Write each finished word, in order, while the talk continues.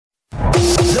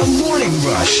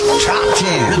Rush Top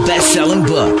 10. The best-selling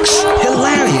books,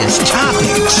 hilarious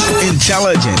topics,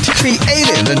 intelligent,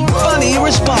 creative, and funny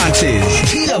responses.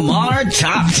 TMR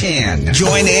Top 10.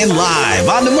 Join in live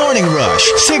on The Morning Rush,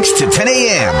 6 to 10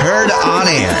 a.m. Heard on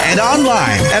air and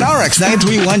online at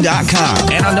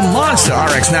rx931.com and on the Monster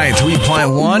RX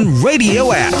 93.1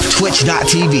 radio app,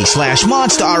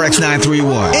 twitch.tv/Monster RX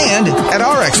 931 and at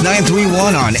RX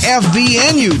 931 on FB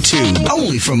and YouTube.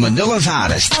 Only from Manila's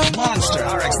hottest, Monster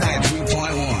RX 93.1.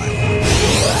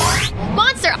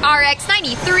 Monster RX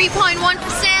 93.1%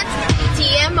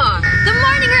 TMR. The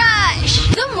Morning Rush.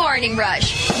 The Morning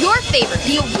Rush. Your favorite,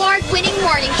 the award-winning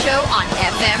morning show on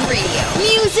FM radio.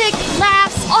 Music,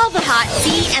 laughs, all the hot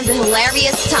tea, and the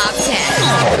hilarious top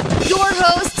 10. Your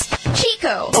hosts,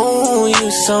 Chico. Oh,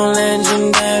 you so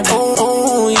legendary.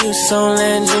 Oh, you so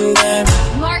legendary.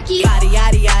 Markki. Yada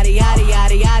yada yada yada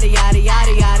yada yada yada yada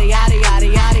yada yada yada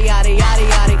yada yada yada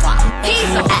yada.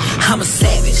 Hazel. I'm a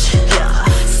savage. Yeah.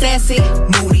 Sassy,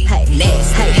 moody,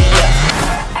 nasty.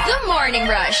 Yeah. The Morning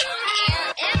Rush. On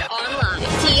air and online.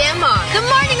 TMR. The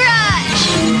Morning Rush.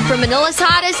 From Manila's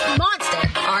hottest, Monster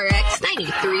RX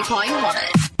 93.1.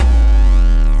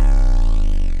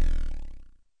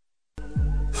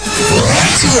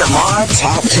 TMR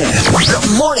Top 10. The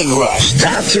Morning Rush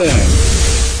Top 10.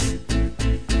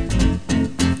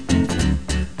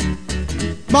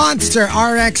 Monster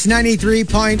RX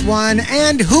 93.1.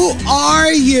 And who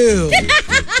are you?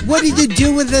 What did you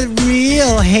do with the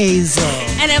real Hazel?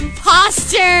 An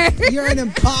imposter. You're an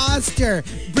imposter.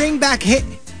 Bring back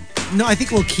No, I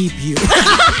think we'll keep you.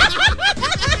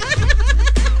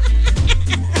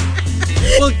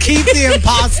 We'll keep the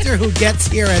imposter who gets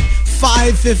here at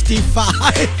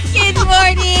 5:55. Good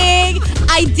morning.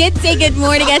 I did say good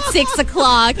morning at 6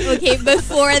 o'clock. Okay,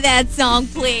 before that song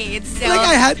played. So Like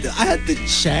I had to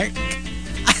check.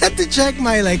 I had to check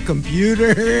my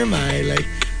computer, my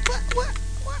what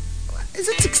is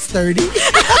it 6:30?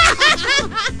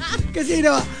 Because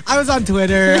I was on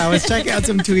Twitter, I was checking out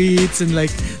some tweets and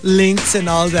links and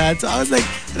all that. So I was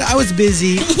I was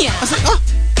busy. Yeah. I was like, oh,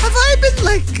 have I been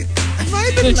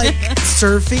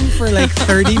surfing for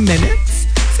 30 minutes?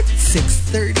 It's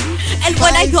 6:30. And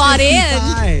when I got in,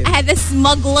 I had this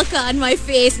smug look on my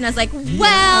face and I was like,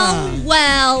 well.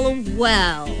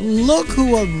 Look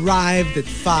who arrived at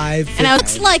 5:50. And I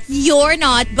was like, you're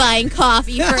not buying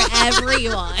coffee for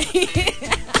everyone.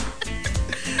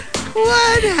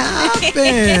 What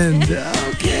happened?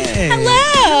 Okay.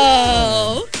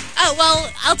 Hello. Oh, well,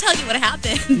 I'll tell you what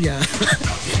happened. Yeah.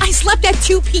 I slept at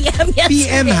 2 p.m. yesterday.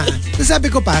 PM ha? So sabi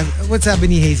ko pa, what sabi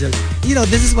ni Hazel?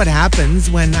 This is what happens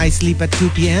when I sleep at 2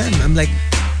 p.m. I'm like,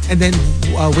 and then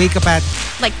wake up at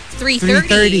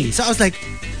 3:30. So I was like,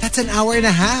 that's an hour and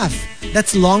a half.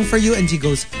 That's long for you. And she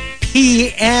goes,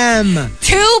 PM.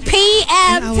 2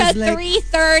 p.m. to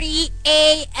 3:30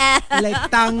 a.m.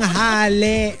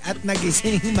 Tanghali at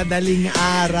nagising madaling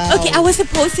araw. Okay, I was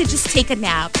supposed to just take a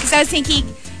nap because I was thinking,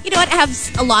 you know what, I have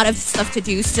a lot of stuff to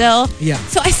do still. Yeah.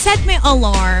 So I set my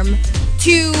alarm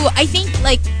to, I think,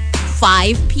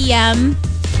 5 p.m.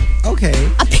 Okay.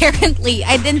 Apparently,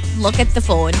 I didn't look at the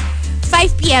phone.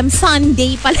 5 p.m.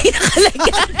 Sunday pala yung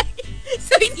nakalagay.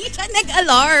 So hindi siya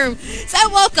nag-alarm. So I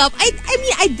woke up. I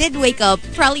mean, I did wake up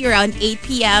probably around 8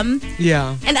 p.m.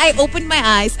 Yeah. And I opened my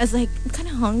eyes. I was like, I'm kind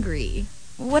of hungry.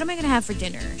 What am I going to have for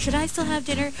dinner? Should I still have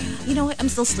dinner? You know what? I'm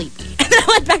still sleepy. And then I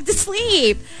went back to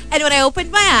sleep. And when I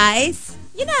opened my eyes,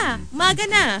 umaga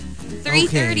na. 3:30.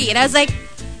 Okay. And I was like,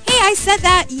 hey, I said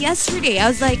that yesterday. I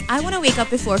was like, I want to wake up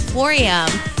before 4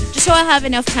 a.m. just so I have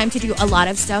enough time to do a lot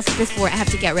of stuff before I have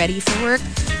to get ready for work.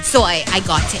 So I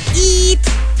got to eat.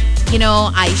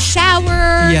 I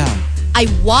showered. Yeah. I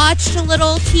watched a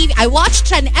little TV. I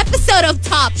watched an episode of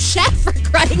Top Chef, for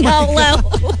crying out loud.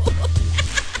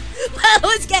 While I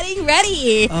was getting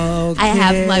ready. Okay. I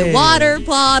have my water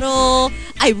bottle.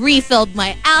 I refilled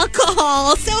my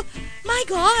alcohol. So, my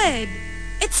God.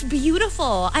 It's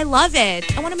beautiful. I love it.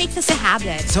 I want to make this a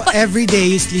habit. So every day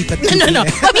you sleep at 2 p.m. No.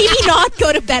 But maybe not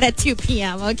go to bed at 2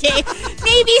 p.m., okay?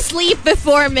 Maybe sleep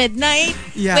before midnight.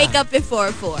 Yeah. Wake up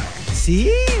before 4.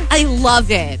 See? I love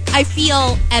it. I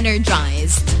feel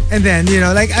energized. And then,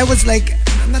 I was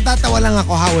natatawa lang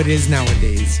ako how it is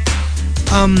nowadays.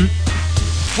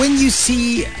 When you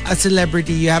see a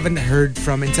celebrity you haven't heard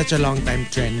from in such a long time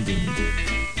trending,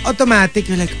 automatic,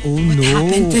 you're like, oh no.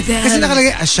 What happened to them? Kasi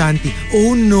nakalagay, Ashanti.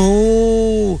 Oh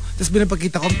no. Tapos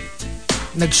binapakita ko,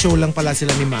 nag-show lang pala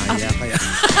sila ni Maya. Kaya,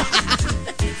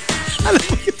 alam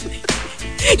mo yun.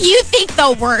 You think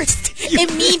the worst.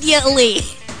 Immediately.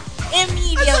 At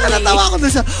saka natawa ko na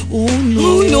sa, oh no.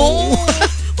 Oh no.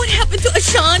 What happened to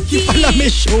Ashanti? Di pala may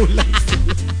show lang.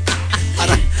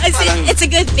 It's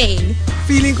good thing.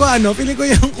 Feeling ko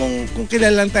yung kung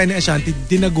kilala lang tayo ni Ashanti,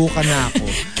 dinago ka na ako.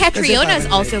 Catriona's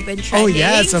also been trending. Oh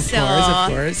yes, of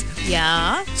course.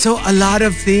 Yeah. So a lot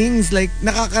of things, like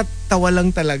nakakatawa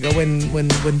lang talaga when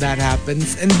that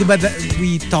happens. And di ba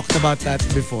we talked about that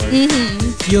before?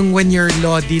 Yung when you're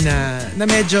Lodi na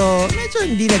medyo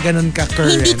hindi na ganun ka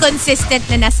current. Hindi consistent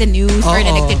na nasa news or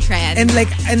na nagtitrend.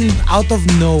 And out of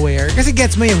nowhere, kasi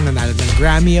gets mo yung nanalo ng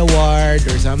Grammy Award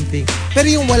or something.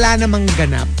 Pero yung wala namang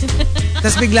ganap.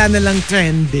 Tapos bigla na lang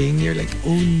trending. You're like,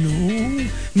 oh no.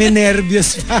 May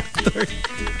nervous factor.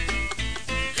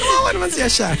 Kawawa naman siya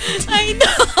siya. I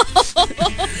know.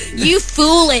 You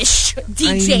foolish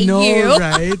DJ. I know, you.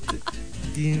 right?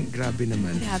 Grabe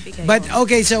naman. Grabe kayo. But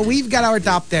okay, so we've got our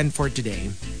top 10 for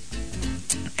today.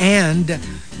 And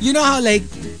you know how it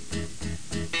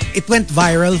went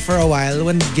viral for a while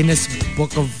when Guinness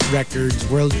Book of Records,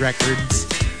 World Records.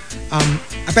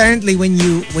 Apparently when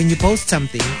you post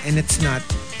something and it's not,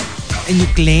 and you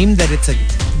claim that it's a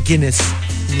Guinness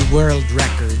World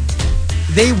Record,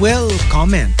 they will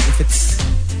comment if it's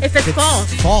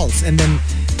false. And then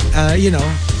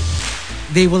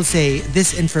they will say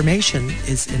this information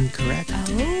is incorrect.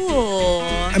 Oh.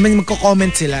 I mean,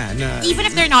 magko-comment sila na, Even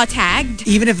if they're not tagged?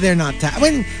 Even if they're not tagged.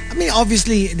 I mean,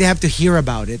 obviously, they have to hear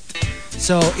about it.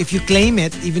 So, if you claim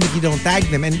it, even if you don't tag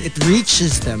them, and it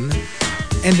reaches them,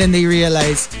 and then they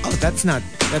realize, oh, that's not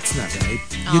right.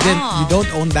 You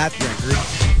don't own that record.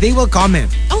 They will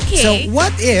comment. Okay. So,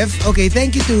 what if, okay,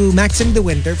 thank you to Maxim De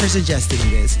Winter for suggesting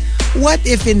this. What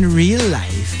if in real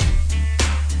life,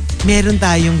 meron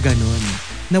tayong ganon,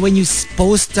 na when you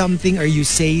post something or you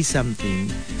say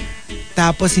something,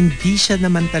 tapos hindi siya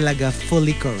naman talaga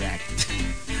fully correct,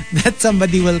 that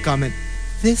somebody will comment,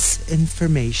 this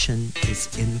information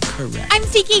is incorrect. I'm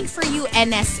thinking for you,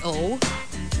 NSO.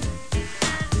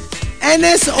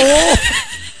 NSO!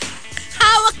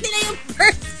 Hawak nila yung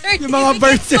birth certificate. Yung mga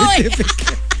birth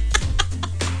certificate.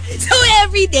 So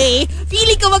every day,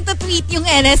 feeling ko magta-tweet yung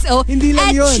NSO Hindi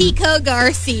lang at yun. Chico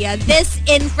Garcia. This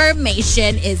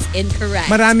information is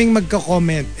incorrect. Maraming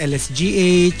magko-comment.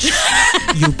 LSGH,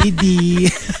 UPD.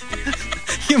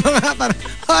 Yung mga parang,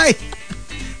 hoy,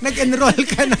 nag-enroll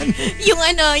ka na.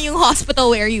 Yung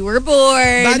hospital where you were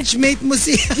born. Batchmate mo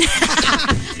si...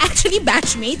 Actually,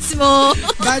 batchmates mo.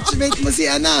 Batchmate mo si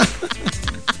Ana.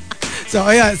 So,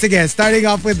 ayan, sige, starting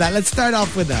off with that. Let's start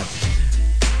off with that.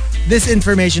 This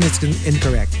information is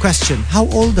incorrect. Question, how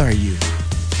old are you?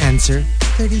 Answer,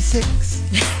 36.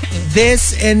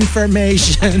 This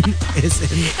information is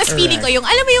incorrect. Tapos feeling ko yung,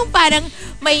 alam mo yung parang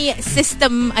may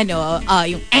system,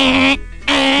 yung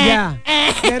Yeah.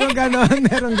 Meron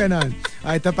ganon.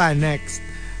 Ito pa, next.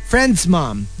 Friend's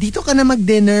mom, dito ka na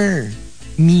mag-dinner.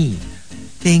 Me,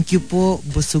 thank you po,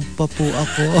 busog pa po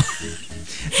ako.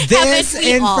 This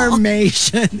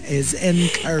information is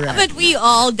incorrect. But we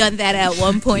all done that at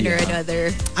one point or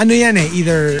another. Ano yan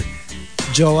either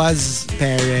Joa's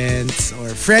parents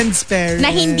or friends' parents. Na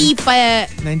hindi pa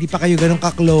kayo ganun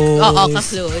ka-close. Oo,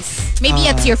 ka-close. Maybe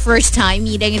it's your first time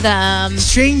meeting them.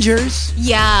 Strangers.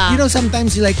 Yeah. You know,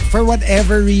 sometimes you for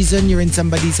whatever reason, you're in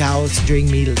somebody's house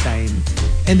during mealtime.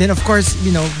 And then, of course,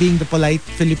 being the polite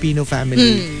Filipino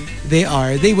family, they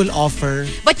will offer.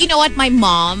 But you know what? My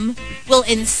mom will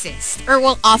insist or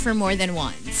will offer more than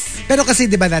once. Pero kasi,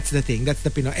 di ba, that's the thing. That's the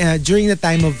Pinoy. During the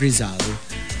time of Rizal,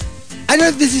 I don't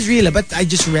know if this is real, but I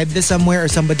just read this somewhere or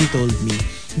somebody told me.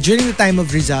 During the time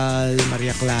of Rizal,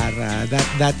 Maria Clara,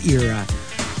 that era,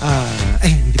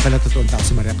 hindi pala totoong tao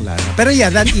si Maria Clara. Pero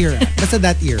yeah, that era. Basta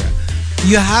that era.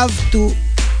 You have to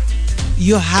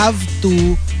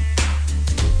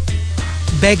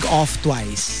beg off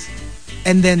twice.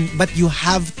 And then, but you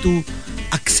have to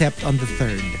accept on the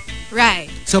third. Right.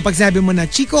 So pag sabi mo na,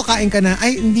 Chico, kain ka na.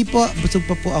 Ay, hindi po, busog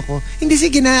pa po ako. Hindi,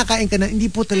 sige na, kain ka na. Hindi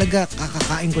po talaga,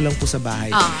 kakakain ko lang po sa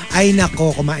bahay. Ay,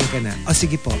 nako, kumain ka na. O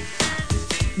sige po.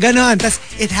 Ganon. Tas,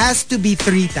 it has to be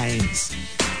 3 times.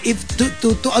 If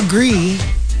to agree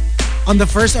on the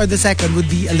first or the second would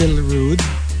be a little rude.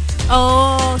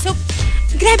 Oh, so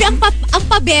grabe ang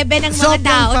pabebe ng mga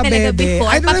tao talaga before.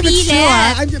 I don't know if it's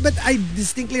Papilit. true, but I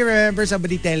distinctly remember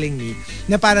somebody telling me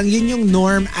na parang yun yung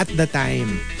norm at the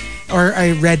time. Or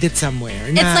I read it somewhere.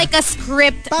 It's like a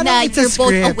script parang that it's a you're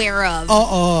both script. aware of.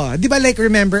 Oo. Di ba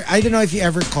remember, I don't know if you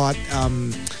ever caught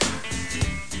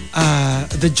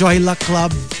the Joy Luck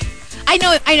Club. I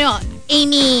know.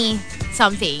 Amy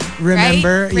something.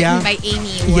 Remember? Right? Yeah. Written by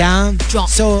Amy. Yeah.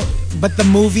 John. So, but the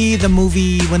movie,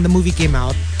 when the movie came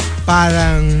out,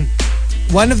 parang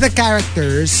one of the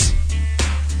characters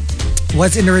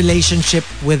was in a relationship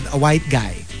with a white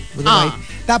guy.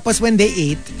 Tapos when they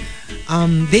ate,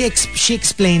 she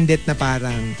explained it na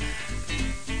parang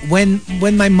when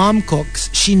my mom cooks,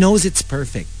 she knows it's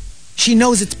perfect. She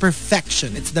knows it's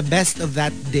perfection. It's the best of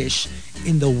that dish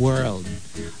in the world.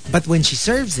 But when she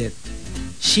serves it,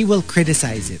 she will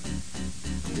criticize it.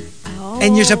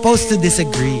 And you're supposed to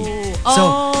disagree.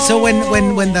 So when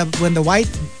the white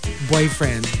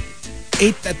boyfriend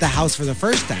ate at the house for the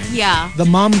first time, the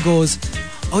mom goes,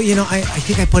 "Oh, I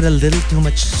think I put a little too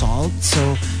much salt.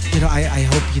 So, I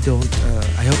hope you don't.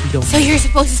 So you're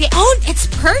supposed to say, "Oh, it's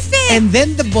perfect." And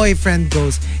then the boyfriend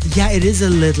goes, "Yeah, it is a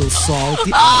little salty."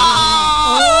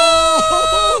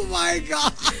 Oh my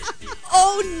God.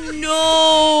 Oh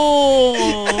no.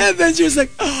 And then she was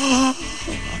like,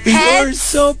 "You're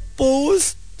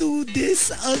supposed to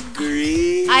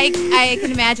disagree." I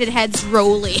can imagine heads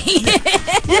rolling.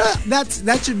 Yeah,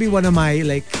 that should be one of my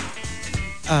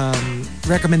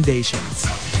recommendations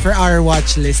for our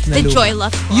watch list. The Joy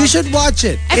Luck Club. You should watch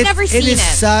it. I've never seen it. It is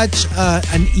such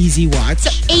an easy watch.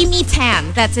 So Amy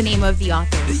Tan, that's the name of the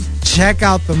author. Check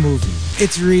out the movie.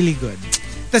 It's really good.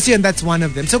 Tapos yun, that's one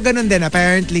of them. So ganun din,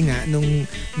 apparently nga, nung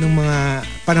mga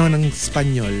panahon ng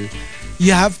Espanyol,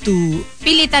 you have to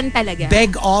pilitan talaga.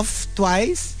 Beg off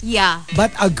twice. Yeah.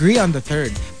 But agree on the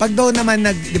third. Pag daw naman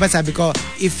di ba sabi ko,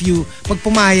 pag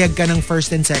pumayag ka ng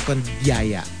first and second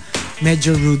yaya,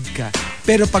 medyo rude ka.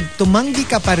 Pero pag tumanggi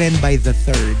ka pa rin by the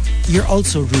third, you're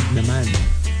also rude naman.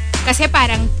 Kasi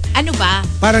parang, ano ba?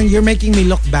 Parang you're making me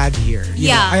look bad here.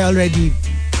 Yeah.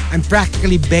 I'm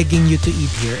practically begging you to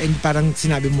eat here. And parang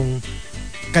sinabi mong,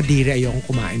 kadiri ayokong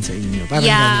kumain sa inyo. Parang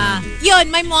ganun. Yun,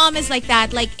 my mom is like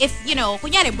that. Like, if,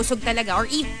 kunyari, busog talaga. Or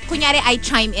kunyari, I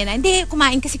chime in. Hindi,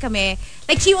 kumain kasi kami.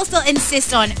 Like, she will still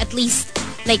insist on at least,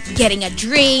 like, getting a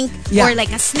drink. Or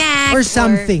like a snack. Or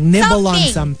something. Nibble on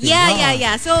something.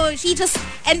 Yeah. So,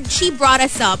 she brought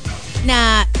us up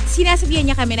na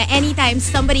sinasabihan niya kami na anytime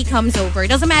somebody comes over,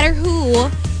 doesn't matter who,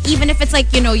 even if it's like,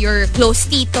 your close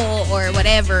tito or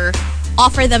whatever,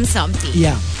 offer them something.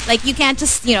 Yeah. Like, you can't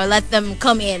just, let them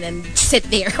come in and sit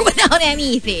there without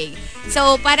anything.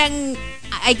 So, parang,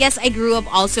 I guess I grew up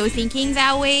also thinking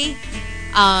that way.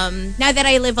 Now that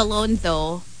I live alone,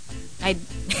 though,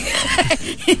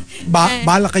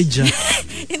 Bala kay dyan.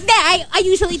 I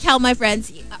usually tell my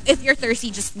friends, if you're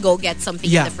thirsty, just go get something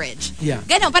in the fridge. Yeah.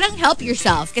 Ganon, parang help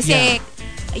yourself. Kasi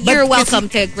you're welcome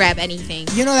to grab anything.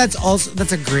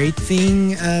 That's a great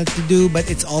thing to do, but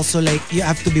it's also like you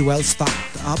have to be well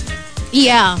stocked up.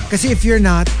 Yeah. Kasi if you're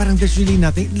not, parang there's really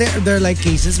nothing. There are like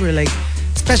cases where like,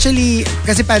 especially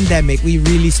kasi pandemic, we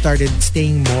really started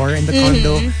staying more in the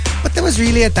condo. But there was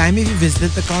really a time if you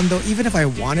visited the condo, even if I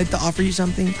wanted to offer you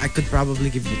something, I could probably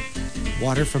give you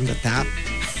water from the tap.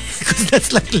 Because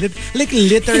that's like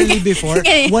literally before.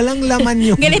 Walang laman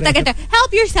yung ganito.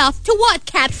 Help yourself to what?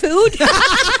 Cat food?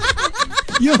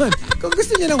 Yun. Kung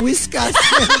gusto niyo ng Whiskas,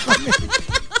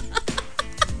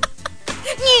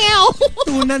 Meow.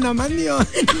 Tuna naman yun.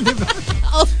 Diba?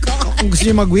 Oh, God. Kung gusto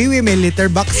niyo magwiwi, may litter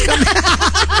box kami.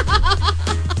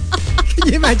 Can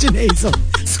you imagine Hazel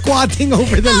squatting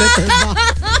over the litter box?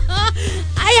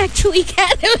 I actually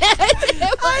can't imagine.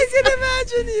 I can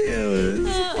imagine you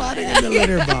squatting in the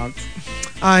litter box.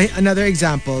 Another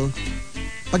example,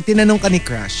 pag tinanong ka ni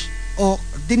crush,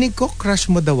 dinig ko crush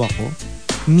mo daw ako?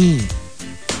 Me.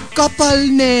 Kapal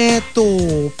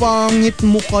neto, pangit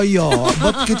mo kaya,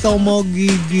 ba't kita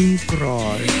magiging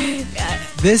crush?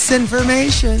 This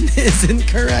information is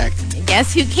incorrect.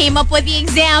 Guess who came up with the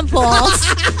examples?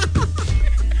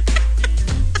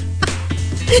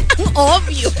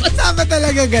 Obvious. Tama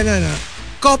talaga ganun,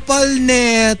 Kapal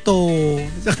neto.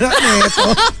 Neto.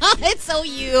 It's so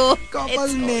you. Kapal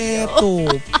neto.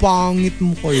 Pangit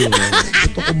mo kayo.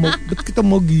 Ba't kita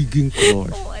magiging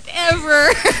crush? Whatever.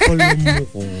 Kapal mo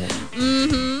ko.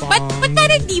 But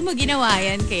parang di mo ginawa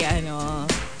yan kaya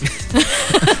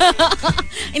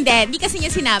hindi kasi niya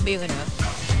sinabi yung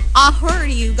I heard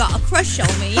you got a crush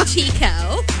on me,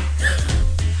 Chico.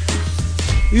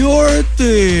 You're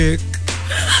thick.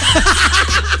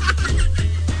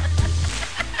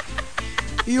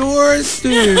 You're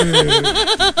thick.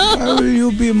 Why will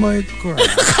you be my crush?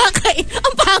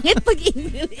 Ang pangit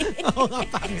pag-English. Oo nga,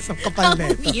 pangit. Ang kapal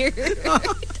neto. Weird.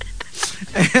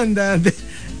 And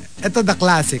ito the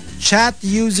classic. Chat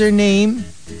username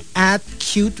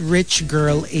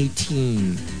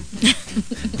 @cuterich_girl18.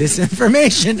 This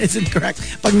information is incorrect.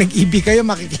 Pag nag-EB kayo,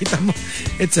 makikita mo.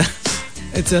 It's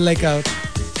like a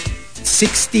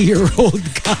 60-year-old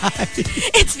guy.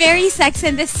 It's very Sex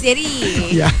and the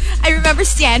City. Yeah. I remember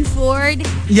Stanford.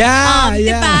 Yeah,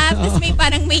 Diba? Tapos may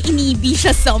inibi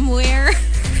siya somewhere.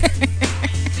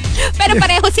 Pero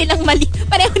pareho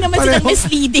naman silang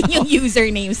misleading yung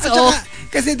username. So,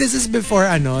 kasi this is before,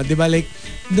 di ba, like,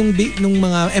 nung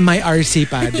mga MIRC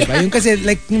pa, di ba? Yung kasi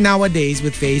like nowadays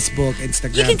with Facebook,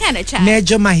 Instagram, You can kinda chat.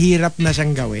 medyo mahirap na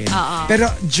siyang gawin. Oo. Pero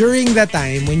during the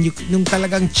time when nung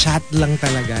talagang chat lang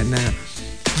talaga na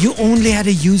you only had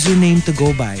a username to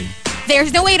go by.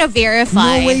 There's no way to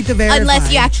verify. No way to verify.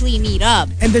 Unless you actually meet up.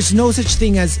 And there's no such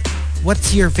thing as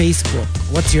what's your Facebook?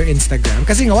 What's your Instagram?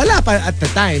 Kasi nga wala pa at the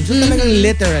time. So talagang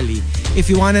literally, if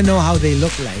you wanna know how they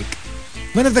look like,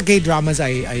 one of the K-dramas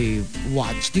I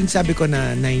watched, yung sabi ko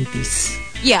na 90s.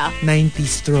 Yeah.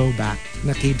 90s throwback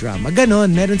na K-drama.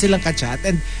 Ganon, meron silang ka-chat.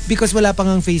 And because wala pa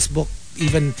ngang Facebook,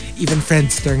 even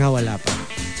Friendster nga wala pa.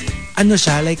 Ano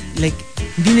siya, like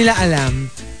hindi nila alam,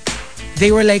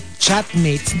 they were like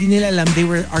chatmates, hindi nila alam they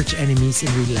were arch enemies in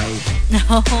real life. No.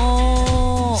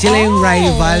 Sila yung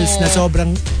rivals na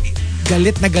sobrang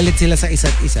galit na galit sila sa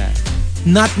isa't isa.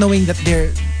 Not knowing that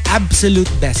they're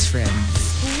absolute best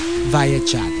friends via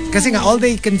chat. Kasi nga, all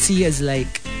they can see is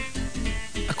like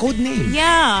a code name.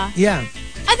 Yeah. Yeah.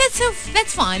 And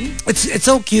that's fun. It's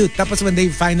so cute. Tapos when they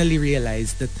finally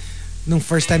realized that nung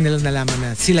first time nila nalaman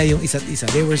na sila yung isa't isa,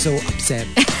 they were so upset.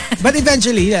 But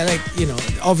eventually, yeah, like, you know,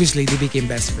 obviously they became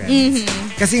best friends.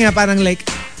 Kasi nga parang like,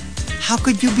 how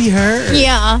could you be her?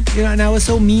 Yeah. You know, and I was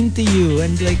so mean to you.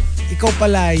 And like, ikaw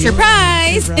pala yun.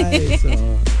 Surprise! Surprise.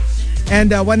 So.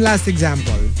 And one last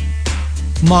example.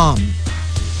 Mom.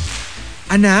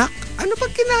 Anak, ano ba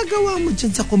ginagawa mo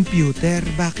dyan sa computer?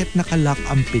 Bakit nakalock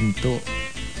ang pinto?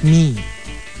 Me.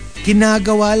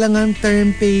 Ginagawa lang ang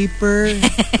term paper.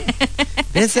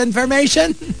 This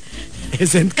information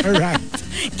isn't correct.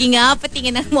 Ginga,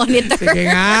 patingin ang monitor. Sige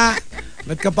nga.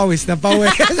 Ba't ka pawis na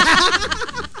pawis?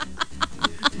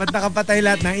 Ba't nakapatay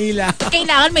lahat ng ilaw?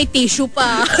 Kailangan may tissue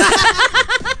pa.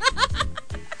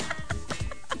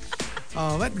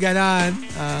 Oh, ba't ganon?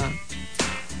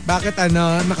 Bakit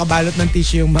nakabalot ng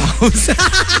tissue yung mouse?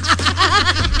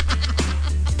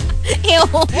 Ew.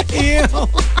 Ew.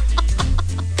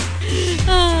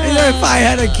 You know, if I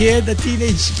had a kid, a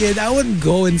teenage kid, I wouldn't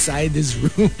go inside his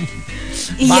room.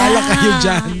 Bahala kayo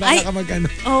dyan. Bahala ka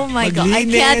Oh my God. I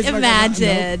can't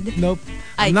imagine. Nope.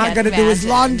 I'm not gonna do his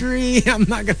laundry. I'm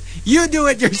not gonna. You do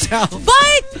it yourself.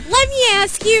 But let me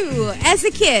ask you, as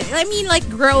a kid, I mean, like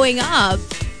growing up,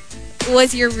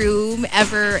 was your room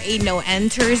ever a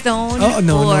no-enter zone? Oh,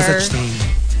 no, no such thing.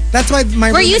 That's why my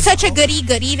room. Were you such a goody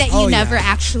that you never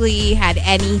actually had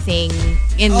anything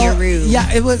in your room?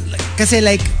 Yeah, it was kasi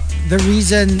like the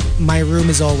reason my room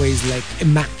is always like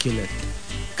immaculate.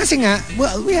 Kasi nga,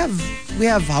 well, we have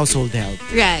household help.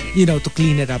 Right. You know, to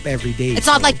clean it up every day. It's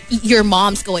not like your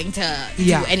mom's going to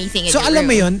do anything in your room. So alam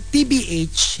mo yun,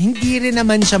 TBH, hindi rin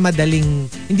naman siya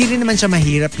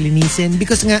mahirap linisin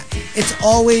because nga, it's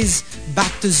always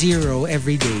back to zero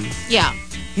every day. Yeah.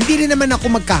 Hindi rin naman ako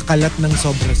magkakalat ng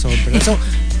sobra-sobra. So,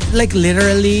 like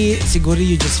literally, siguro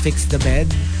you just fix the bed.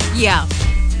 Yeah.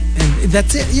 And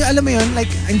that's it. Alam mo yun,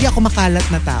 like, hindi ako makalat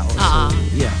na tao. So,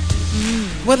 yeah.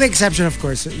 With the exception, of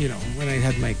course, you know, when I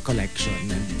had my collection.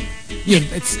 And, you know,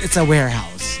 it's a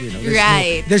warehouse. You know,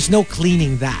 there's no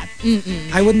cleaning that.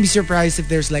 I wouldn't be surprised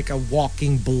if there's like a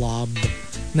walking blob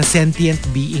na sentient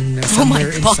being na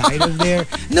somewhere inside of there.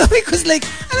 No, because like,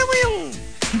 alam mo yung,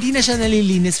 hindi na siya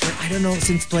nalilinis for, I don't know,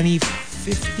 since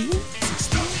 2015,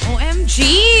 16? OMG!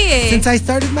 Since I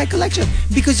started my collection.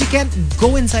 Because you can't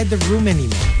go inside the room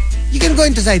anymore. You can go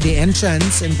inside the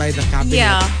entrance and buy the cabinet.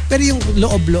 Yeah. Pero yung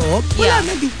loob-loob, wala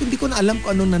na. Hindi ko na alam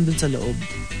kung anong nandun sa loob.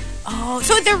 Oh,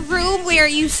 so the room where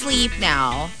you sleep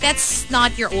now, that's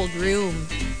not your old room.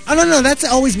 Oh, no, that's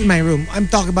always been my room. I'm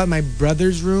talking about my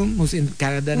brother's room, who's in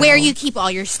Canada now. Where you keep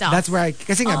all your stuff. That's where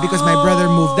kasi nga, because my brother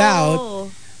moved out.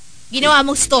 Ginawa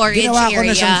mong storage area. Ginawa ko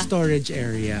na siyang storage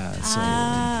area. So,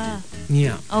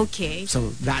 yeah. Okay.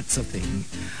 So, that's a thing.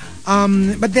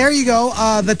 But there you go.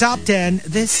 The top 10.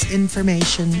 This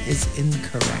information is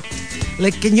incorrect.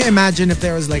 Like, can you imagine if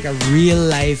there was like a real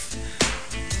life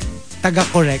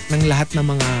taga-correct ng lahat ng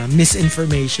mga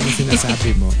misinformation na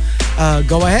sinasabi mo?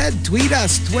 Go ahead. Tweet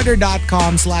us.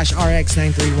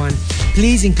 Twitter.com/RX931.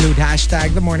 Please include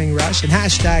hashtag The Morning Rush and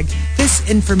hashtag This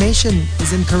Information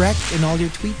is Incorrect in all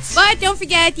your tweets. But don't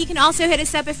forget, you can also hit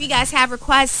us up if you guys have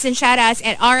requests and shout-outs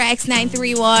at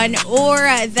RX931 or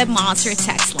the Monster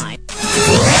text line.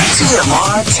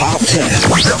 TMR Top 10.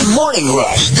 The Morning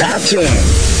Rush Top 10.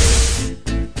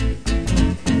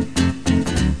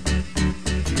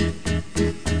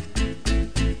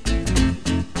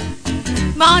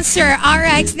 Monster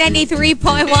RX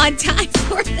 93.1, time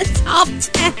for the top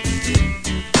 10.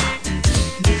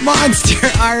 Monster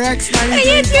RX 93.1. How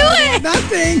you doing?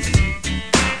 Nothing.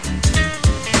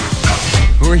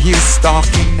 Who are you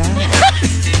stalking now?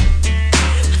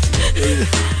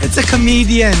 It's a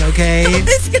comedian, okay?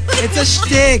 It's a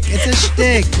shtick. It's a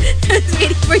shtick.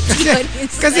 Waiting for Chico.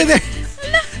 Kasi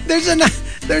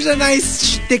there's a nice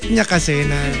shtick niya kasi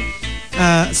na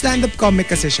stand-up comic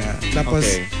kasi siya. Tapos,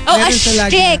 Oh, a meron siya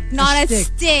lagi shtick, na- not a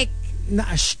stick. Na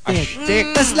a shtick. Shtick.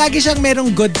 Tapos lagi siyang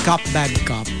merong good cop, bad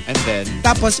cop. And then,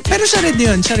 Tapos, pero siya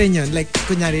rin yun. Like,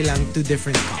 kunyari lang, two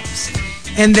different cops.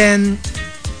 And then,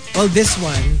 well, this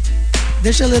one,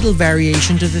 there's a little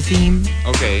variation to the theme.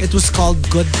 okay. It was called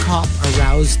Good Cop,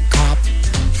 Aroused Cop.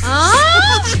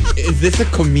 Is this a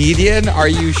comedian? Are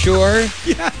you sure?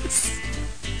 Yes.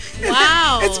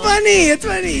 Wow. It's funny. It's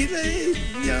funny.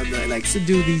 He likes to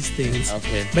do these things.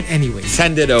 Okay. But anyway.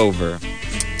 Send it over.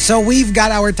 So we've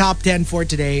got our top 10 for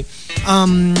today.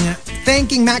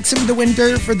 Thanking Maxim the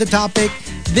Winter for the topic.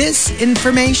 This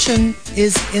information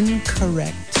is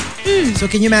incorrect. So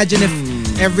can you imagine if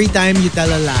every time you tell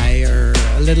a lie or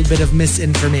a little bit of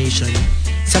misinformation,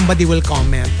 somebody will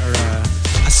comment or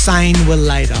a sign will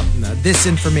light up. No, this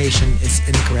information is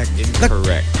incorrect.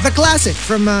 Incorrect. The classic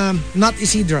from Not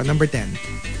Isidro, number 10.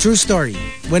 True story.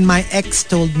 When my ex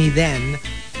told me then,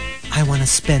 I want to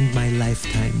spend my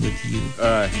lifetime with you.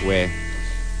 Weh.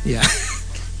 Yeah.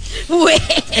 Wait.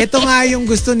 Ito nga yung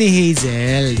gusto ni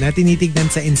Hazel na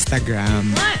tinitignan sa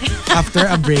Instagram after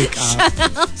a breakup.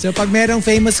 So pag merong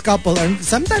famous couple or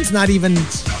sometimes not even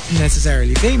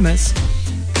necessarily famous,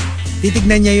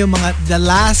 titignan niya yung the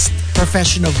last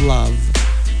profession of love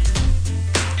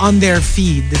on their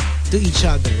feed to each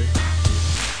other.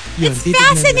 Yun, It's titignan niya.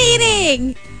 fascinating.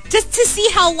 Just to see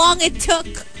how long it took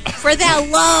for that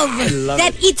love, love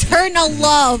that eternal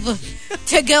love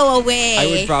to go away. I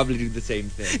would probably do the same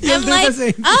thing. You'll I'm do like,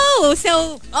 the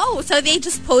same. so they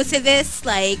just posted this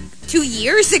like 2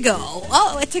 years ago.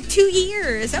 Oh, it took 2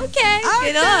 years. Okay,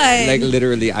 good on. Like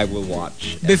literally, I will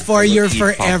watch. Before I will you're eat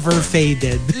forever popcorn.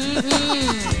 faded.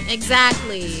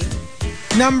 Exactly.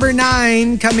 Number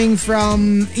 9 coming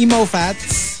from Emo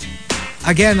Fats.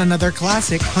 Again, another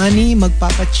classic. Honey,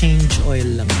 magpapa-change oil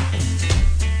lang ako.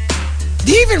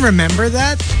 Do you even remember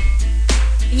that?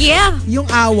 Yeah. Yung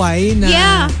away na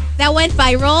Yeah. That went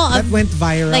viral. that went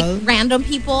viral. Like random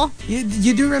people.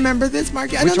 You do remember this,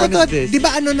 Markki? Ano Which na one to? is this? Di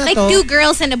ba ano na Like to? 2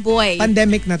 girls and a boy.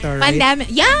 Pandemic na to, right? Pandemic.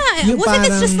 Yeah. Yung Wasn't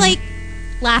this just parang- like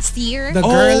last year? The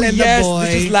girl Oh and yes, the boy.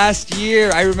 this was last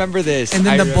year. I remember this. And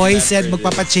then I the boy remember said this.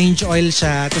 magpapa-change oil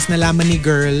siya. Tapos nalaman ni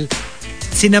girl,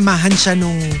 sinamahan siya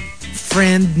nung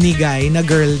friend ni guy na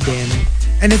girl din.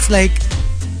 And it's like,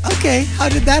 okay, how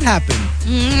did that happen?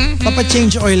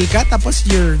 Papa-change oil ka tapos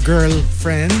your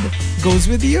girlfriend goes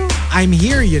with you? I'm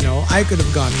here, you know. I could have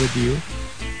gone with you.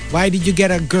 Why did you get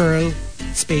a girl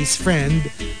space friend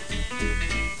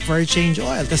for a change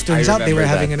oil? Tapos turns out they were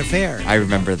remember having that. an affair. I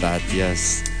remember that.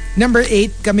 Yes. Number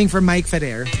 8, coming from Mike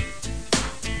Ferrer.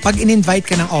 Pag in-invite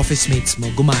ka ng office mates mo,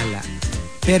 gumala.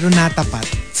 Pero natapat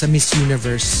sa Miss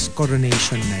Universe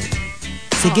coronation night.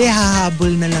 Sige,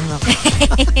 hahabol na lang ako.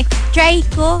 Try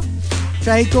ko.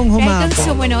 Try kong Try kong humabol.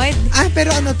 sumunod. Pero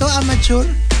ano to, amateur?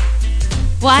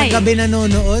 Why? Sa gabi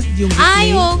nanonood, yung Ay,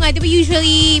 replay. oo nga. Diba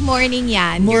usually morning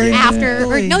yan? Morning. After,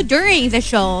 or Yeah. no, during the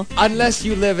show. Unless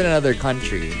you live in another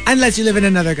country. Unless you live in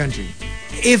another country.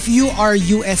 If you are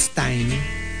US time,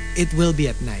 it will be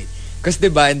at night. Because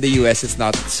diba in the US it's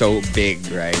not so big,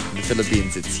 right? In the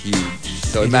Philippines it's huge.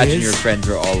 So It imagine is. your friends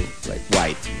are all like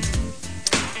white.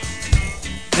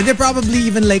 And they're probably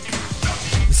even like,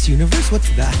 Miss Universe, what's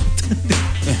that?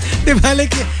 Diba?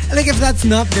 Like if that's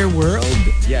not their world,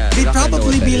 Yeah, they'd they're not gonna know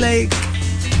probably what be that is. like,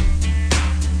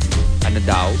 Ano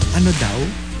daw? ano daw?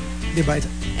 Diba?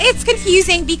 It's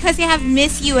confusing because they have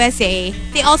Miss USA.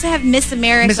 They also have Miss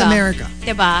America. Miss America.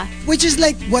 Diba? Which is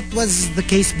like what was the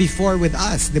case before with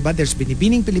us. Diba? There's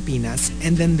Binibining Pilipinas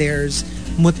and then there's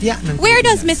Mutya ng Where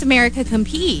does Pilipinas. Miss America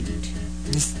compete?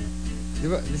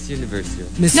 Diba Miss Universe yun?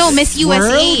 No, Miss USA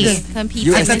World? competes.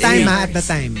 USA. At the Miss time, Universe. at the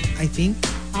time, I think.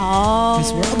 Oh. Miss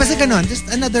World. Basta ganon. Just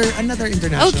another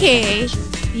international. Okay.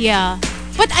 Yeah.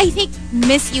 But I think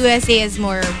Miss USA is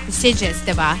more prestigious,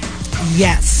 diba?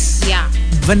 Yes. Yeah.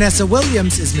 Vanessa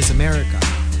Williams is Miss America.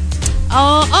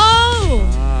 Oh.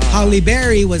 Holly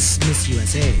Berry was Miss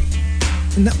USA.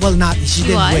 Well, she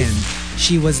didn't was? win.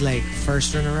 She was like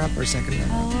first runner-up or second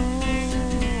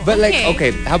runner-up. But like, Okay.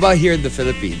 okay, how about here in the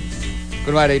Philippines?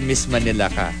 Kunwari Miss Manila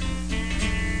ka.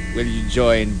 Will you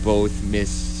join both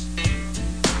Miss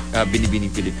Binibining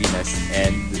Pilipinas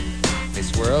and Miss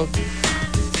World?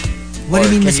 What do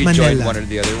you mean, Or Miss can you join Manila? one or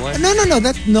the other one?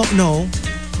 No.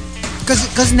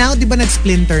 Because now, di ba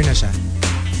nag-splinter na siya?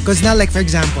 Because now, like for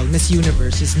example, Miss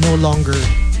Universe is no longer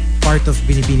part of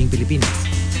Binibining Pilipinas.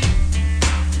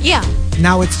 Yeah.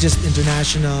 Now it's just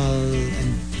international and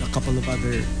a couple of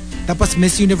other Tapos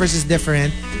Miss Universe is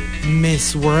different.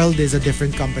 Miss World is a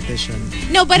different competition.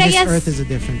 No, but I Miss guess Earth is a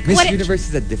different. Miss Universe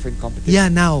is a different competition. Yeah,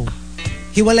 now.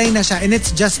 Hiwalay na siya and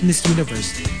it's just Miss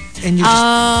Universe. And you just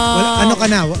ano ka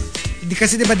na?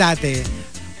 Kasi 'di ba dati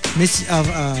Miss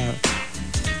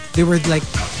they were like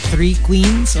 3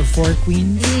 queens or 4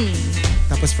 queens.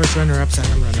 Tapos first runner-up,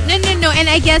 second runner-up. No.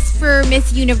 And I guess for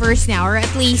Miss Universe now, or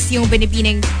at least yung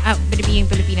Binibining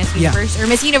Pilipinas Universe, or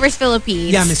Miss Universe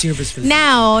Philippines. Yeah, Miss Universe Philippines.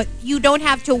 Now, you don't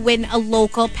have to win a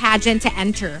local pageant to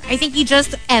enter. I think you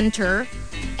just enter,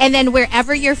 and then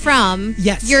wherever you're from,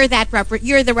 yes, you're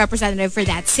the representative for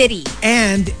that city.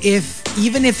 And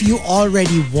even if you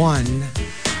already won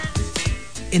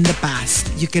in the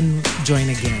past, you can join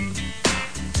again.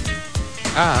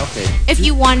 Okay. If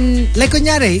you won, like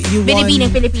kunyari, you won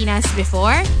Binibining Pilipinas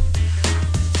before?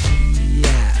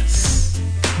 Yes.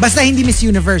 Basta hindi Miss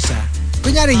Universe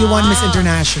Kunyari, you won Miss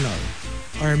International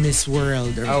or Miss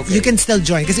World. Or you can still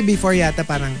join. Kasi before yata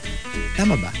parang,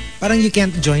 tama ba? Parang you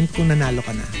can't join kung nanalo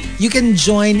ka na. You can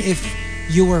join if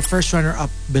you were first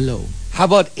runner-up below. How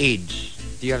about age?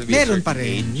 Do you have to be Meron a pa certain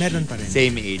rin. age? Meron pa rin.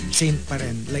 Same age? Same pa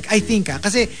rin. Like, I think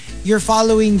kasi you're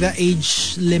following the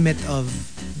age limit of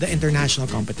the international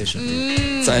competition.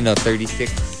 So,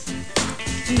 36?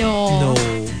 No.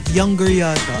 Younger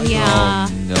yata. Yeah.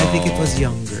 No. I think it was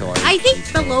younger. Sorry. I think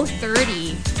below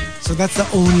 30. So that's the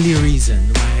only reason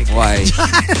why.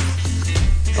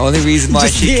 Only reason why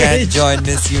Just she the can't age. join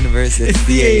Miss Universe is It's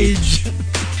the age.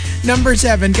 Number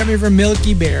 7, coming from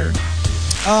Milky Bear.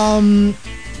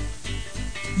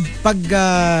 Pag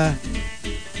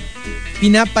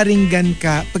pinaparinggan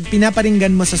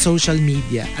mo sa social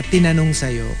media at tinanong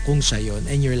sa'yo kung siya yun,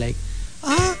 and you're like,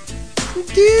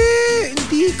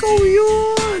 hindi ikaw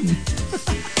yun.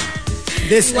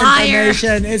 This Liar.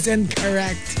 information is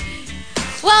incorrect.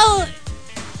 Well,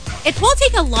 it will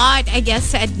take a lot, I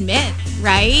guess, to admit,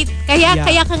 right? Kaya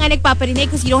ka nga nagpaparinig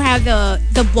because you don't have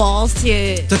the balls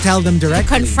to tell them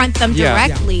directly. confront them Yeah.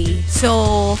 directly.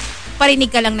 So,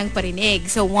 parinig ka lang ng parinig.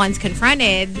 So, once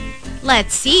confronted,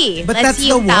 let's see. But let's that's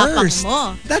see the yung tapang worst.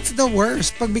 mo. That's the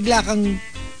worst. Pag bigla kang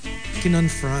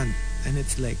kinonfront and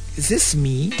it's like, is this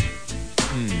me?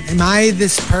 Am I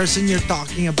this person you're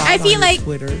talking about I feel on like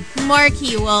Twitter?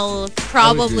 Markki will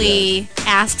probably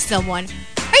ask someone,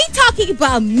 are you talking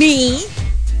about me?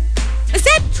 Is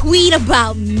that tweet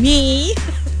about me?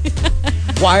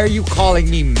 Why are you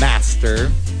calling me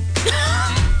master?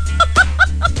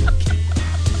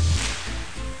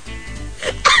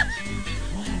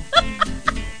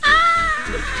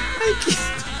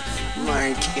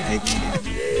 Markki, I can't.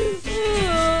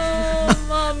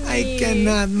 Mommy. I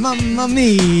cannot. Mamma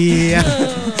mia.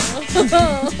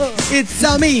 It's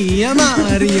a Mia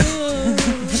Mario.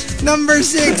 Number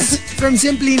 6, from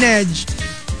Simply Nedge.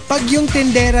 Pag yung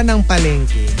tindera ng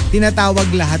palengke, tinatawag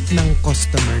lahat ng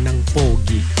customer ng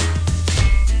pogi.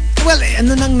 Well,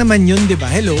 ano nang naman yun, di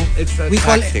ba? Hello? It's a we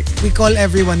tactic. call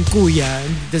everyone kuya.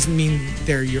 Doesn't mean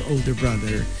they're your older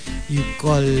brother. You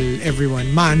call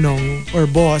everyone manong or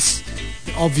boss.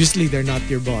 Obviously, they're not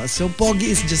your boss. So, pogi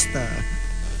is just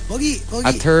pogi.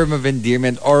 A term of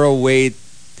endearment or a way,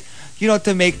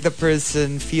 to make the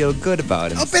person feel good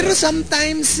about himself. Pero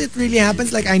sometimes it really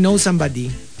happens. Like, I know somebody,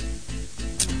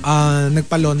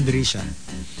 nagpa-laundry siya.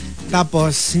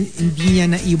 Tapos, hindi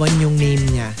niya naiwan yung name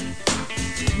niya.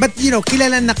 But,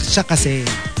 kilala na siya kasi.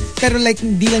 Pero like,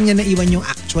 hindi lang niya naiwan yung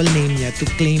actual name niya to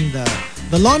claim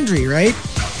the laundry, right?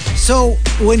 So,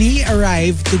 when he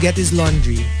arrived to get his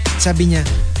laundry, sabi niya,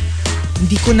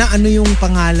 hindi ko na ano yung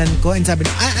pangalan ko. And sabi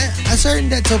niya, sir,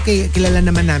 that's okay. Kilala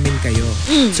naman namin kayo.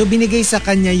 So, binigay sa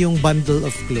kanya yung bundle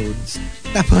of clothes.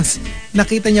 Tapos,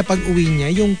 nakita niya pag uwi niya,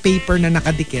 yung paper na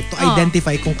nakadikit to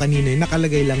identify kung kanino yun.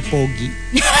 Nakalagay lang, pogi.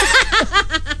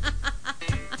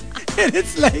 And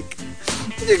it's like,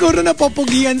 siguro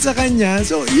napopogian sa kanya.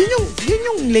 So, yun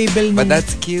yung label mo. But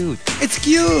that's cute. It's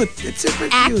cute. It's super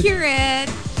cute.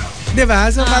 Accurate.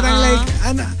 Diba? So, parang like,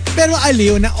 pero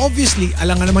aliw na, obviously,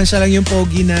 alam nga naman siya lang yung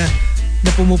pogi na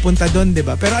pumupunta doon,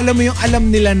 diba? Pero alam mo yung alam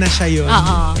nila na siya yun.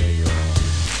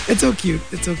 It's so cute.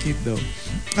 It's so cute though.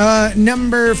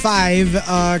 Number 5,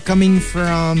 coming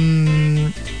from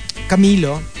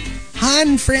Camilo.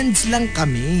 Han, friends lang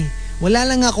kami. Wala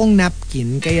lang akong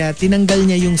napkin, kaya tinanggal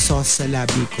niya yung sauce sa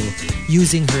labi ko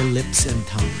using her lips and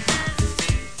tongue.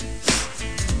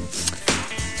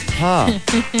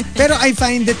 Pero I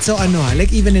find it so like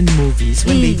even in movies,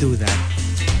 when they do that,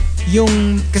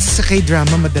 kasi sa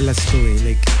K-drama madalas to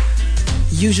like,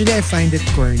 usually I find it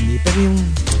corny, pero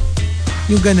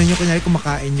yung gano'n, yung kunyari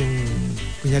kumakain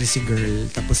kunyari si girl,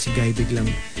 tapos si guy biglang,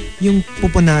 yung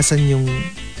pupunasan yung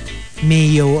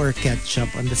mayo or ketchup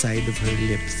on the side of her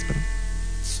lips. Parang,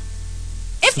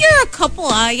 If you're a couple,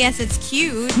 yes, it's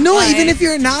cute. no, but- even if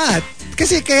you're not.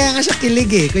 Kasi kaya nga siya kilig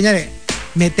eh. Kunyari,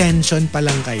 may tension pa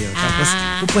lang kayo. Tapos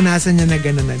pupunasan niya na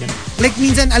gano'n na gano'n. Like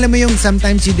minsan, alam mo yung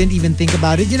sometimes you didn't even think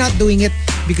about it. You're not doing it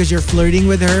because you're flirting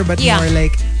with her, but Yeah. more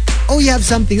like, oh, you have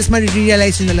something. Tapos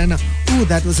marirealize nyo na lang na, ooh,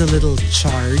 that was a little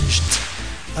charged.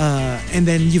 And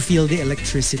then you feel the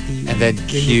electricity. And then when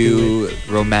you do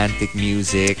cue romantic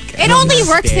music. It and only stares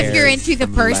works if you're into the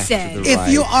from left to person. the If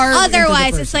you right. are into the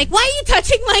Otherwise, it's person. like, why are you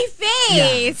touching my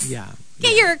face? Yeah.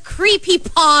 Get your creepy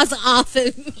paws off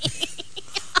of me.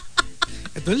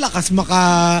 Ito, lakas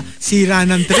makasira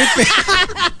ng trip eh.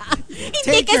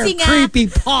 Take your kasi nga, creepy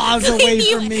paws away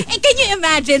Hindi- from me. can you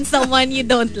imagine someone you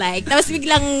don't like? Tapos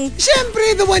biglang,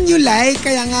 Siyempre, the one you like.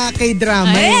 Kaya nga kay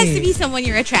drama it has eh. to be someone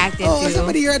you're attracted Oh, to.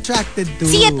 somebody you're attracted to.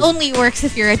 See, it only works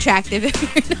if you're attractive. If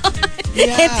you're not,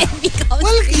 Yeah. it becomes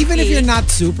Well, even if creepy. you're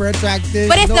not super attractive.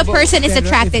 But if No, the but- person is pero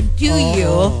attracted if- to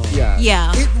you, Yeah.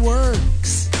 yeah. It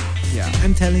works. Yeah.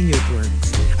 I'm telling you, it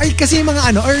works. Ay, kasi yung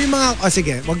mga or yung mga,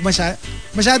 sige, wag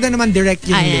masyado naman direct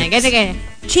yung Ayan, lips. ganyan.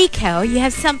 Chico, you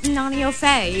have something on your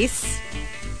face.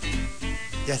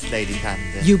 Yes, Lady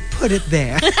Camden. You put it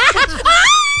there.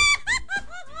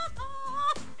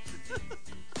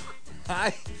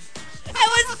 Hi. I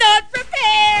was not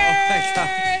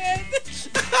prepared.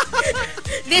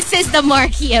 This is the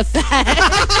Markki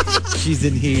effect. She's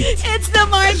in heat. It's the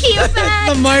Markki The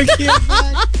effect. Markki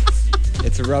effect.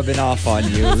 It's rubbing off on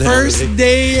you. First literally.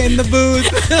 day in the booth.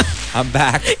 I'm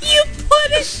back. You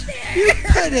put it there. You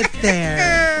put it there.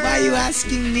 Why are you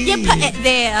asking me? You put it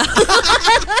there.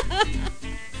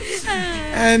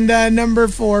 And number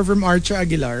 4 from Archer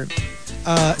Aguilar.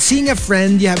 Seeing a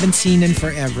friend you haven't seen in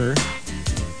forever.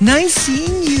 Nice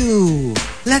seeing you.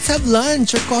 Let's have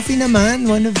lunch or coffee naman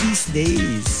one of these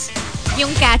days. Yung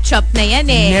catch-up na yan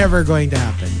eh. Never going to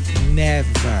happen.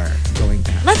 Never going to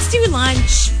happen. Let's do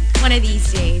lunch one of these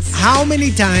days. How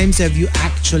many times have you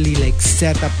actually like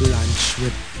set up lunch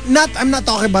with I'm not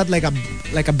talking about like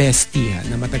a bestie ha,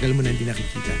 na matagal mo na hindi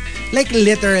nakikita. Like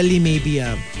literally maybe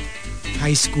a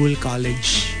high school,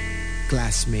 college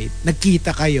classmate.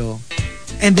 Nagkita kayo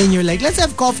and then you're like, let's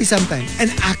have coffee sometime.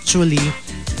 And actually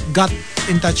got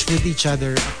in touch with each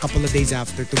other a couple of days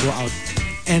after to go out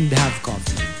and have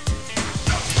coffee.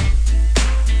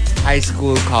 High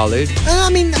school, college. I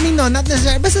mean, no, not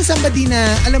necessarily. Basta somebody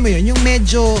na, alam mo yun, yung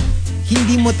medyo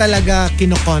hindi mo talaga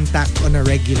kinokontakt on a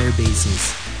regular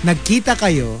basis. Nagkita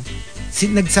kayo,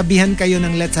 nagsabihan kayo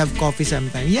ng let's have coffee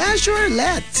sometime. Yeah, sure,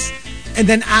 let's. And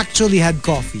then actually had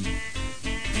coffee.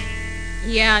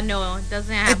 Yeah, no, it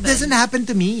doesn't happen. It doesn't happen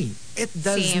to me. It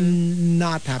does Same.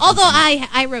 not happen. Although to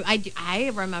me.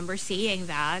 I remember seeing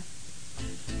that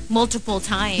multiple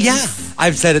times. Yeah,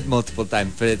 I've said it multiple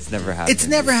times, but it's never happened. it's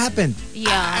never happened.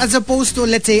 Yeah. As opposed to,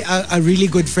 let's say, a really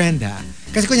good friend, ha?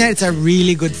 Kasi kunyari, it's a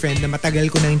really good friend na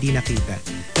matagal ko na hindi nakita.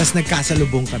 Tapos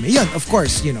nagkasalubong kami. Yun, of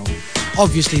course,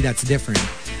 obviously that's different.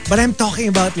 But I'm talking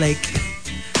about like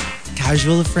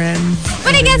casual friends.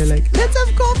 But I and then guess- you're like, let's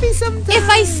have coffee sometime. If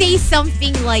I say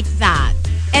something like that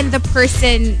and the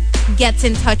person gets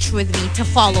in touch with me to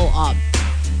follow up,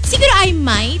 siguro I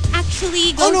might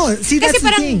actually go. Oh no, see that's kasi the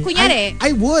parang, thing. kunyari,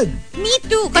 I would. me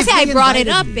too. Kasi If I they brought it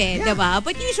invited up me. eh, Yeah. diba?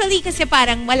 But usually kasi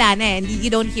parang wala na eh.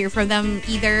 You don't hear from them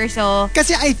either, so...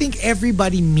 Kasi I think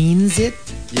everybody means it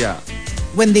Yeah.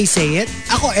 when they say it.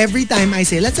 Ako, every time I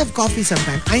say, let's have coffee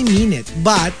sometime, I mean it.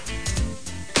 But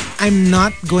I'm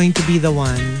not going to be the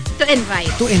one To invite.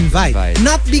 to invite. Invite.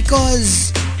 Not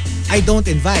because I don't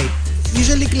invite.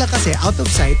 Usually kasi out of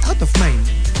sight, out of mind.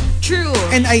 True.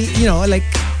 And I, like,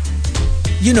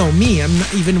 me, I'm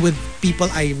not, even with people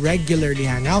I regularly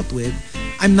hang out with,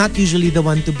 I'm not usually the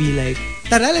one to be like,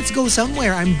 tara, let's go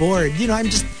somewhere. I'm bored. I'm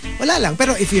just, wala lang.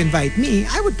 Pero if you invite me,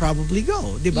 I would probably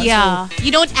go. Diba? yeah. So,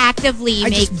 You don't actively I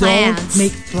make just plans. don't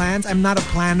make plans. I'm not a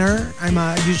planner.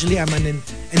 Usually I'm an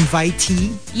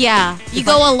invitee. Yeah. You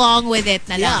go along with it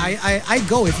na Yeah, lang. I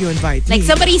go if you invite Like me.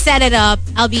 somebody set it up,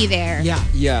 I'll be there. Yeah.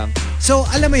 Yeah. So,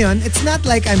 alam mo yun, it's not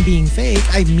like I'm being fake.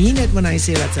 I mean it when I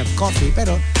say let's have coffee.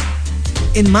 Pero,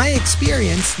 in my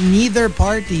experience, neither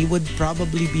party would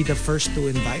probably be the first to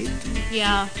invite.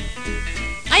 Yeah.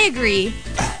 I agree.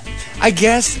 I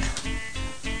guess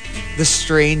the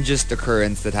strangest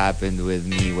occurrence that happened with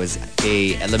me was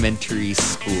a elementary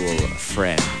school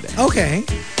friend Okay.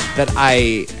 that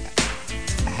I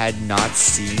had not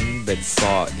seen but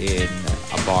saw in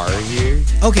a bar here.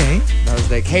 Okay. And I was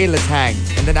like, hey, let's hang.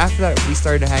 And then after that, we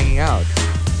started hanging out.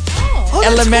 Oh, that's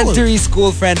Elementary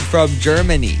school friend from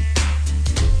Germany.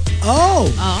 cool.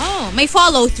 Oh. Oh. may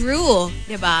follow through,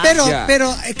 diba?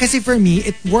 Pero kasi for me,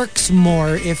 it works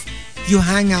more if you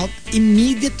hang out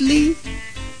immediately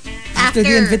after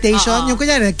the invitation. Yung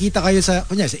kunyari, nakita kayo sa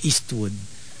Eastwood.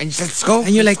 And let's go.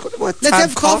 And you're like, let's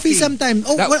have coffee sometime.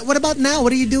 Oh, what about now?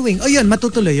 What are you doing? Oh, yun,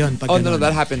 matutuloy yun. Pag no,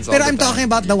 that happens all Pero the I'm time. talking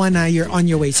about the one na you're on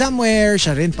your way somewhere,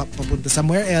 siya rin papunta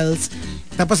somewhere else.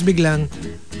 Tapos biglang,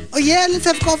 oh yeah, let's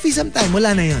have coffee sometime.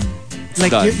 Wala na yun.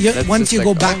 Like, once you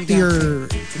go back to your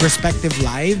respective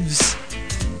lives,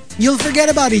 you'll forget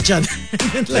about each other.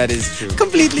 Like, that is true.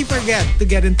 Completely forget to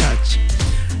get in touch.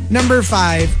 Number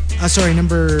 3.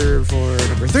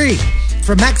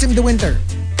 From Maxim de Winter.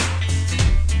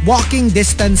 Walking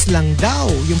distance lang daw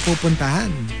yung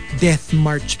pupuntahan. Death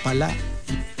March pala.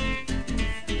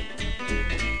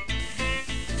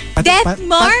 Death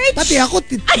March? Pati ako.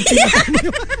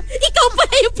 Ikaw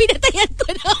pala yung pinatayan ko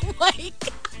ng mic.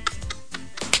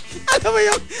 Alam mo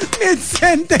yung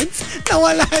mid-sentence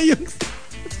nawala yung...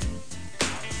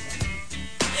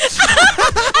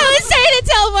 I was trying to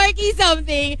tell Markki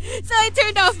something, so I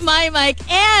turned off my mic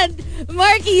and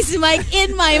Markki's mic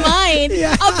in my mind.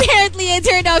 Yeah. Apparently, I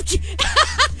turned off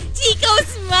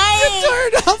Chico's mic. You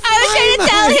turned off I was my trying to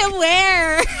tell mic. him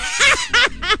where.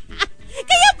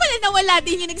 Kaya pala nawala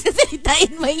din yung nagsasalita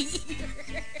in my ear.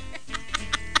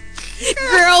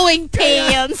 Growing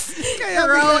pains.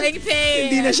 Growing pains.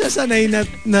 Hindi na siya sanay na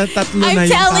tatlo I'm na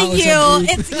yung telling tao you,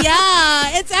 sa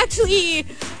group. it's actually,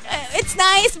 it's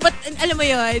nice, but alam mo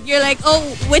yun, you're like, oh,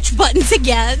 which buttons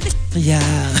again?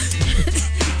 Yeah.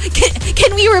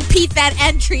 Can we repeat that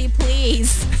entry,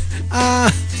 please?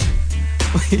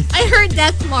 I heard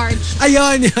Death March.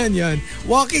 Ayun.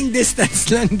 Walking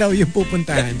distance lang daw yung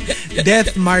pupuntahan.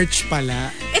 Death March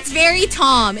pala. It's very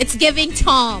Tom. It's giving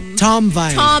Tom. Tom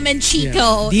vibes. Tom and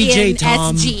Chico DJ in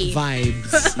Tom SG.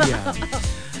 vibes. Yeah.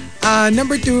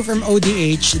 Number 2 from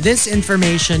ODH. This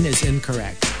information is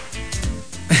incorrect.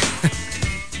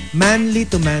 Manly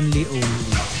to manly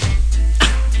only.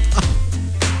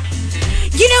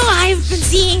 You know, I've been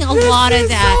seeing a lot of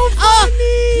that.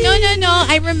 So No.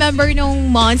 I remember nung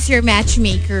Monster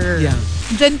Matchmaker. Yeah.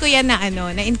 Doon ko yan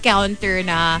na-encounter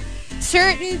na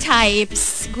certain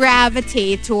types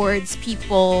gravitate towards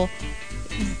people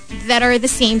that are the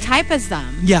same type as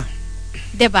them. Yeah.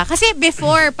 Diba? Kasi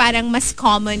before, parang mas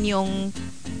common yung,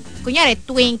 kunyari,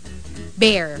 twink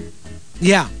bear.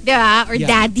 Yeah. Diba? Or Yeah.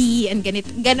 daddy and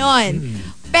ganon.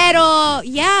 Pero,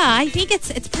 yeah, I think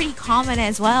it's pretty common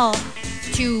as well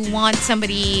to want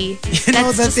somebody You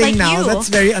know that's the just thing like now, you. that's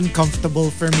very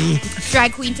uncomfortable for me.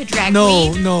 Drag queen to drag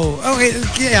queen. No. Okay,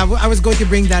 yeah, I was going to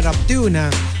bring that up too. Na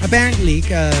apparently,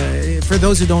 for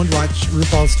those who don't watch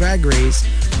RuPaul's Drag Race,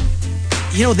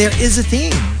 you know, there is a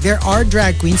thing. There are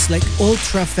drag queens, like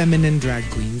ultra feminine drag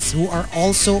queens, who are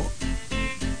also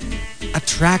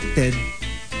attracted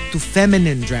to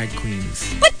feminine drag queens.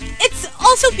 But it's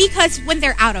also because when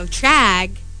they're out of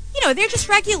drag, you know, they're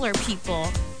just regular people.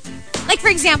 Like, for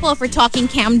example, if we're talking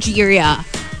Camgeria,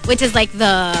 which is like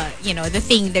the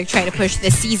thing they're trying to push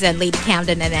this season, Lady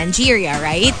Camden and Angeria,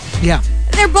 right? Yeah.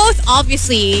 They're both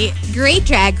obviously great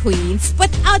drag queens, but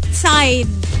outside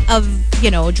of,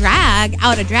 drag,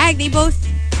 out of drag,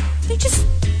 they're just,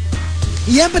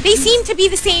 Yeah, but they seem to be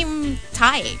the same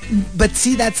type. But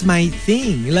see, that's my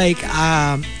thing. Like,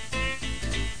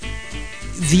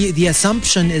 the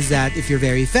assumption is that if you're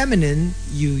very feminine,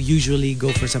 you usually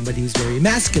go for somebody who's very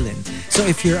masculine. So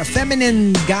if you're a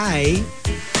feminine guy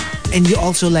and you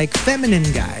also like feminine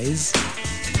guys,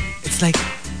 it's like,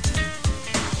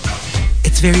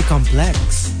 it's very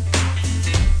complex.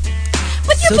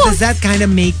 But you're So both... does that kind of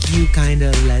make you kind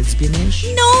of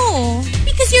lesbianish? No,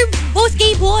 because you're both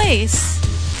gay boys.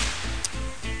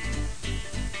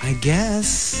 I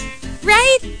guess.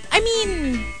 Right? I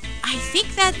mean, I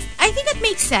think that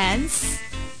makes sense.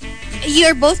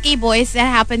 You're both gay boys that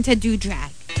happen to do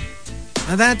drag.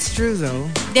 That's true though.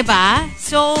 Diba?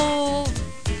 So,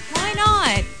 why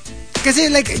not? Kasi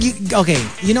like,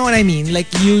 you know what I mean? Like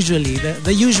usually,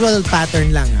 the usual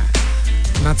pattern lang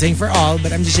I'm not saying for all,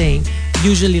 but I'm just saying,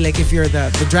 usually like if you're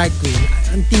the drag queen,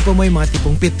 ang tipo mo yung mga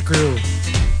tipong pit crew.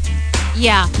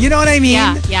 Yeah. You know what I mean?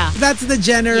 Yeah. That's the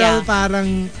general Yeah.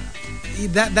 parang,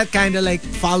 that kind of like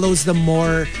follows the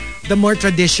more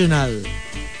traditional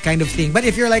kind of thing. But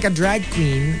if you're like a drag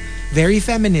queen, very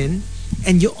feminine,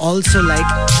 and you also like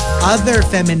other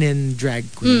feminine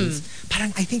drag queens,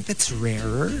 parang I think that's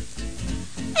rarer.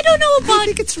 I don't know I about...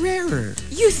 think it's rarer.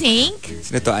 You think?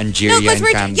 Sino to, Angeria No, because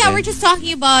and Camden? we're just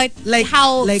talking about Like-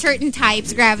 how like- certain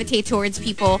types gravitate towards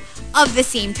people of the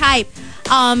same type.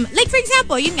 Like for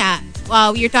example, yun nga,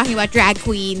 you're talking about drag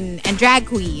queen and drag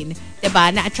queen,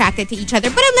 diba, na attracted to each other.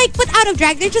 But I'm like, but out of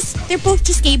drag, they're both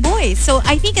just gay boys. So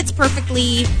I think it's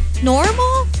perfectly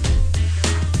normal.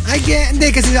 I get,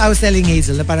 hindi, kasi I was telling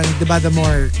Hazel na parang, diba, the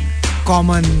more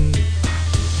common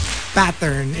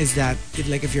pattern is that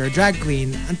if you're a drag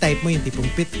queen, ang type mo yung tipong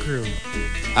pit crew.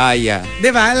 Yeah.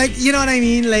 Diba? Like, you know what I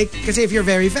mean? Like, kasi if you're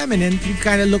very feminine, you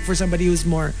kind of look for somebody who's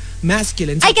more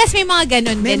masculine. So, I guess may mga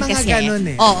ganun may din mga kasi. ganun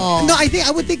eh. Oo. No, I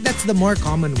would think that's the more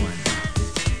common one.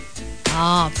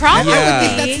 Probably. I would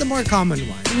think that's the more common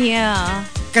one. Yeah.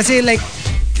 Kasi like,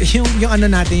 yung ano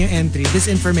natin, yung entry, this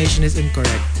information is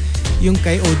incorrect. Yung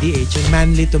kay ODH, yung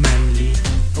manly to manly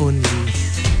only.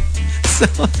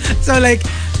 So like,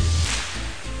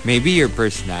 maybe your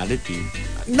personality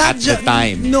not at the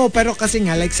time. No, pero kasi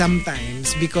nga, like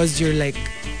sometimes, because you're like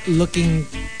looking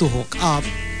to hook up,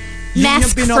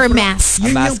 Mask for mask.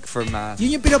 A mask for mask.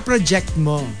 Yun yung pinoproject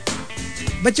mo.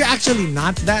 But you're actually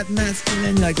not that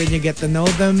masculine. Like when you get to know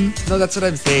them, No, that's what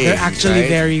I'm saying. they're actually right?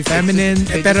 very feminine.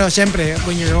 Pero syempre,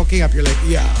 when you're hooking up, you're like,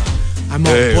 yeah, I'm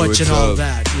all Hey, butch and what's all up?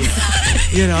 that. Yeah.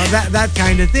 You know, that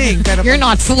kind of thing. Pero You're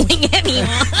not fooling anyone.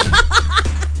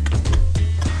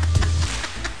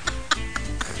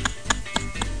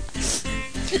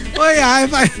 well, yeah,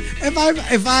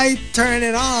 if I turn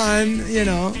it on, you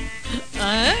know.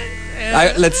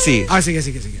 Let's see.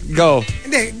 Sige. Go.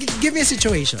 Hindi, give me a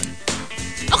situation.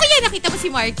 Okay yan, nakita mo si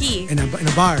Markki. In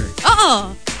a bar.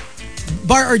 Oo.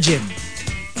 Bar or gym?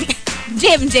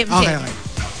 Gym. Okay.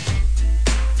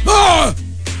 Ah!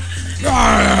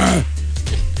 Ah!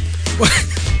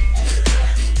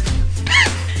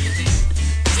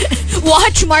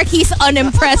 Watch Markki's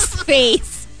unimpressed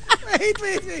face.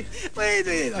 Wait.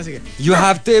 Sige. You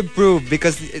have to improve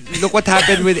because look what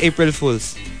happened with April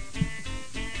Fools.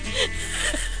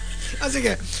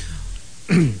 Sige.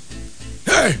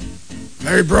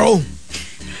 Hey, bro.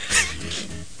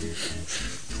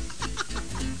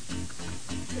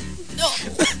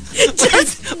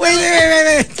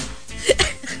 Wait.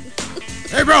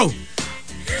 Hey, bro.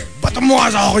 Ba't mo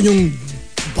sa akin yung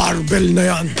barbell na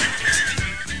yan?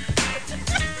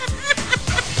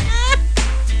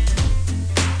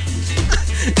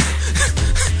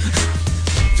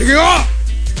 Sige nga!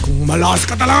 Kung malakas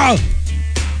ka talaga,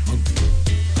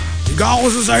 higa ako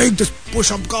sa sahig, tapos push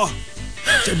up ka.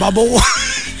 Sa ibabaw ko.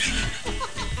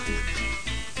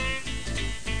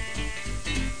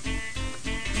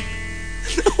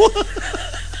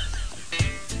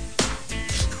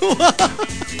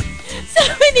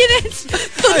 Sabi ni Renz,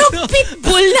 tunog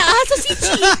pitbull na aso si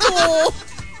Chico.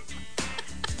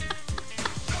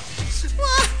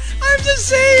 I'm just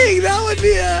saying, that would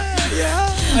be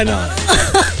I know.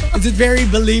 Is it very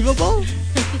believable?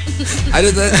 I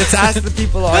don't know. Let's ask the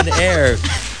people on air.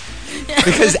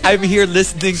 Because I'm here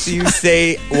listening to you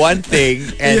say one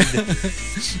thing and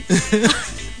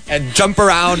jump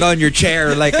around on your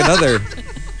chair like another.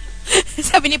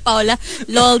 Sabi ni Paula,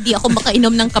 lol, di ako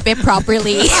makainom ng kape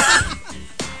properly.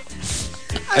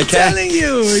 I'm telling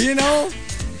you, you know?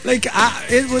 Like,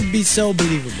 it would be so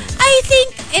believable. I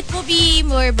think it will be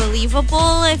more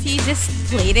believable if you just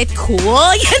played it cool,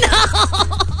 you know?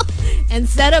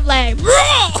 Instead of like,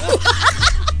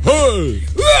 Hey!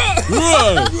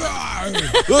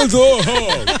 Let's go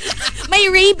home. may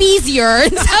rabies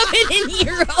urine, sabi ni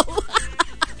Nero.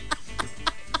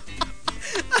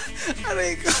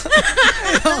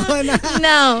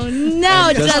 No,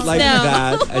 Just just like no.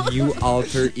 that, a new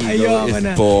alter ego Ayoko is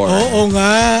na. born. Oo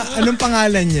nga. Anong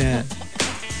pangalan niya?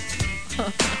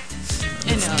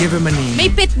 Ano? Give him a name. May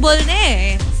pitbull na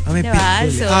eh. May Diba?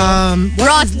 pitbull. So, Wag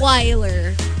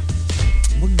Rottweiler.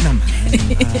 naman.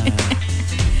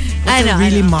 What's a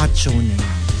really Ano? macho name?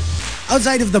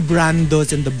 Outside of the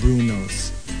Brandos and the Brunos,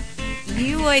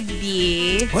 You would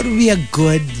be... what would be a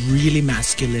good, really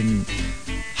masculine,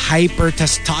 hyper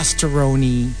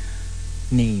testosterone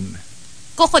name?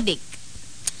 Kokodik.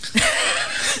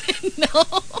 No.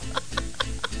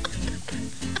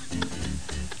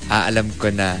 Alam ko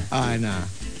na. Ano?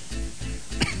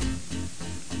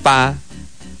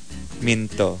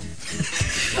 Minto.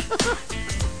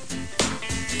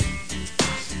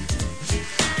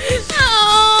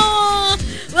 Oh,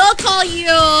 we'll call you...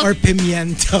 Or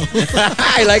Pimiento.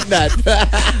 I like that.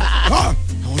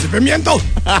 Ako si Pimiento.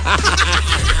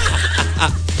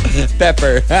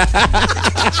 Pepper.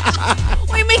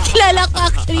 Uy, may kilala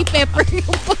ka actually, Pepper yung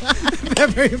pangalan.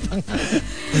 Pepper yung pangalan.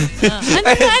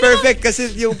 Perfect kasi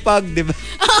yung pag, di ba?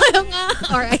 Ano nga?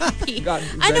 R.I.P. God,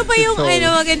 Ano ba yung soul.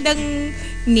 magandang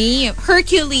name?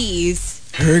 Hercules.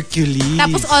 Hercules.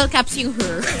 Tapos all caps yung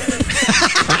her.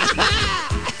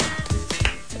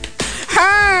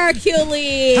 Her!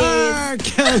 Hercules.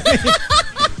 Hercules.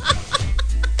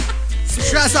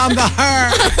 Stress on the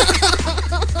her.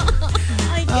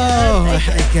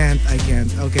 I can't.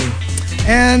 Okay.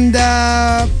 And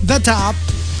the top,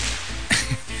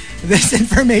 this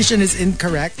information is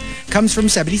incorrect, comes from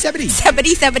 7070.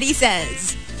 7070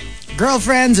 says,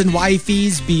 Girlfriends and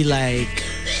wifeys be like,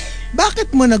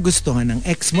 bakit mo nagustuhan ng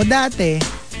ex mo dati?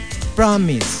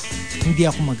 Promise, hindi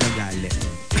ako magagalit.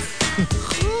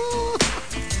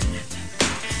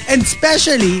 And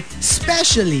especially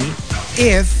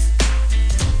if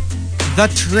the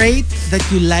trait that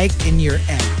you like in your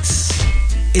ex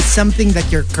is something that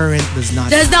your current does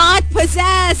not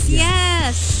possess.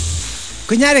 Yes.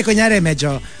 Kunyari,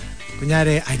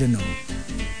 I don't know.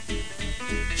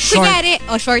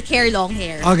 Short hair, long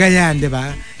hair. O ganyan, di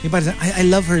ba? Yung parang, I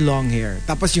love her long hair.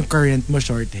 Tapos yung current mo,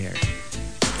 short hair.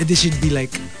 And this should be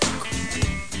like,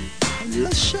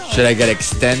 should I get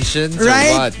extensions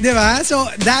right? or what? Di ba? So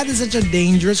that is such a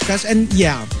dangerous question. And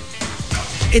yeah,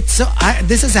 it's so,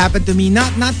 this has happened to me,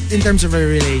 not in terms of a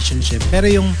relationship, pero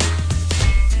yung,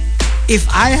 if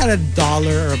I had $1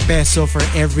 or $1 for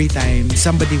every time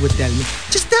somebody would tell me,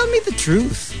 just tell me the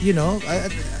truth, you know? I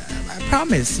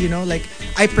promise, you know? Like,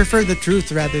 I prefer the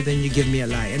truth rather than you give me a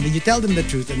lie. And then you tell them the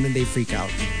truth and then they freak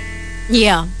out.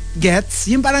 Yeah. Gets?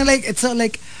 Yung parang like, it's so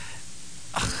like,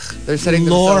 they're setting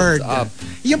Lord. themselves up.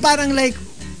 Yung parang like,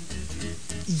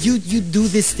 you do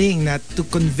this thing that to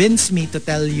convince me to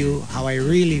tell you how I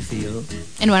really feel.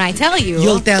 And when I tell you,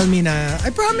 you'll tell me na,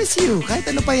 I promise you, kahit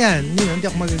ano pa yan, you know, hindi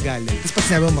ako magagalit. Tapos pag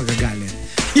sinabi mo magagalit.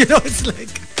 You know, it's like,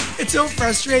 it's so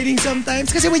frustrating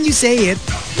sometimes. Kasi when you say it,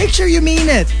 make sure you mean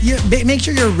it. Make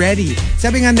sure you're ready.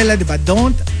 Sabi nga nila, di ba,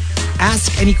 don't ask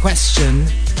any question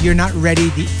you're not ready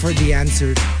for the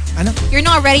answer. Ano? You're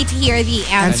not ready to hear the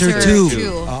answer to.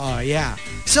 Yeah.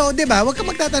 So, di ba, huwag ka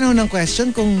magtatanong ng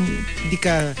question kung hindi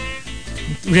ka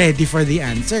ready for the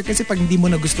answer. Kasi pag hindi mo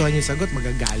nagustuhan yung sagot,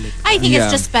 magagalit. I think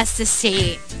it's just best to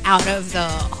stay out of the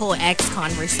whole ex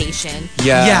conversation.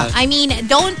 Yeah. I mean,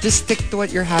 don't... Just stick to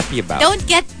what you're happy about. Don't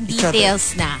get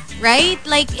details na, right?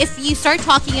 Like, if you start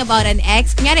talking about an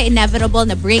ex, kunyari, inevitable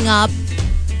na bring up,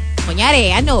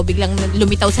 kunyari, biglang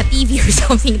lumitaw sa TV or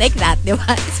something like that, di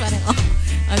ba? It's parang,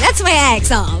 that's my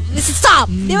ex, stop,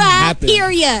 di ba?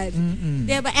 Period.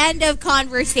 Di ba? End of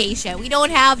conversation. We don't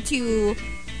have to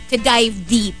dive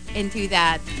deep into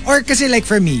that. Or kasi like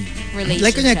for me, relationship.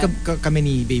 Like kunyari kami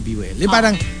ni Baby Whale.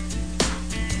 Parang,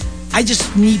 I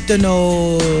just need to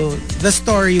know the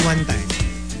story one time.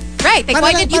 Right. Like,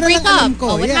 why did you break up?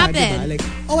 What happened? Diba? Like,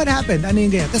 what happened? Ano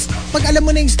yung ganyan? Tapos, pag alam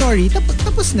mo na yung story,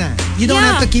 tapos na. You don't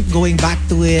have to keep going back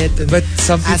to it. And but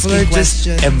some people are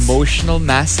questions. Just emotional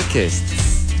masochists.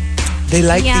 They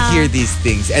like to hear these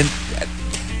things. And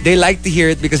they like to hear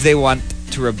it because they want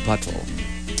to rebuttal.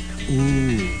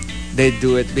 Ooh. They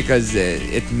do it because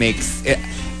it makes...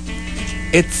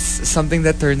 It's something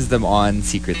that turns them on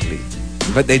secretly.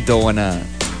 But they don't want to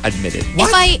admit it.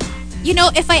 What?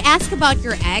 If I ask about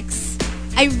your ex,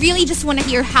 I really just want to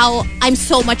hear how I'm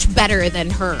so much better than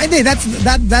her. I think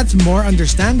that's more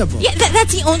understandable. Yeah,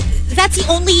 that's the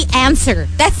only answer.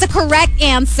 That's the correct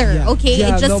answer. Yeah. Okay,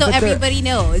 just so everybody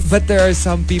knows. But there are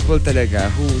some people talaga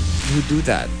who do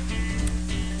that.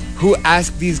 Who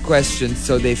ask these questions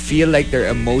so they feel like they're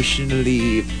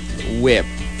emotionally whipped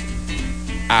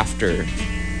after,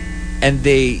 and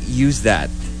they use that.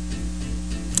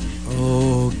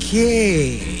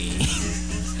 Okay.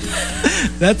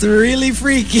 That's really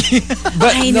freaky.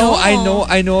 But I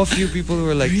know a few people who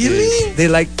are like this. They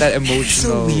like that emotional. It's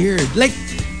so weird. Like,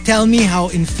 tell me how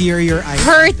inferior I am.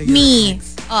 Hurt me.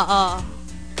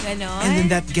 And then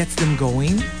that gets them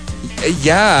going?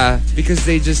 Yeah, because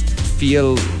they just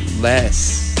feel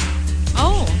less.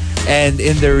 Oh. And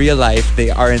in the real life,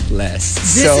 they aren't less.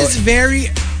 This is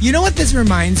very... You know what this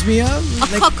reminds me of? A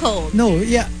cuckold. No,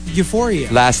 yeah.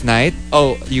 Euphoria. Last night?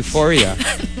 Oh, Euphoria.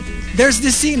 There's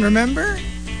this scene, remember?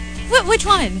 Which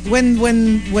one? When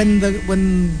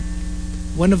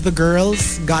one of the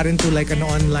girls got into like an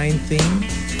online thing.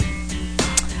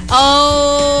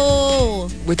 Oh.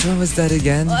 Which one was that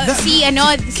again? It's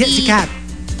a cat.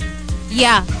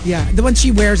 Yeah. Yeah, the one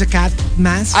she wears a cat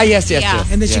mask. Yes.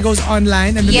 And then she goes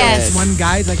online and then there's one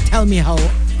guy's like, tell me how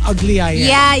ugly I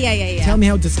am. Yeah. Tell me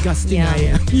how disgusting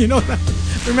I am. You know that?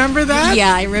 Remember that?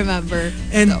 Yeah, I remember.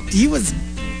 And he was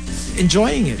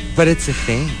enjoying it. But it's a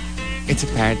thing. It's a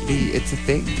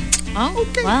thing. Oh,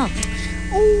 okay. Wow.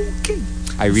 Okay.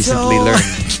 I recently learned.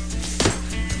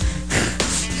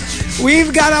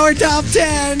 We've got our top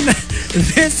 10.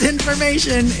 This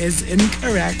information is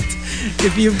incorrect.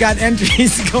 If you've got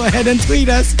entries, go ahead and tweet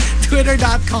us.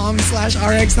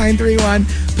 Twitter.com/RX931.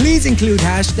 Please include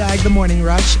hashtag The Morning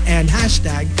Rush and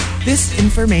hashtag This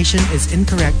information is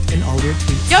incorrect in all your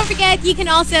tweets. Don't forget, you can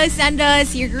also send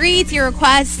us your greets, your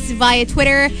requests via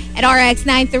Twitter at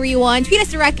RX931. Tweet us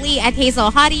directly at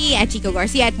Hazel Hottie, at Chico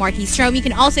Garcia, at Markki Strom. You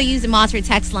can also use the Monster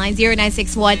text line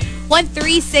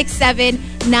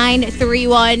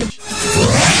 0961-1367-931.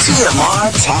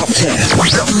 TMR Top 10.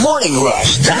 The Morning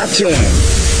Rush Top 10.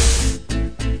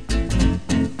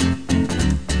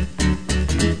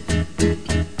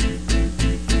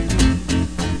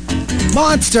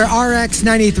 Monster RX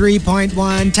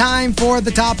 93.1. Time for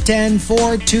the top 10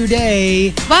 for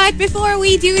today. But before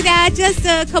we do that, just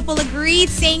a couple of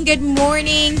greets saying good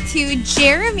morning to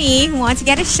Jeremy, who wants to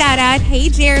get a shout out. Hey,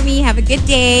 Jeremy, have a good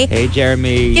day. Hey,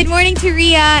 Jeremy. Good morning to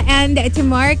Ria and to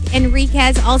Mark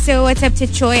Enriquez. Also, what's up to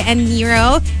Choi and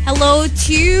Nero. Hello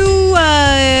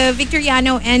to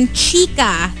Victoriano and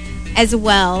Chica as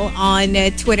well on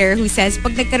Twitter, who says,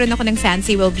 pag nagkaroon ako ng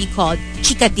fancy, will be called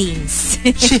Chica Deans.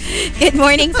 Good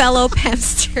morning, fellow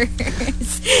Pemsters.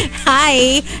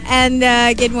 Hi, and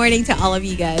good morning to all of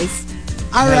you guys.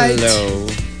 All right. Hello.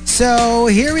 So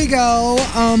here we go.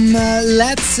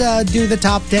 Let's do the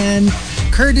top 10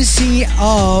 courtesy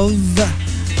of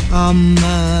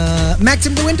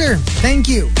Maxim de Winter. Thank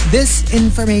you. This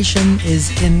information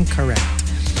is incorrect.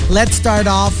 Let's start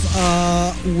off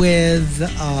with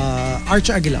Arch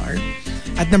Aguilar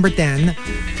at number 10.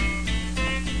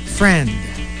 Friend.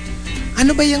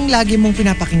 Ano ba yung lagi mong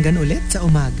pinapakinggan ulit sa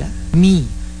umaga? Me.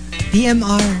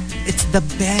 TMR. It's the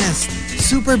best.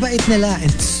 Super bait nila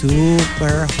and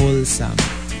super wholesome.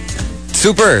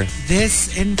 Super.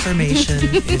 This information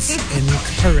is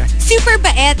incorrect. Super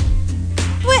bait.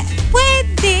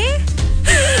 Pwede?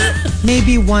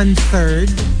 Maybe 1/3.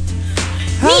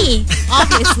 Me,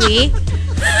 obviously.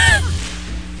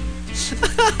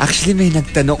 Actually, may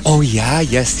nagtanong, oh yeah,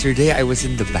 yesterday I was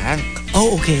in the bank.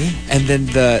 Oh, okay. And then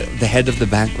the head of the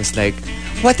bank was like,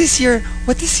 what is your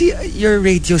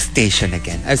radio station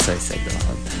again? So I said,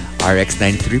 RX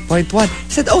 93.1. He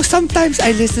said, oh, sometimes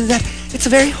I listen to that. It's a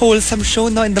very wholesome show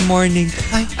now in the morning.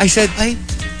 I said,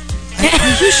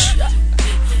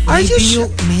 are you sure?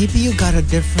 Maybe you got a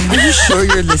different... Are you sure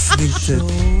you're listening to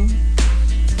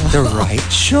the right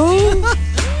show?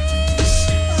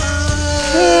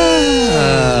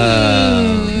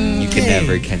 You can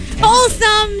never can tell.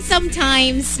 Wholesome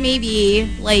sometimes, maybe,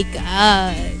 like,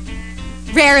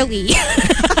 rarely.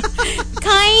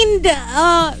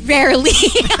 Rarely.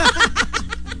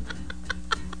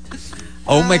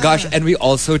 Oh my gosh, and we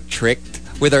also tricked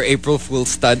with our April Fool's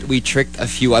stunt. We tricked a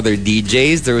few other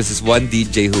DJs. There was this one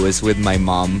DJ who was with my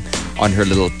mom on her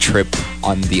little trip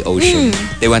on the ocean.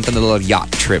 They went on a little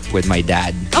yacht trip with my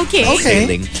dad. Okay.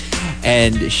 Sailing.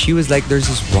 And she was like, there's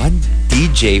this one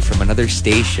DJ from another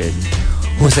station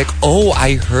who was like, oh,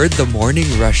 I heard the morning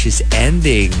rush is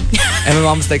ending. And my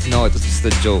mom's like, no, it was just a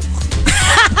joke.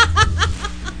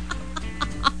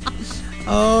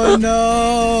 Oh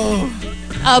no.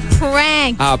 A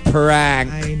prank. A prank.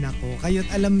 Ay nako, kayo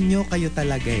alam nyo kayo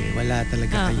talaga eh. Wala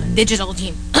talaga kayo. Digital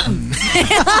team.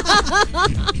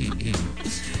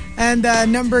 And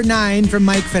number 9 from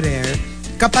Mike Ferrer.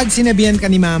 Kapag sinabihan ka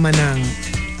ni mama ng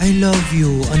I love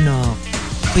you, anak,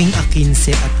 tuwing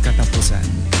 15 at katapusan.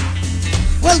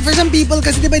 Well, for some people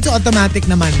kasi diba it's automatic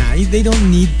naman na. They don't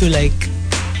need to like,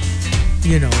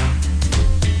 you know,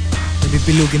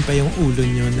 nabipilugin pa yung ulo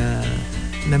nyo na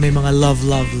may mga love.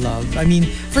 I mean,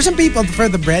 for some people, for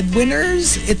the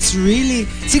breadwinners, it's really,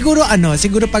 siguro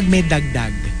pag may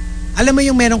dagdag. Alam mo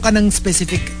yung meron ka ng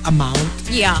specific amount?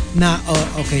 Yeah. Na,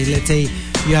 okay, let's say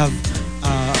you have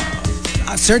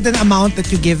a certain amount that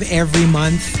you give every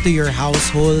month to your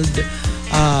household,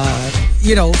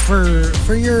 you know,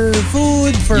 for your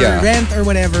food, for rent or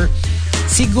whatever.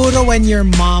 Siguro when your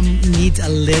mom needs a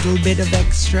little bit of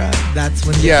extra, that's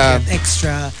when you get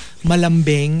extra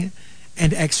malambing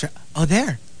and extra. Oh,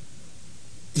 there.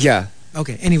 Yeah.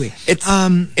 Okay, anyway.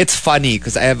 It's funny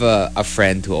because I have a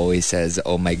friend who always says,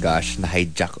 oh my gosh,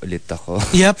 na-hijack ulit ako.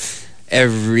 Yep.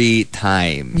 Every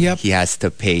time he has to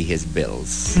pay his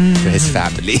bills to his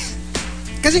family.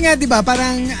 Kasi nga, di ba,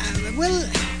 parang, well,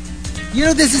 you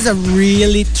know, this is a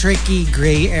really tricky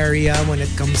gray area when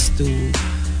it comes to,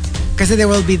 kasi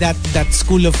there will be that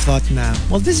school of thought na,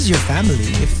 well, this is your family.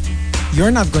 If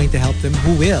you're not going to help them,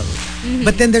 who will?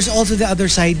 But then there's also the other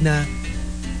side na,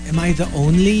 am I the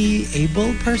only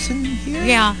able person here?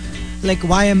 Yeah. Like,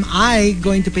 why am I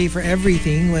going to pay for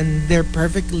everything when they're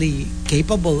perfectly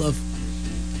capable of,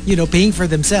 you know, paying for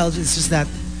themselves? It's just that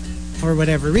for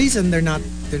whatever reason they're not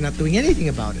doing anything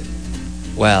about it.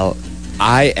 Well,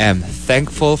 I am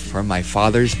thankful for my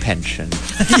father's pension.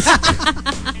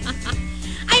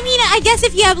 I mean, I guess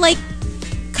if you have like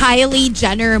Kylie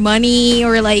Jenner money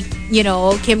or like, you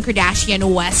know, Kim Kardashian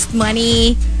West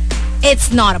money,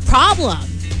 it's not a problem.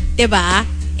 Diba?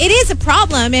 It is a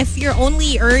problem if you're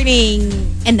only earning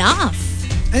enough.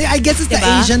 I guess it's the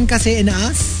Diba? Asian kasi in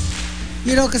us.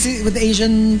 You know, kasi with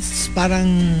Asians,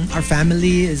 parang our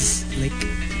family is like,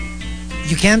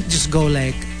 you can't just go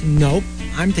like, nope,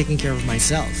 I'm taking care of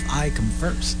myself. I come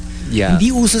first. Yeah.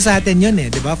 Hindi uso sa atin yun eh,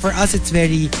 diba? For us, it's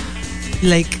very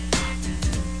like,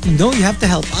 no, you have to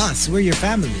help us. We're your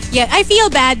family. Yeah, I feel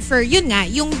bad for yun nga,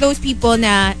 yung those people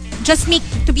na just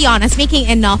to be honest, making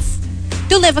enough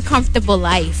to live a comfortable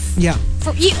life. Yeah.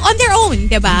 On their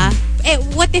own, diba? Eh,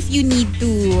 what if you need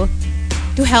to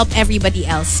help everybody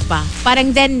else pa?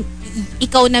 Parang then,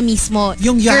 ikaw na mismo,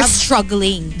 you're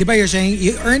struggling. Diba you're saying,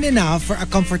 you earn enough for a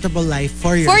comfortable life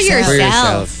for yourself. For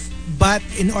yourself. But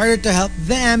in order to help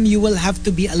them, you will have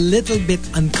to be a little bit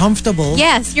uncomfortable.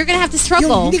 Yes, you're gonna have to struggle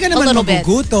Yung, hindi ka naman a little bit.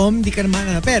 magugutom, hindi ka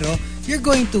naman, pero you're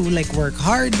going to like work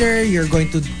harder, you're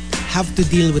going to have to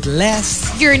deal with less.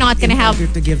 You're not gonna have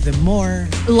to give them more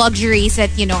luxuries that,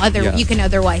 you know, you can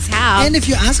otherwise have. And if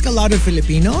you ask a lot of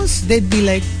Filipinos, they'd be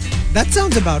like, that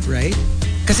sounds about right.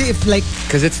 Kasi if like,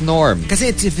 because it's norm. Kasi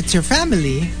if it's your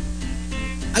family,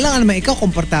 alam naman ikaw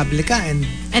komportable ka and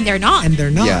they're not. And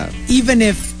they're not. Yeah. Even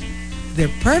if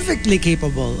they're perfectly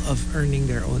capable of earning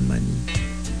their own money.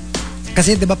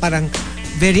 Kasi 'di ba parang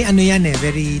very ano yan eh,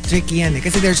 very tricky yan eh.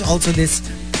 Kasi there's also this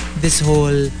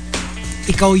whole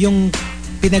ikaw yung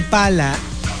pinagpala,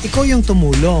 ikaw yung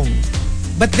tumulong.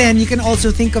 But then you can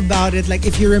also think about it like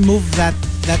if you remove that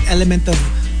element of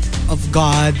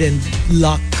God and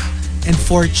luck and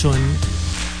fortune,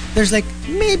 there's like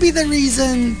maybe the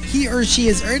reason he or she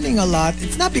is earning a lot,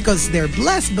 it's not because they're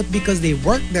blessed, but because they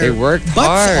worked butts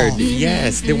hard. off.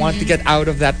 Yes, they want to get out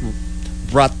of that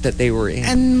rut that they were in.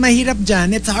 And mahirap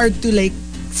dyan, it's hard to like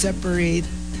separate,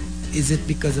 is it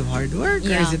because of hard work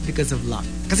or is it because of luck?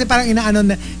 Kasi parang inaano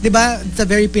na, di ba, it's a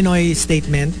very Pinoy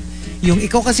statement, yung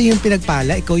ikaw kasi yung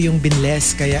pinagpala, ikaw yung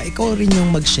binless, kaya ikaw rin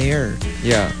yung mag-share.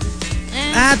 Yeah.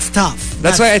 That's tough.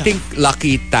 That's why I think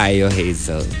lucky tayo,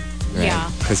 Hazel. Right?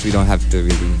 Yeah. Because we don't have to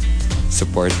really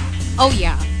support. Oh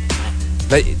yeah.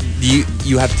 But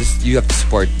you have to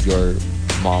support your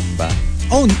mom ba?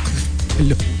 Oh,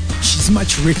 hello. She's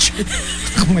much richer.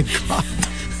 Oh my God.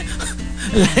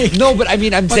 Like, no, but I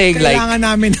mean, I'm saying like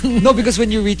namin ng... no, because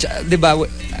when you reach, diba,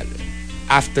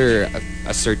 after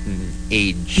a certain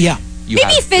age, yeah, you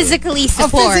maybe have physically to,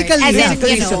 support, physically, as yeah. in,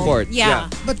 you know, support, yeah.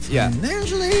 But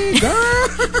financially, girl,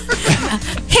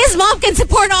 his mom can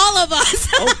support all of us.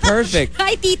 Oh, perfect.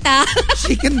 Hi, tita.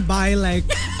 She can buy like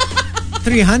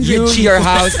 300 your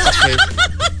house. Okay.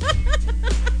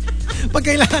 Pag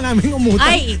kailangan namin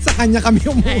umutang, sa kanya kami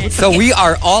umutang. So we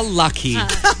are all lucky.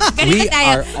 We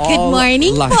are all Good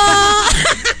morning lucky. po.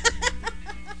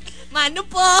 Mano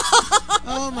po.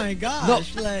 Oh my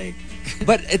gosh. No. Like,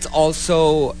 but it's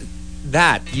also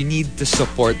that you need to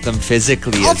support them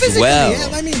physically as physically, well.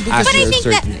 yeah. I mean, after But I a think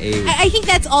certain age. I think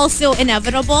that's also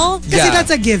inevitable. kasi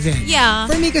that's a given. Yeah.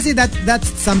 For me, kasi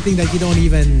that's something that you don't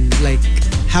even like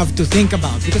have to think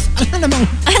about because alam namang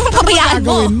pabayaan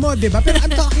mo. gagawin mo, diba? Pero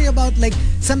I'm talking about like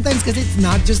sometimes kasi it's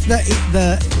not just the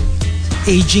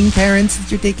aging parents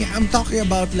that you're taking. I'm talking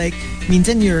about like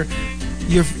minsan your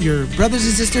brothers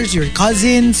and sisters, your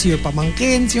cousins, your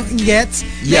pamangkins, yung gets.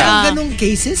 Yeah. Merong ganong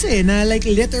cases eh na like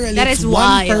literally That it's is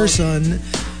one wild. person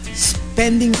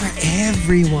spending for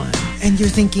everyone and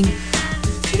you're thinking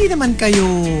hindi naman kayo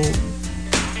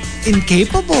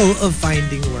incapable of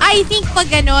finding work. I think pag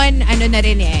ganon, ano na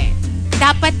rin eh,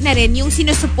 dapat na rin yung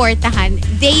sinusuportahan,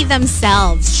 they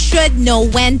themselves should know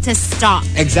when to stop.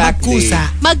 Exactly.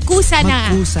 Magkusa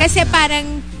na. Magkusa Kasi na.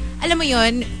 parang, alam mo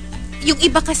yun, yung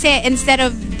iba kasi instead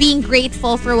of being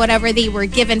grateful for whatever they were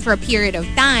given for a period of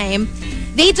time,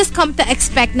 they just come to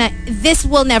expect na this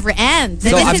will never end.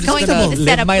 So this I'm is just going gonna to be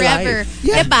set live up my forever. life.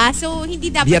 Yeah. Diba? So,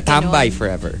 hindi dapat Be a tambay ganon.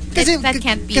 forever. That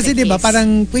can't be kasi the diba, case.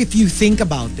 parang if you think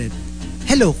about it,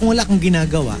 hello, kung wala kang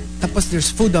ginagawa, tapos there's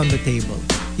food on the table,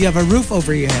 you have a roof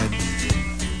over your head,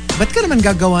 ba't ka naman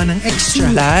gagawa ng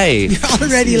extra? Life. You're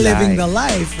already living the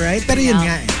life, right? Pero yun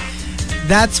nga eh.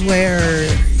 That's where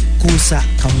kusa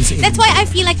comes in. That's why I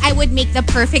feel like I would make the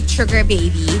perfect sugar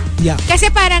baby. Yeah. Kasi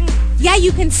parang, yeah,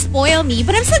 you can spoil me,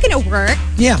 but I'm still gonna work.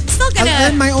 Yeah. Still gonna I'll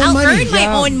earn my own I'll money. earn my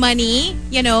Yeah. own money.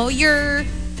 You know, your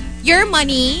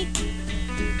money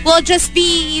will just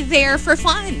be there for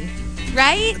fun.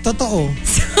 Right? Totoo.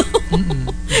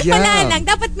 Yeah. Wala lang.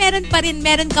 Dapat meron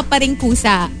ka pa rin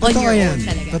kusa on Totoo your yan. own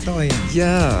talaga. Totoo yan.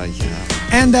 Yeah.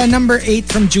 And number 8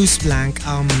 from Juice Blank.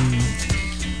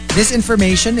 This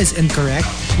information is incorrect.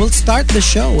 We'll start the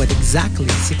show at exactly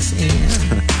 6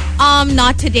 a.m.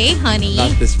 Not today, honey.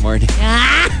 Not this morning.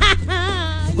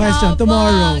 Question,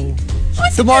 tomorrow.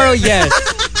 Tomorrow, yes.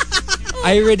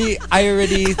 I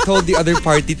already told the other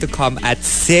party to come at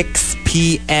 6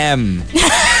 p.m.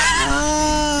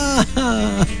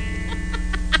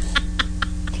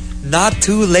 Not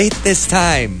too late this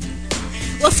time.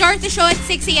 We'll start the show at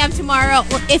 6 a.m. tomorrow.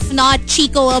 Or if not,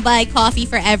 Chico will buy coffee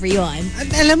for everyone. At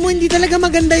alam mo, hindi talaga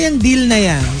maganda yung deal na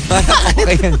yan.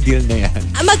 Okay ang deal na yan.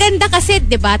 Maganda kasi,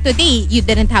 di ba? Today, you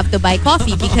didn't have to buy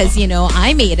coffee because,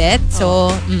 I made it. So,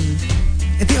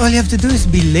 I think all you have to do is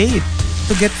be late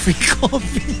to get free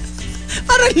coffee.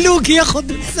 Parang lugi ako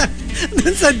dun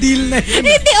sa deal na yun.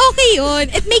 Hindi, okay yun.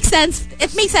 It makes sense.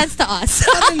 It makes sense to us.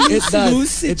 Parang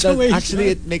lose situation. Actually,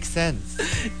 it makes sense.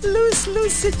 Lose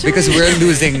situation. Because we're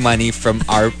losing money from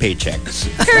our paychecks.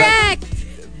 Correct.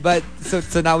 But so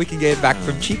now we can get it back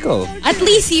from Chico. At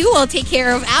least you will take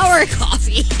care of our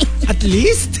coffee. At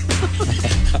least?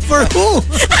 For who?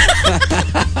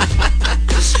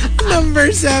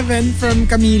 Number 7 from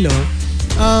Camilo.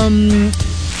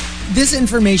 This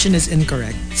information is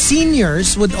incorrect.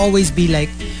 Seniors would always be like,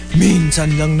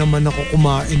 minsan lang naman ako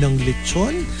kumain ng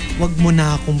lechon. Wag mo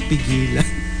na akong pigilan.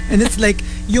 And it's like,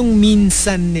 yung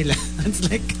minsan nila. It's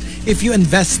like, if you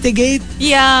investigate,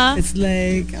 Yeah. it's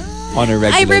like, On a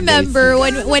regular I remember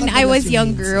basis. when I was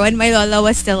younger, when my lola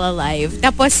was still alive.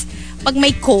 Tapos, pag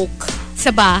may Coke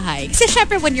sa bahay. Kasi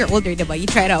syempre when you're older, diba, you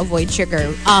try to avoid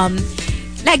sugar.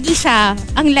 Lagi siya,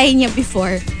 ang line niya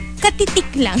before, katitik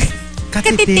lang.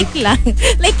 Katitik lang.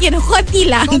 Like, konti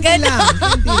lang. konti Ganon.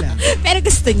 lang. Pero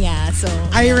gusto niya. So,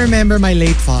 I remember my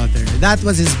late father. That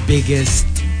was his biggest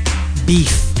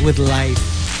beef with life.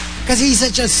 Because he's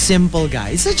such a simple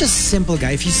guy. He's such a simple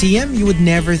guy. If you see him, you would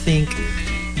never think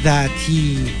that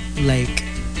he,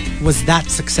 was that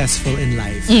successful in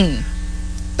life.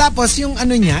 Tapos, yung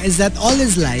ano niya is that all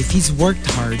his life, he's worked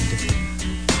hard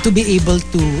to be able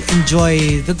to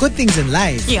enjoy the good things in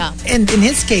life. Yeah. And in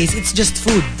his case, it's just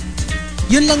food.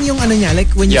 Yun lang yung ano niya. Like,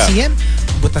 when you see him,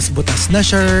 butas-butas na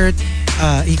shirt.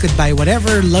 He could buy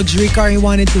whatever luxury car he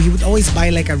wanted to. He would always buy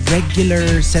like a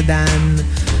regular sedan.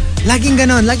 Laging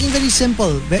ganon. Laging very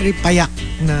simple. Very payak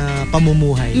na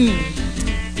pamumuhay.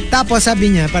 Tapos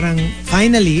sabi niya, parang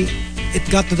finally, it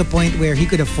got to the point where he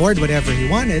could afford whatever he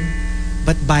wanted.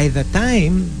 But by the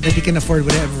time that he can afford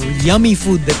whatever yummy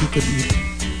food that he could eat,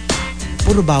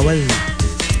 puro bawal na.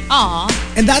 aw.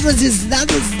 And that was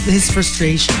his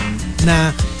frustration.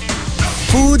 Na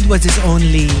food was his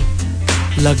only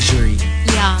luxury.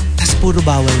 Yeah. Tas puro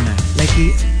bawal na. Like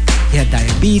he had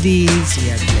diabetes, he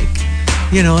had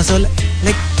so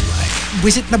like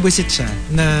buwisit na buwisit siya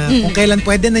na kung kailan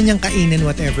pwede na niyang kainin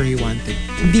whatever he wanted.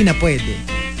 Hindi na pwede.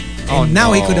 And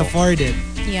now he could afford it.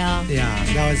 Yeah. Yeah,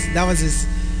 that was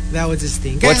his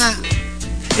thing. Kaya nga,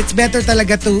 it's better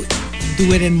talaga to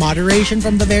do it in moderation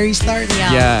from the very start.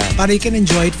 Yeah. Para you can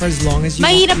enjoy it for as long as you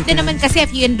Mahirap want. din naman kasi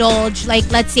if you indulge, like,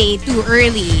 let's say, too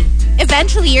early,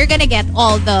 eventually you're gonna get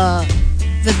all the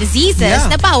diseases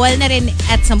na bawal na rin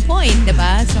at some point,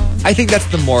 diba? So, I think that's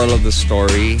the moral of the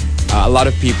story. A lot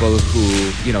of people who,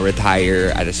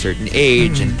 retire at a certain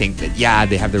age and think that,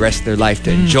 they have the rest of their life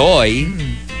to enjoy,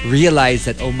 realize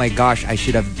that, oh my gosh, I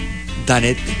should have done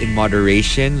it in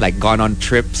moderation, like gone on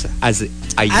trips as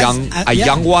a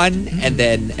young one, and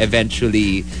then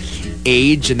eventually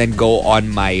age and then go on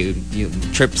my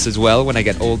trips as well when I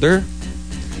get older.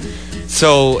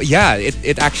 So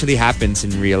it actually happens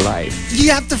in real life.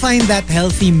 You have to find that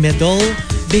healthy middle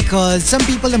because some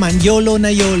people naman YOLO na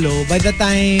YOLO, by the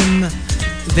time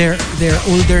they're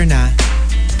older na,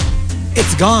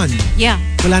 it's gone. yeah.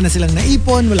 Wala na silang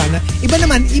naipon, wala na. Iba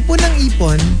naman, ipon ng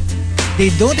ipon, they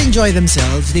don't enjoy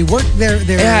themselves, they work their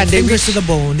fingers to the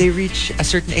bone. They reach a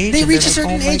certain age. They reach a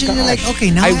certain age and you're like,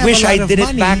 okay, now I have wish a lot I of did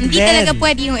money. it back Hindi then. talaga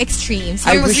pwede yung extremes.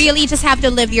 I You wish- really just have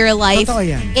to live your life Totoo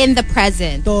yan. in the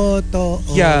present. Totoo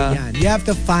Yeah. yan. You have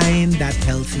to find that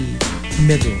healthy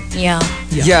middle. Yeah.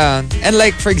 Yeah. And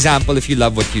like, for example, if you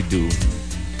love what you do,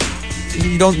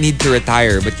 you don't need to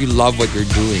retire, but you love what you're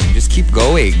doing. Just keep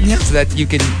going so that you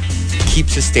can keep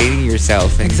sustaining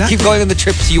yourself and Exactly. keep going on the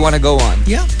trips you want to go on.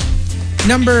 Yeah.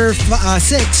 Number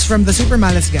 6 from the Super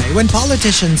Malas guy. When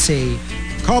politicians say,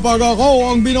 kapag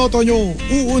ako ang binoto nyo,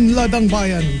 uunlad ang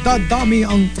bayan, dadami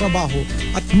ang trabaho,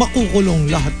 at makukulong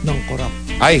lahat ng korap.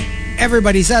 Ay,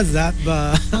 Everybody says that,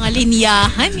 but Mga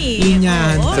linyahan eh.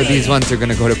 Linyahan. Oo, so eh. these ones are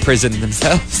gonna go to prison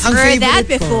themselves. ang Heard that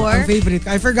favorite before. Ang favorite ko,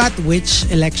 I forgot which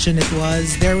election it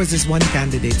was. There was this one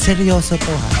candidate. Seryoso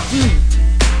to ha.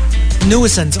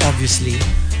 Nuisance, obviously.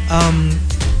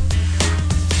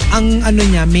 ang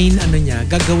main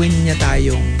gagawin niya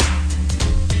tayong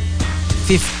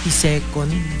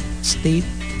 52nd state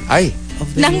Ay. of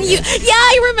the US.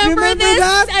 I remember this.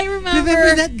 That? I remember.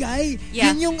 Remember that guy?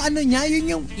 Yeah. Yun yung yun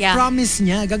yung promise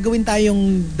niya. Gagawin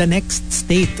tayong the next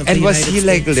state of And the was United he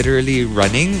States. like literally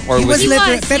running? Or He was He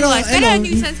literally, was. pero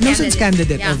nuisance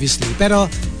candidate Yeah. obviously. Pero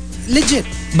legit.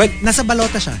 But Nasa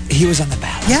balota siya. he was on the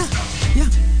ballot. Yeah.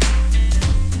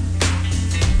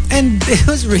 And it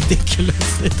was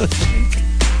ridiculous. It was like,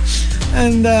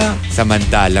 and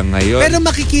Samantalang ngayon. pero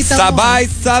makikita mo.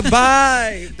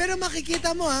 Sabay! Pero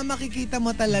makikita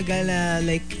mo talaga na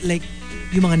like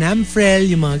yung mga NAMFREL,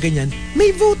 yung mga ganyan,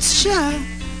 may votes siya.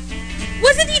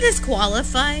 Wasn't he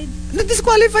disqualified?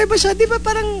 Nag-disqualify ba siya? Di ba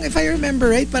parang, if I remember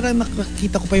right, parang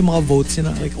nakakita ko pa yung mga votes yun.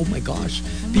 Like, oh my gosh.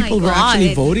 People were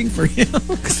actually voting for him.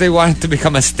 Because they wanted to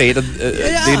become a state of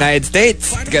the United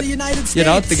States. Part To get, of the United States. you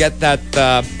know, to get that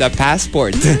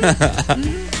passport.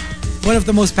 One of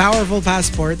the most powerful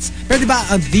passports. Pero di ba,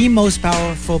 the most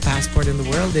powerful passport in the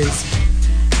world is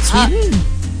Sweden?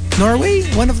 Norway?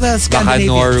 One of the Baka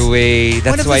Scandinavians. Norway.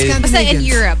 One That's of the why. Basta in Canadians.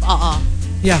 Europe,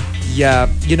 Yeah.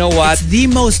 Yeah, you know what? It's the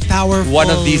most powerful.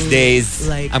 One of these days,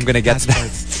 like, I'm gonna get that.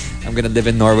 passports. I'm gonna live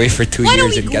in Norway for 2 Why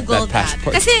don't years we and get Google that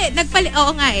passport. Kasi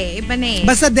oo nga iba na eh.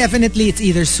 Basta definitely it's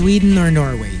either Sweden or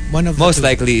Norway. One of the Most two.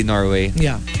 likely Norway.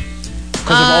 Yeah.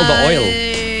 Because of all the oil.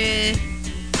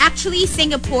 Actually,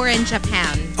 Singapore and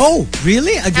Japan Oh,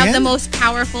 really? have Again? the most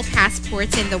powerful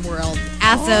passports in the world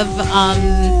as of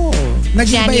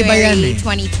Nag-iba-iba yan January eh.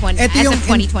 2020. Ito As yung of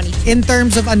 2022. in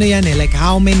terms of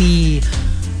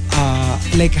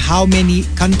like how many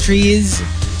countries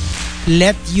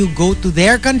let you go to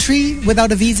their country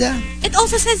without a visa? It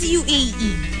also says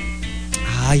UAE.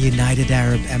 United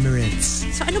Arab Emirates.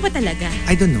 So ano ba talaga?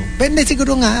 I don't know. But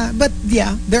siguro nga, but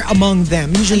yeah, they're among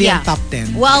them. Usually Yeah. ang top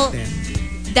 10. Well, top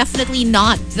 10. Definitely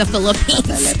not the Philippines.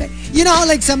 You know how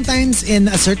like sometimes in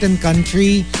a certain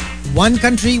country, one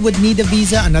country would need a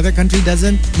visa, another country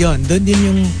doesn't? Yun, doon din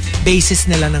yung basis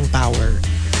nila ng power.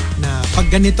 Na pag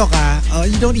ganito ka,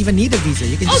 you don't even need a visa.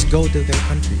 You can just go to their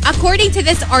country. According to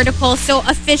this article, so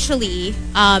officially,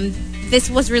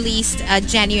 this was released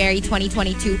January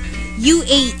 2022.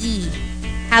 UAE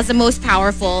has the most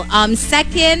powerful.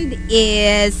 Second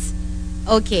is,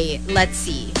 okay, let's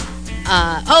see.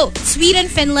 Sweden,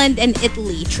 Finland, and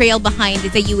Italy trail behind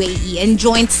the UAE and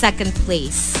joint second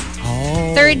place.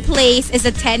 Oh. Third place is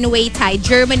a 10-way tie.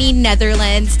 Germany,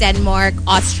 Netherlands, Denmark,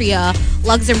 Austria,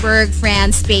 Luxembourg,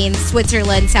 France, Spain,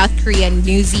 Switzerland, South Korea, and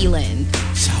New Zealand.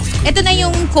 South Korea. Ito na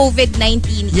yung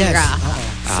COVID-19 Yes. era. Oo.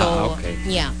 So, okay.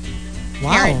 yeah. Wow.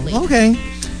 Apparently. Okay.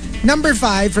 Number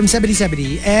 5 from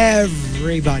 7070.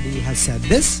 Everybody has said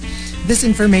this. This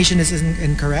information is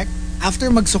incorrect. After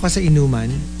magsuka sa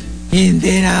inuman,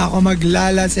 hindi na ako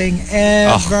maglalasing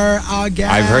ever again.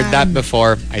 I've heard that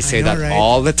before. I say know, that right?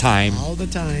 all the time. All the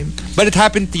time. But it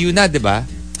happened to you na, di ba?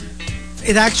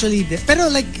 It actually did. Pero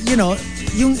like, you know,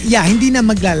 hindi na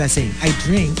maglalasing. I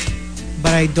drink,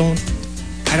 but I don't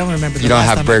remember the You don't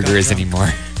last have time I got burgers drunk. anymore.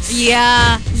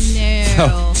 Yeah.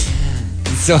 No.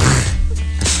 So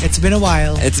It's been a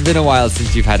while. it's been a while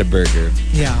since you've had a burger.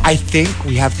 Yeah. I think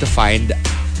we have to find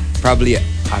probably a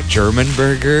German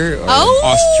burger or Oh! an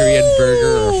Austrian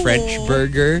burger or a French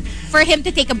burger For him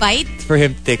to take a bite? for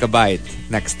him to take a bite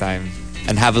next time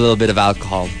and have a little bit of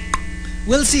alcohol.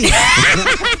 We'll see.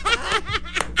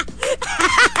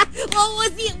 What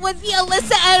was the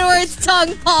Alyssa Edwards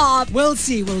tongue pop? We'll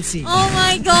see. Oh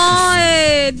my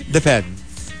God.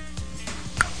 Depends.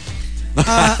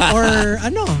 Or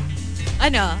ano?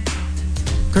 Ano?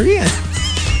 Korean.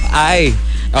 Ay.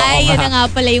 Oo Ay, yun nga. na nga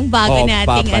pala yung bago Opa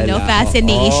nating pala.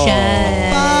 fascination.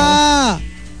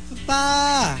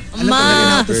 Pa. Alam ko na rin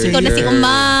Ma. how to say Ito na si it.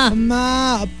 Uma.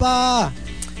 Pa.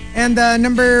 And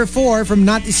number 4 from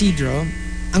Not Isidro,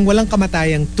 ang walang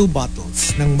kamatayang 2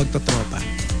 bottles ng magtotropa.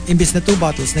 Imbis na 2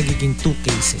 bottles, nagiging 2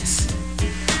 cases.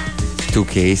 2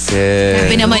 cases.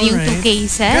 Grabe naman yung Alright. 2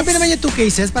 cases. Grabe naman yung 2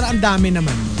 cases, para ang dami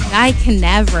naman. I can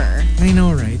never. I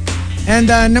know, right? And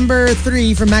number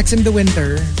 3 from Maxim the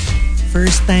Winter,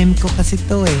 first time ko kasi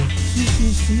to eh.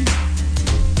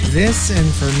 This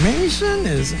information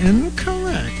is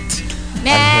incorrect. I've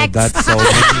heard Next. that so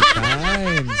many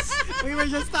times. We were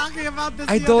just talking about this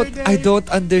I don't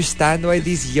understand why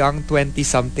these young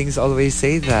 20-somethings always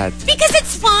say that. Because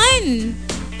it's fun.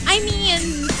 I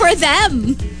mean, for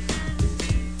them.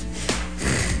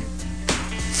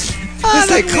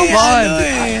 It's like, come on.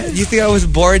 You think I was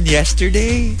born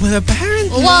yesterday? Well,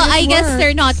 apparently. Well, I guess it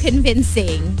they're not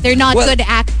convincing. They're not good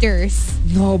actors.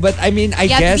 No, but I mean, I You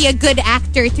have guess to be a good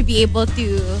actor to be able to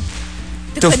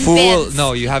To fool, convince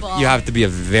no, you people. have to be a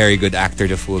very good actor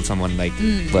to fool someone like,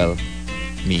 well,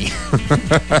 me.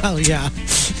 Oh, yeah.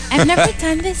 I've never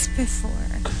done this before.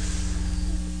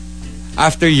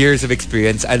 After years of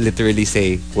experience, I literally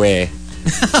say, we.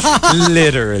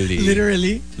 Literally.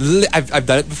 Literally? I've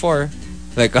done it before.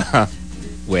 Like,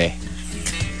 we.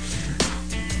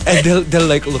 And they'll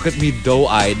like look at me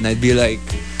doe-eyed and I'd be like,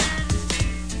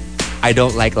 I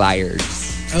don't like liars.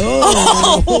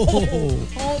 Oh.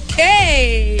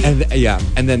 Okay. And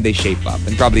and then they shape up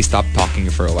and probably stop talking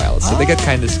for a while. So they get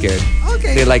kind of scared.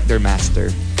 Okay. They like their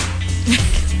master.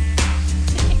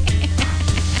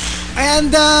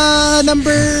 And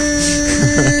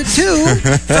number 2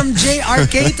 from J.R.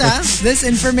 Keita. This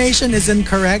information is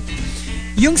incorrect.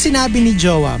 Yung sinabi ni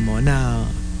jowa mo na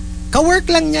ka-work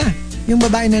lang niya. Yung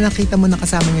babae na nakita mo na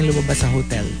kasama niya lumabas sa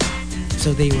hotel.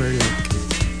 So they were like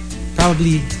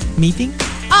probably meeting?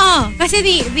 Oh, kasi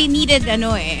they needed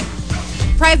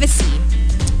privacy.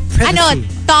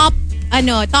 Top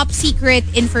secret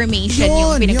information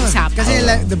yung pinag-usapan. Kasi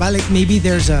diba, like maybe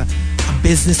there's a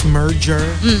business merger.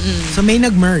 So may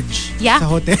nag-merge sa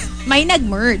hotel. May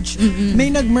nag-merge. May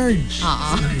nag-merge.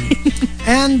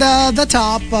 And the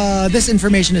top, this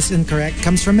information is incorrect,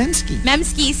 comes from Memski.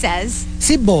 Memski says,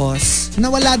 si boss,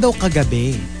 nawala daw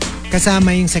kagabi.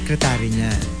 Kasama yung sekretary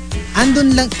niya.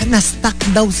 Andun lang, na-stuck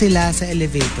daw sila sa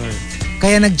elevator.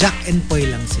 Kaya nag-jack and poy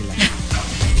lang sila.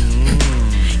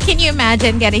 Can you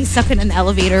imagine getting stuck in an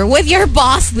elevator with your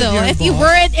boss though? If you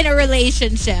weren't in a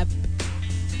relationship.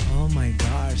 Oh my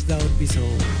gosh, that would be so...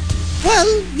 Well,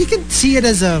 you can see it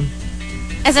as an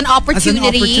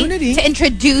opportunity to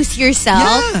introduce yourself.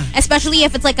 Yeah. Especially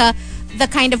if it's like the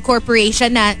kind of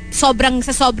corporation na sobrang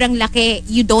laki,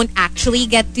 you don't actually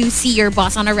get to see your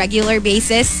boss on a regular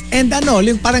basis. And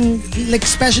yung parang, like,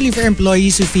 especially for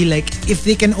employees who feel like if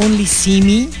they can only see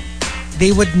me,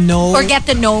 they would know or get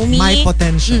to know me. My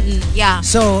potential. Yeah.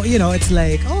 So, it's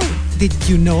like, oh, did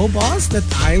you know, boss, that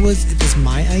it was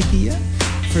my idea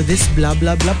for this blah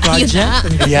blah blah project?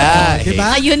 Ayun na. Yeah.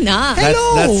 Diba? Ayun na.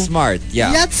 Hello. That's smart.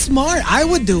 Yeah. That's smart. I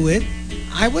would do it.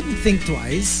 I wouldn't think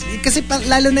twice. Kasi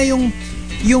lalo na yung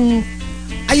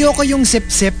ayoko yung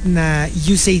sip-sip na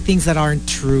you say things that aren't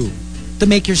true to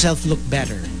make yourself look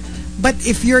better. But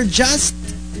if you're just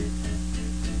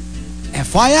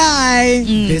FYI,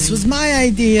 this was my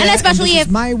idea. And especially this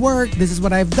is my work, this is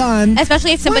what I've done.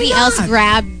 Especially if somebody else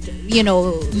grabbed,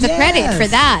 the credit for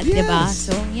that, diba?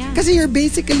 So, yeah. Because you're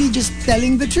basically just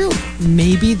telling the truth.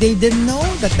 Maybe they didn't know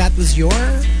that was your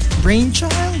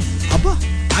brainchild. Aba,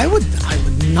 I would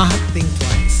not think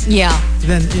twice. Yeah.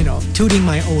 Then, tooting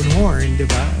my own horn,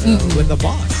 diba? With the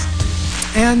boss.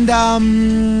 And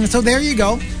so there you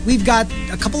go. We've got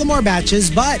a couple of more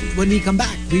batches, but when we come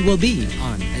back, we will be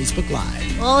on Facebook Live.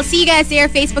 We'll see you guys there,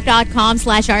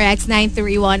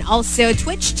 facebook.com/RX931. Also,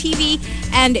 Twitch TV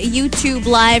and YouTube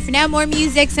Live. For now, more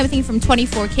music, something from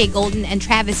 24K Golden and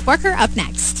Travis Barker up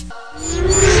next. The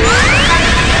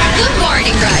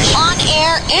Morning Rush. On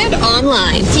air and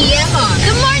online. TMR.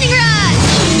 The Morning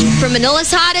Rush. From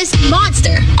Manila's hottest,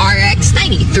 Monster RX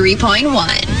 93.1.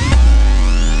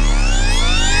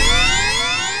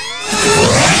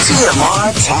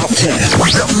 TMR Top 10.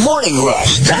 The Morning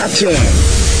Rush Top 10.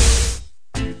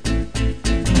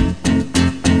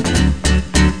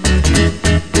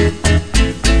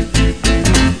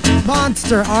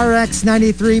 Monster RX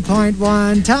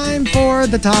 93.1. Time for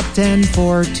the top 10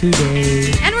 for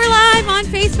today. And we're live on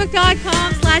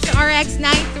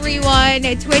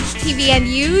facebook.com/RX931, Twitch TV and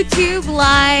YouTube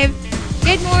Live.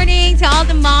 Good morning to all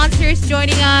the monsters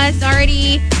joining us.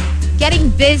 Already getting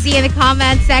busy in the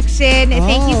comment section.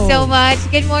 Thank you so much.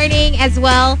 Good morning as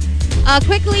well.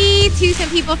 Quickly to some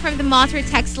people from the Monster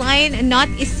text line. Not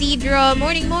Isidro.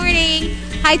 Morning.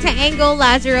 Hi to Angle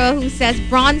Lazaro, who says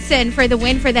Bronson for the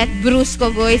win for that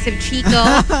brusco voice of Chico.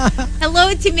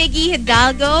 Hello to Miggy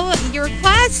Hidalgo. Your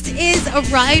request is a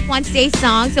Right Once Day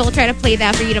song, so we'll try to play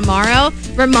that for you tomorrow.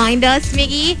 Remind us,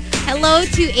 Miggy. Hello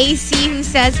to AC, who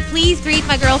says, please greet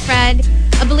my girlfriend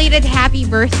a belated happy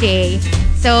birthday.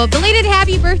 So, belated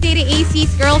happy birthday to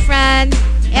AC's girlfriend.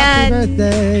 Happy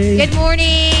birthday. Good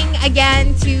morning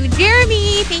again to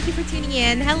Jeremy. Thank you for tuning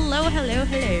in. Hello.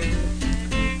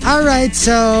 All right,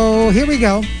 so here we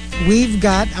go. We've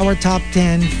got our top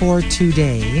 10 for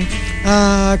today.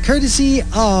 Courtesy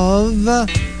of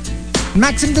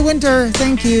Maxim de Winter.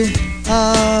 Thank you.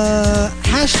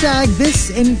 Hashtag this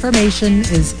information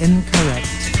is incorrect.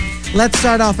 Let's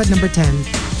start off at number 10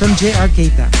 from J.R.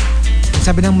 Keita.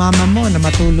 Sabi ng mama mo na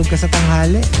matulog ka sa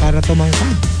tanghali para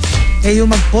tumangkad. Yung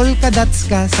mag-polka dots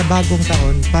ka sa bagong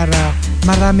taon para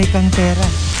marami kang pera.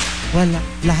 Wala.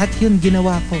 Lahat yun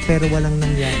ginawa ko pero walang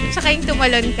nangyari. Tsaka yung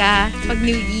tumalon ka pag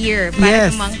New Year para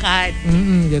tumangkad.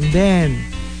 Yun din.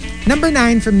 Number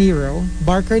 9 from Nero,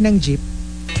 barker ng jeep.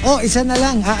 Oh, isa na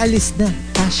lang, aalis na.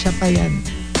 Kasya pa yan.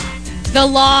 The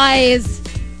lies!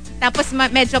 Tapos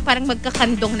medyo parang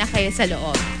magkakandong na kayo sa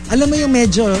loob. Alam mo yung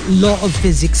medyo law of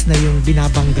physics na yung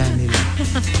binabangga nila.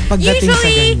 Pagdating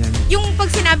usually, sa ganyan. Yung pag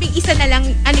sinabing isa na lang,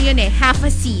 ano yun half a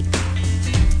seat.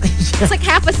 It's like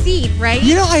half a seat, right?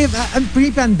 You know,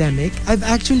 pre-pandemic, I've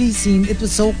actually seen, it was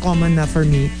so common na for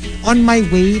me, on my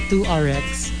way to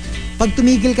RX, pag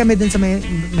tumigil kami dun sa may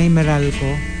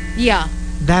Meralco, yeah,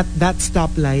 that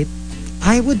stoplight,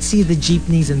 I would see the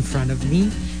jeepneys in front of me.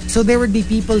 So there would be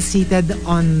people seated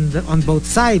on both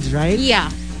sides, right? Yeah.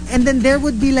 And then there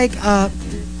would be like a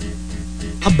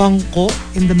bangko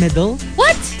in the middle.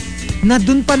 What? Na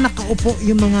dun pa nakaupo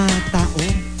yung mga tao.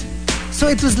 So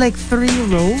it was like 3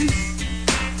 rows.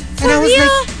 And For I was real?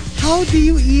 like, how do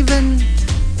you even...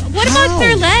 What about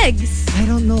their legs? I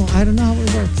don't know how it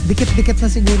works. Dikit-dikit na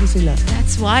siguro sila.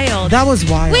 That's wild. That was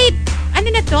wild. Wait, ano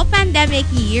na to? Pandemic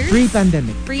years?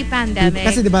 Pre-pandemic. Pre-pandemic.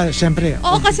 Kasi diba, syempre.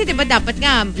 Oo, kasi diba dapat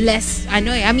nga less,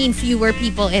 fewer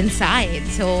people inside.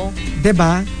 So,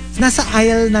 diba? Nasa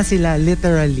aisle na sila,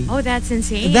 literally. oh, that's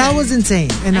insane. That was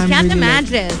insane. And I I'm can't really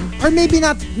imagine. Or maybe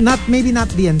not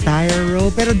the entire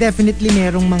row, pero definitely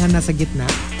merong mga nasa gitna.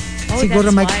 Oh,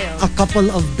 Siguro that's a wild. couple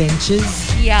of benches.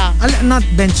 Yeah. Not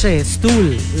benches,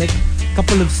 stool. Like,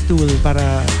 couple of stool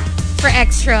para... For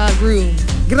extra room.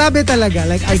 Grabe talaga.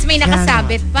 Like, Tapos may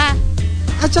nakasabit pa.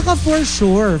 At saka for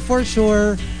sure,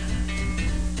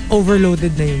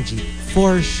 overloaded na yung jeep.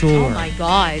 For sure. Oh my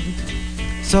God.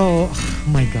 So, oh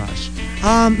my gosh.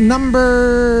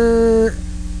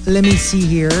 Let me see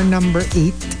here. Number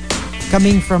 8,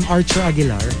 coming from Archer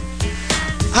Aguilar.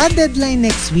 A deadline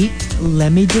next week.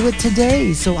 Let me do it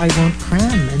today so I won't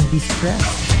cram and be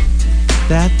stressed.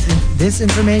 This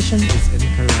information is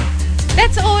incorrect.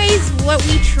 That's always what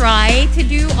we try to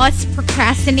do, us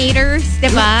procrastinators,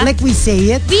 diba? Like we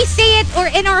say it. We say it, or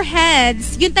in our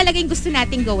heads, yun talaga yung gusto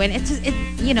nating gawin.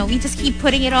 We just keep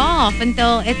putting it off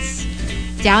until it's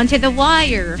down to the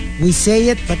wire. We say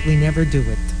it, but we never do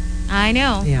it. I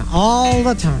know. Yeah, all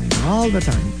the time.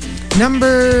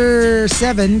 Number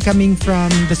 7, coming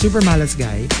from the Super Malas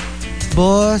guy.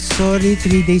 Boss, sorry,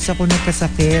 3 days ako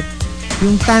nagkasakit.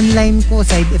 Yung tan line ko,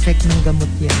 side effect ng gamot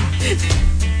yan.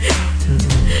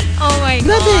 Oh my God.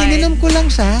 Grabe, ininom ko lang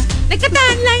siya.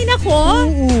 Nagka-tan line ako?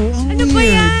 Oo, ang ano weird. ba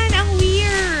yan? Ang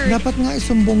weird. Dapat nga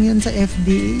isumbong yan sa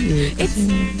FDA eh.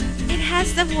 It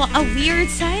has a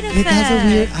weird side effect. It has a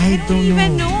weird, I don't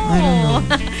even know. know. I don't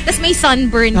know. Tapos may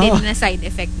sunburn din na side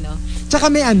effect, no?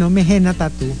 Tsaka may henna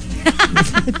tattoo.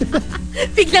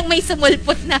 Biglang may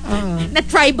sumulpot na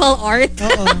tribal art.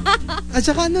 Oo. At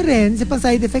saka rin, sa pang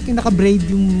side effect, yung naka-braid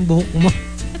yung buhok mo.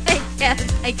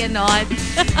 I cannot.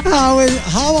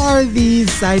 How are these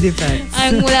side effects?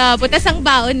 Ang wala po. Tas ang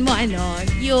baon mo,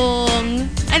 yung,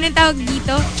 anong tawag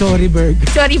dito? Chori burger.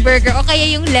 Chori burger. O kaya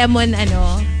yung lemon,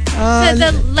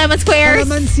 the lemon squares.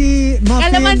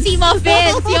 Calamansi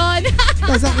muffins. Yun.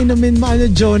 Tapos ang inumin mo,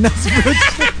 Jonas fruit.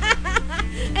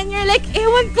 And you're like,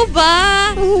 ewan ko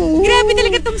ba? Oo. Grabe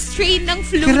talaga tong strain ng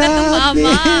flu na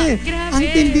tumama. Grabe. Ang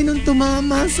tindi nung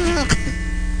tumama sa akin.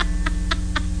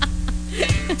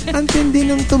 Ang tindi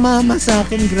nung tumama sa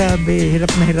akin. Grabe.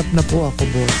 Hirap na po ako,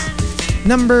 boss.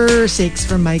 Number 6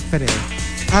 from Mike Ferrer.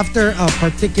 After a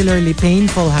particularly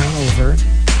painful hangover,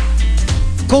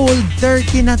 cold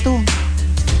turkey na to.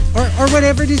 Or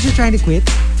whatever it is you're trying to quit.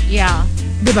 Yeah.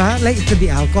 Diba? Like, it could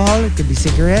be alcohol, it could be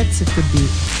cigarettes, it could be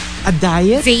a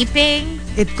diet. Vaping.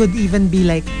 It could even be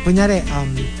like, kunyari,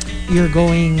 you're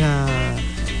going,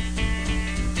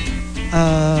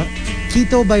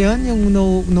 keto ba yun? Yung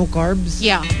no carbs?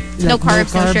 Yeah. Like No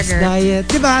carbs, no sugar. Diet.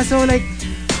 Diba? So like,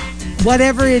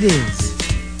 whatever it is,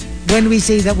 when we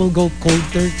say that we'll go cold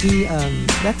turkey,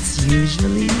 that's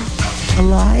usually a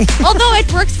lie. Although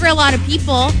it works for a lot of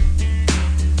people.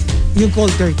 Yung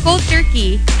cold turkey. Cold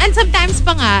turkey. And sometimes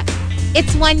pa nga,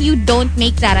 it's when you don't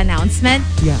make that announcement.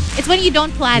 Yeah. It's when you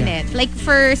don't plan it. Like,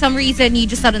 for some reason, you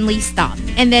just suddenly stop.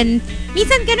 And then,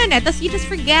 minsan ganun tapos you just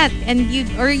forget. And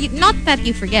not that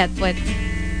you forget, but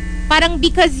parang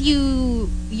because you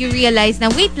realize na,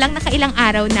 wait lang, nakailang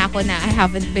araw na ako na I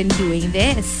haven't been doing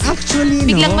this. Actually,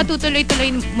 Biglang no.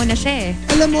 matutuloy-tuloy mo na siya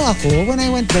eh. Alam mo ako, when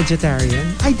I went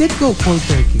vegetarian, I did go cold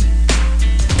turkey.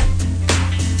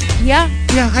 Yeah.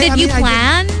 Yeah. Did you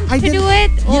plan I to did, do it?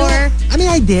 Or?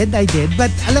 I did. But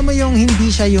alam mo yung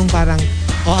hindi siya yung parang,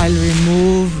 I'll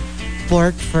remove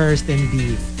pork first and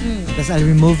beef. Tapos I'll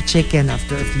remove chicken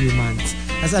after a few months.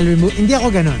 Tapos I'll remove, hindi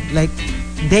ako ganon. Like,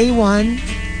 day 1,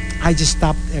 I just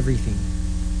stopped everything.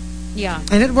 Yeah.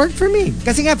 And it worked for me.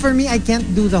 Kasi nga for me, I can't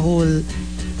do the whole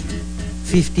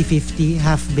 50-50,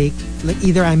 half-baked. Like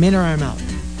either I'm in or I'm out.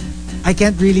 I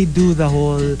can't really do the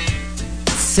whole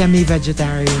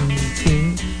semi-vegetarian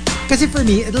thing. Kasi for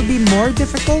me, it'll be more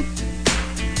difficult.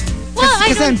 Well,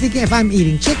 Because I'm thinking, if I'm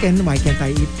eating chicken, why can't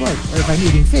I eat pork? Or if I'm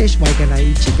eating fish, why can't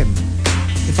I eat chicken?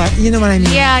 You know what I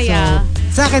mean? Yeah, so, yeah.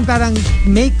 Sa akin, parang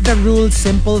make the rules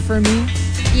simple for me.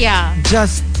 Yeah.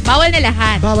 Just Bawal na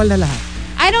lahat. bawal na lahat.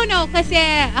 I don't know, kasi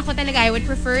ako talaga, I would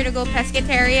prefer to go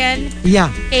pescatarian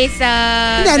Yeah. kaysa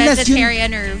Unless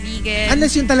vegetarian or vegan.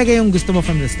 Unless yun talaga yung gusto mo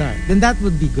from the start. Then that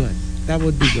would be good. That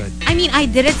would be good. I mean, I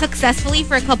did it successfully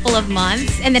for a couple of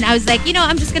months, and then I was like,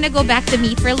 I'm just gonna go back to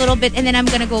meat for a little bit, and then I'm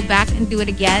gonna go back and do it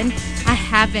again. I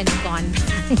haven't gone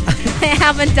I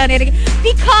haven't done it again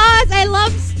because I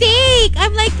love steak.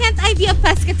 I'm like, can't I be a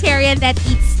pescatarian that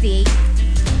eats steak?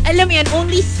 Alam mo yun,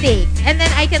 only steak. And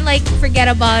then I can like forget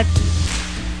about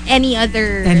any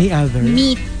other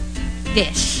meat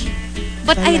dish.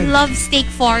 But I love steak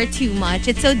far too much.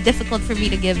 It's so difficult for me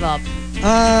to give up.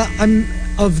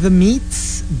 Of the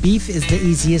meats, beef is the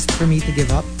easiest for me to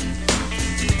give up.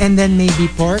 And then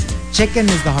maybe pork. Chicken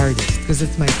is the hardest because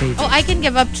it's my favorite. Oh, I can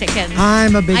give up chicken.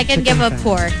 I'm a big I can chicken give up fan.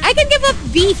 pork. I can give up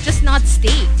beef, just not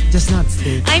steak. Just not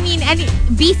steak. I mean,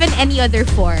 beef in any other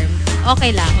form.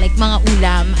 Okay lang. Like mga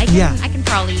ulam. I can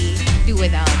probably do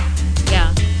without.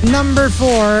 Yeah. Number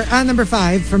 5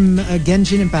 from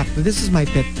Genshin Impact. This is my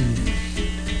pet peeve.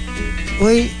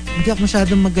 Uy, hindi ako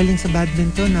masyadong magaling sa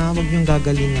badminton ha. Huwag niyong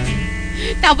gagalingan.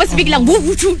 Tapos biglang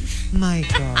My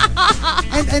God.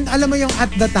 and alam mo yung at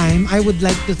the time, I would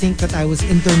like to think that I was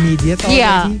intermediate already.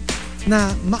 Yeah.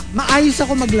 Na maayos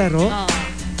ako maglaro. Oh.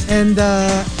 And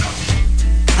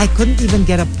I couldn't even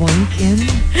get a point in.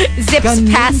 Zips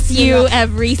Ganun past sila. you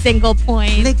every single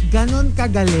point. Like, ganon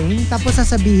kagaling. Tapos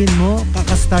sasabihin mo,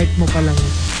 kakastart mo pa lang.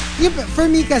 For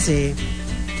me kasi,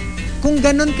 kung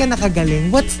ganon ka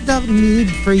nakagaling, what's the need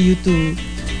for you to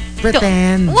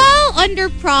pretend? Well,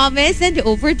 under-promise and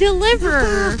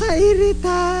over-deliver.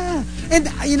 Nakakairita. And,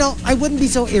 I wouldn't be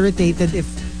so irritated if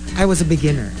I was a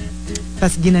beginner.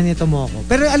 Tapos ginanito mo ako.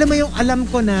 Pero alam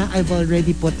ko na I've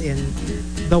already put in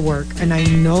the work and I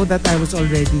know that I was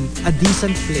already a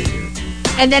decent player.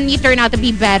 And then you turn out to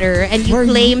be better and you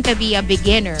claim to be a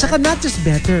beginner. Tsaka not just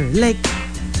better, like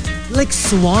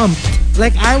swamped.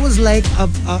 Like I was like a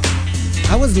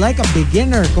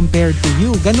beginner compared to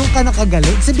you. Ganun ka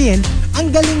nakagaling. Sabihin,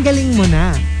 ang galing-galing mo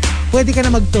na. Pwede ka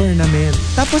na mag-tournament.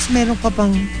 Tapos meron ka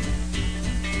pang,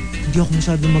 hindi ako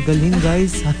masyadong magaling,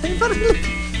 guys. Parang,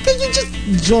 can you just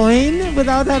join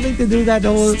without having to do that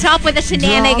whole Stop with the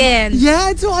shenanigans.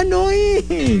 Yeah, it's so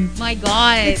annoying. My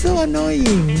God. It's so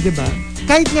annoying, di ba?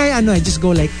 Kahit nga just go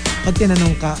like, pag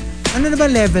tinanong ka, ano na ba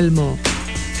level mo?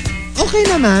 Okay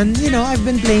naman, I've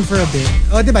been playing for a bit.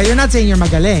 O, di ba? You're not saying you're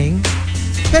magaling,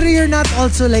 pero you're not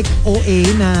also like OA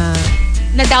na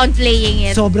downplaying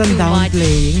it sobrang too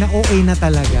downplaying, much. na OA na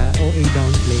talaga, OA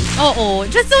downplaying. Oo.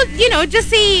 Just so,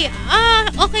 just say,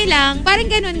 okay lang.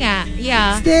 Parang ganun nga.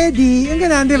 Yeah. Steady. Yung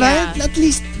ganun, di ba? Yeah. At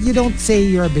least you don't say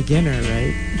you're a beginner,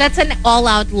 right? That's an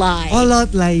all-out lie.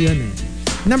 All-out lie yun eh.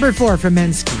 Number 4 from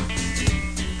Mensky.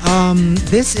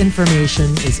 This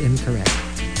information is incorrect.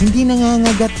 Hindi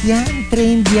nangangagat yan.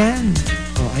 Trained yan.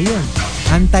 O, ayun.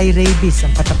 Anti-rabies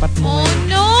ang katapat mo Oh, ngayon.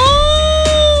 no!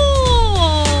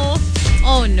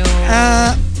 Oh, no.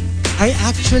 I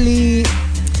actually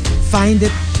find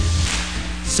it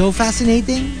so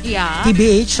fascinating. Yeah.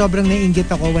 TBH, sobrang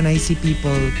naiinggit ako when I see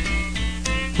people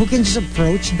who can just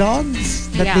approach dogs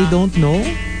that they don't know.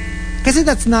 Kasi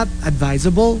that's not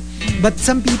advisable. But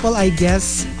some people, I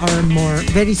guess, are more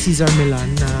very Cesar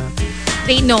Millan na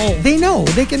They know. they know.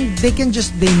 They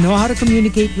know how to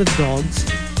communicate with dogs.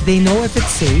 They know if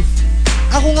it's safe.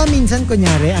 Ako nga minsan,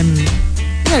 kunyari,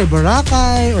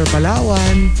 Boracay or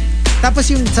Palawan.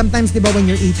 Tapos yung sometimes, di ba, when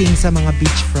you're eating sa mga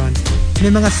beachfront, may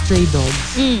mga stray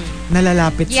dogs na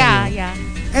lalapit sa'yo. Yeah.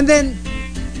 And then,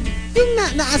 yung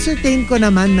na-ascertain ko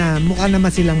naman na mukha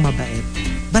naman silang mabait.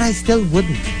 But I still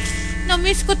wouldn't.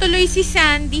 Na-miss ko tuloy si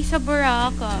Sandy sa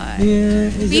Boracay.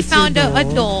 Yeah, We found a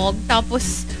dog.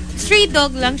 Tapos, stray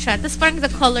dog lang siya. Tapos parang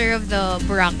the color of the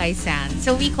Boracay sand.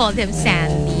 So we called him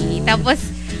Sandy. Tapos,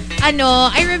 I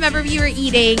remember we were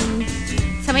eating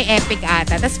sa may Epic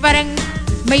ata. Tapos parang,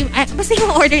 basta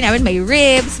yung order namin, may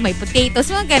ribs, may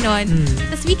potatoes, mga ganon.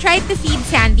 Tapos we tried to feed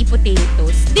Sandy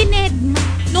potatoes.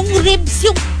 Nung ribs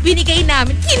yung binigay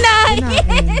namin, kinain.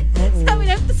 Sabi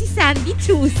namin, si Sandy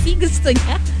choosy. Gusto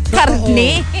niya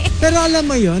karne. Pero alam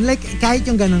mo yun, like, kahit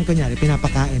yung ganon, kunyari,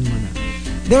 pinapakain mo na.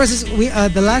 There was this,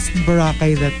 the last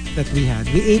Boracay that we had,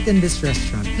 we ate in this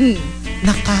restaurant.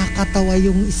 Nakakatawa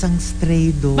yung isang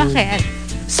stray dog. Bakit?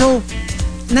 So,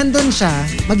 nandun siya,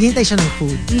 maghihintay siya ng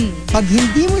food. Pag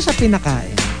hindi mo siya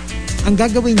pinakain, ang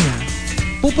gagawin niya,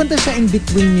 pupunta siya in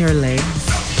between your legs.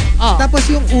 Tapos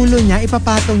yung ulo niya,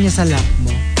 ipapatong niya sa lap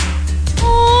mo.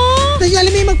 Oh, Tapos alam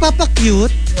mo yung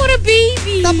magpapa-cute. what a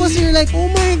baby. Tapos you're like,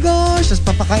 oh my gosh. Tapos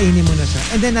papakainin mo na siya.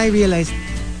 And then I realized,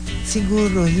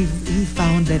 siguro he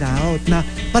found it out na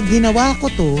pag ginawa ko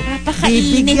to,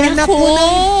 Papakainin bibigyan ako. ako ng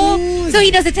food. So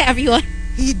he does it to everyone.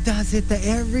 He does it to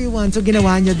everyone. So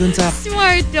ginawa niya dun sa,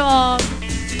 Smart dog.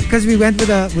 because we went with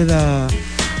a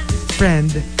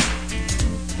friend.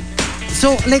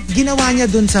 So like ginawa niya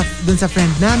dun sa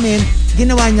friend namin,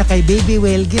 ginawa niya kay Baby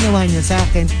Whale, ginawa niya sa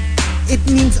akin. It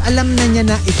means alam na niya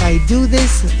na if I do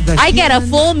this, I get a human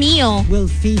full meal. will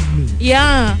feed me.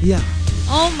 Yeah. Yeah.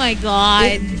 Oh my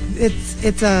God.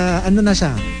 It's a ano na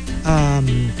siya.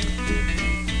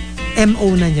 MO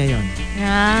na niya yon.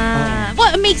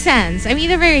 Well, it makes sense. I mean,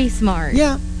 they're very smart.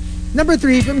 Yeah. Number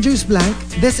 3 from Juice Blank.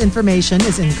 This information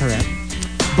is incorrect.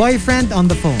 Boyfriend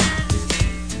on the phone.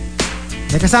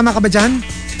 May kasama ka ba dyan?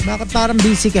 Bakit parang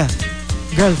busy ka?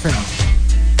 Girlfriend.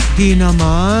 Di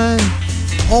naman.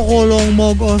 Ako lang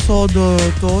mag-asa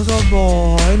dito sa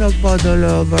bahay.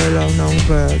 Nagpa-deliver lang ng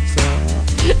pizza.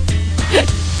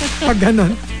 Pag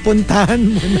ganun, puntahan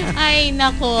mo na. Ay,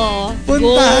 nako.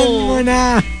 Puntahan Go. mo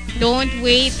na. Don't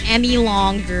wait any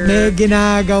longer. May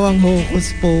ginagawang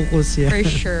hocus-pocus yan. For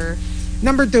sure.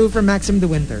 Number 2 from Maxim the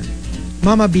Winter.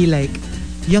 Mama be like,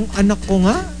 yung anak ko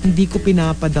nga, hindi ko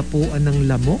pinapadapuan ng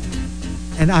lamok.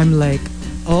 And I'm like,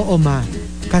 oo ma,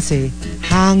 kasi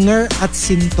hanger at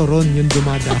sinturon yung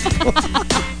dumadapo.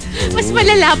 Mas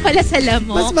malala pala sa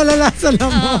lamok. Mas malala sa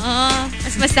lamok.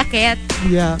 Mas masakit.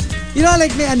 Yeah. You know,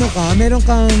 like may ano ka, meron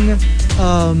kang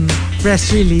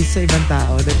press release sa ibang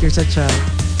tao that you're such a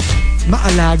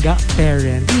maalaga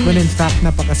parent when in fact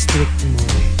napaka-strict mo.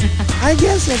 I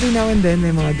guess every now and then may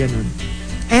mga ganun.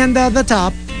 And the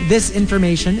top, this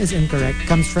information is incorrect,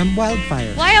 comes from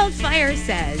Wildfire. Wildfire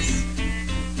says,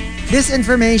 This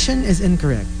information is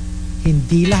incorrect.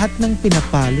 Hindi lahat ng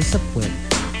pinapalo sa puwet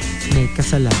may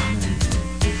kasalanan.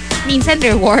 minsan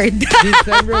reward.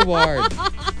 Minsan reward.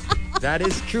 That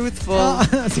is truthful.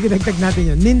 Sige, dagdag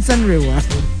natin yun. Minsan reward.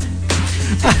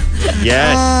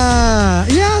 Yes.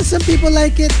 Yeah, some people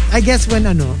like it. I guess when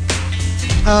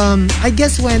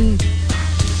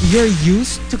you're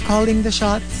used to calling the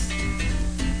shots,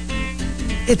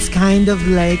 it's kind of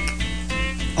like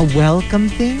a welcome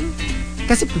thing.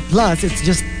 Kasi plus, it's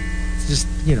just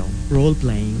role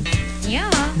playing. Yeah.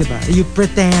 Diba? You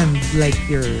pretend like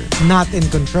you're not in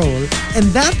control, and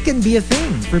that can be a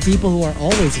thing for people who are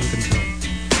always in control.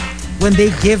 When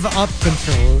they give up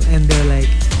control and they're like,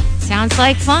 Sounds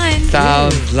like fun.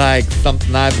 Sounds like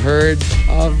something I've heard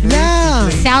of yeah.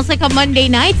 recently. Sounds like a Monday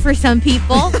night for some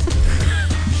people.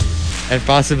 And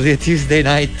possibly a Tuesday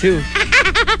night too.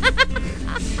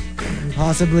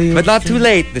 Possibly. But not too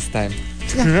late this time.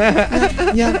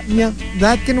 Yeah.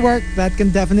 That can work. That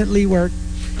can definitely work.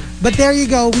 But there you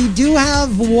go. We do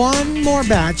have one more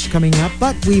batch coming up,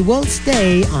 but we will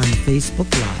stay on Facebook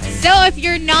Live. So if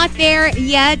you're not there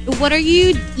yet, what are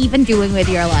you even doing with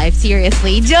your life?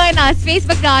 Seriously. Join us.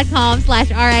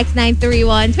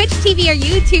 Facebook.com/RX931. Twitch TV or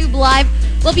YouTube Live.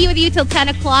 We'll be with you till 10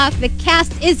 o'clock. The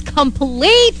cast is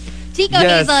complete. Chico,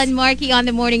 Yes. Hazel, and Markki on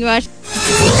The Morning Rush.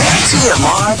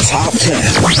 TMR Top 10.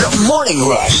 The Morning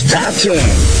Rush Top 10.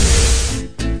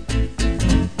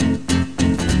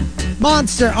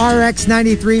 Monster RX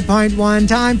 93.1.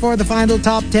 Time for the final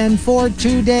top 10 for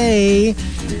today.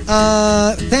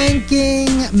 Thanking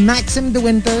Maxim de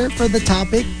Winter for the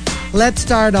topic. Let's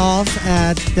start off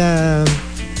at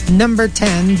number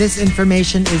 10. This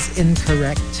information is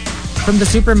incorrect. From the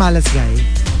Super Malas guy.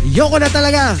 Yoko na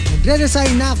talaga.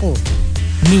 Nagre-resign na ako.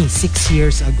 Me, 6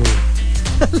 years ago.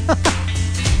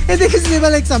 And because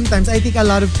like sometimes I think a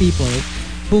lot of people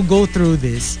who go through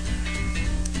this,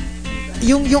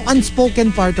 yung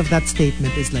unspoken part of that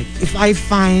statement is like, if I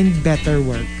find better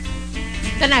work,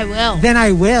 Then I will. then I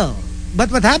will.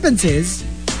 But what happens is,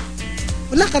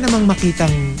 wala ka namang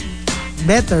makitang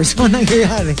better. So,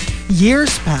 nangyayari,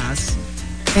 years pass,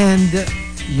 and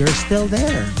you're still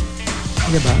there.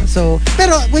 Diba? So,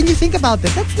 pero when you think about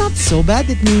it, that's not so bad.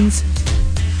 It means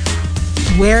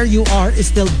where you are is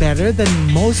still better than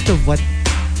most of what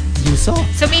you saw.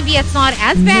 So maybe it's not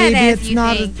as bad Maybe as it's you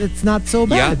not think. it's not so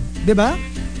bad, 'di ba?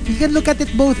 You can look at it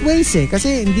both ways eh.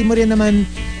 Kasi hindi mo rin naman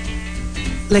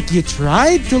like you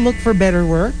tried to look for better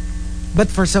work, but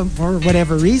for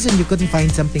whatever reason you couldn't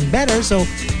find something better, so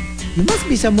you must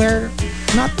be somewhere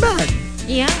not bad.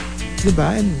 Yeah.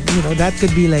 Diba? And, that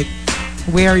could be like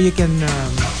where you can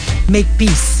make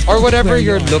peace. Or whatever where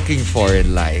you you're are. looking for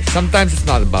in life. Sometimes it's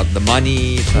not about the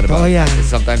money. It's not about. yan.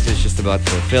 Sometimes it's just about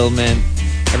fulfillment.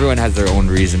 Everyone has their own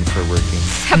reason for working.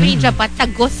 Sabi ni Japa,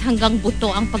 tagos hanggang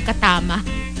buto ang pagkatama.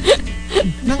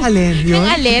 Nang alin yun? Nung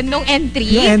alin? Nung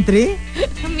entry? Yung entry?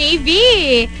 Maybe.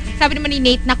 Sabi naman ni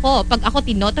Nate, nako, pag ako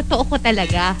totoo ko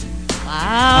talaga.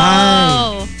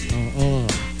 Wow. Oo.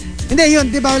 Hindi,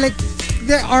 yun, di ba? Like,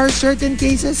 there are certain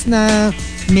cases na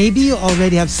maybe you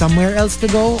already have somewhere else to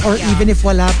go or even if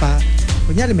wala pa,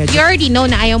 kunyari medyo, You already know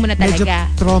na ayaw mo na medyo talaga.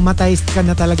 traumatized ka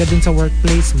na talaga dun sa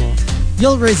workplace mo,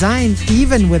 you'll resign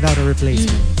even without a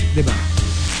replacement. Di ba?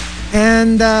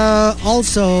 And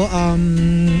also,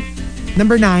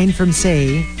 number 9 from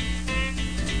Say,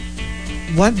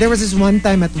 there was this one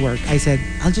time at work, I said,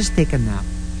 I'll just take a nap.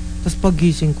 Tapos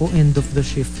pagising ko, end of the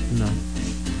shift na.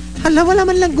 Hala, wala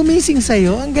man lang gumising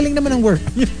sa'yo. Ang galing naman ng work.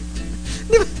 Di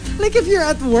ba? Like if you're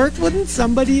at work, wouldn't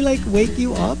somebody like wake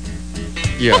you up?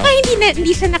 Yeah. Baka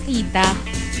hindi siya nakita.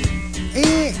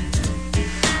 I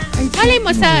Malay don't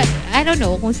mo sa, know. I don't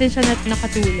know, kung saan siya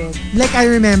nakatulog. Like I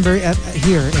remember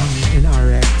here in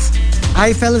RX,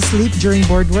 I fell asleep during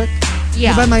board work.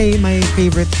 Yeah. Diba my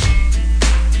favorite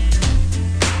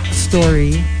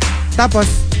story? Tapos,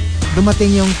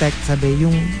 dumating yung text, sabi,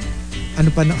 yung, ano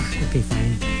pa na, okay,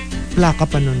 fine. Plaka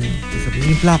pa nun. Sabi,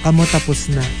 yung plaka mo tapos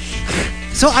na.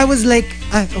 So I was like,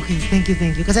 okay, thank you.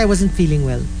 Because I wasn't feeling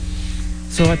well.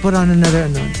 So I put on another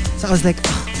ano. So I was like,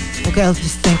 okay, I'll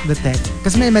just thank the tech.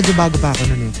 Kasi medyo bago pa ako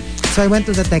nun eh. So I went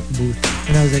to the tech booth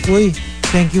and I was like, uy,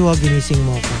 thank you, ginising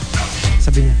mo ako.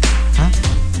 Sabi niya, ha?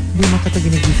 Hindi mo kita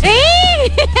ginigising. Eh!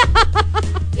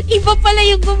 Iba pala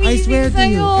yung I gumising swear to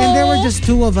you. sa'yo. And there were just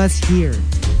 2 of us here.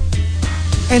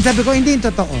 And sabi ko, hindi yung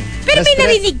totoo. Pero may Stress.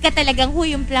 narinig ka talagang,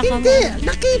 huy, yung plaka mo. Hindi,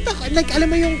 nakita ko. Like,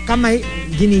 alam mo yung kamay,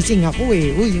 ginising ako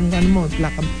eh. Uy, yung ano mo,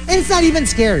 plaka mo. And it's not even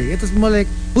scary. It was more like,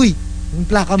 uy, yung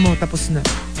plaka mo, tapos na.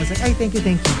 I was like, ay, thank you.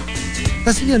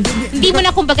 Tapos yun. Hindi mo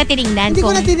na kumbaga tinignan. Hindi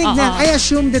ko na tinignan. Oo. I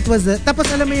assumed it was tapos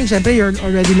alam mo yung, syempre, you're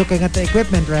already looking at the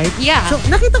equipment, right? Yeah. So,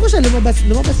 nakita ko siya, lumabas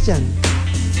dyan.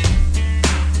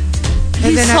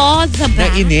 You saw the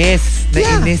back. Nainis.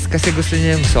 Yeah. Nainis kasi gusto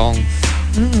niya yung songs.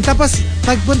 Tapos,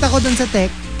 pagpunta ko dun sa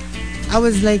tech, I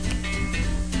was like,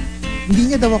 hindi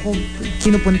niya daw ako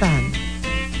pinupuntahan.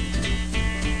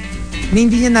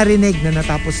 Hindi niya narinig na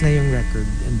natapos na yung record.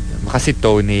 And, Kasi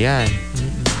Tony yan.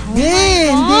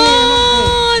 hindi.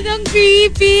 God, ang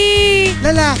creepy.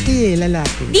 Lalaki.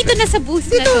 Dito na sa booth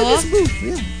na Dito, to. this booth.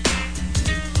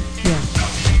 Yeah.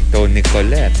 Tony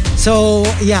Colette. So,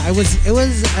 yeah, it was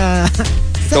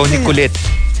Tony something- Kulit.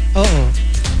 Oo.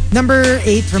 Number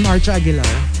 8 from Archa Aguilar.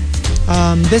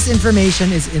 This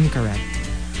information is incorrect.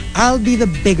 I'll be the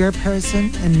bigger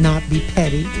person and not be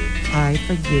petty. I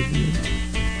forgive you.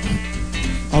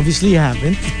 Obviously you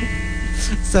haven't.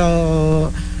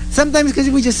 So, sometimes because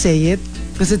we just say it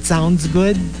because it sounds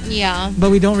good, Yeah.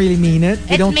 but we don't really mean it.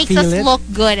 We It don't makes feel us it. look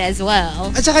good as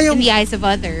well. At saka In yung the eyes of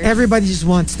others. everybody just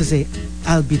wants to say,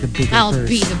 I'll be the bigger I'll person.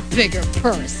 be the bigger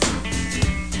person.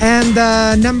 And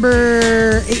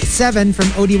number 7 from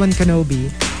OD1 Kenobi.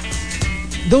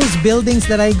 Those buildings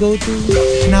that I go to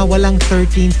na walang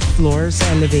 13th floor sa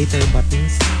elevator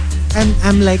buttons.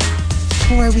 I'm like,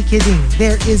 who are we kidding?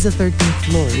 There is a 13th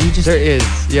floor. There is.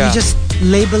 Yeah. You just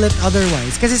label it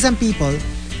otherwise. Kasi some people,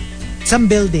 some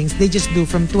buildings, they just do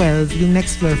from 12, yung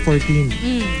next floor 14.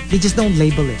 They just don't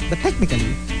label it. But technically,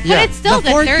 But it's still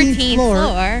the 14th 13th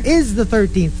floor. is the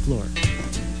 13th floor.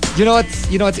 You know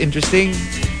what's interesting?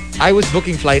 I was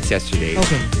booking flights yesterday.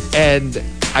 Okay. And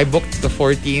I booked the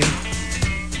 14th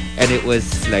and it was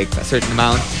like a certain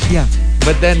amount. Yeah.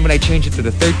 But then when I changed it to the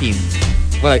 13th,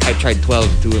 well, I tried 12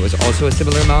 too. It was also a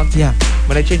similar amount. Yeah.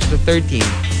 When I changed to the 13th,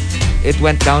 it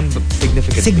went down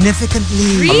significantly.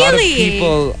 Significantly. A lot of Really?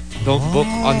 people don't book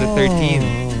on the 13th.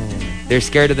 They're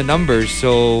scared of the numbers,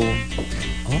 so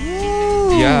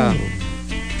Oh. yeah.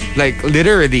 Like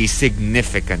literally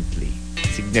significant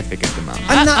amount.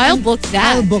 I'll book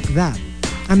that. I'll book that.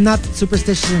 I'm not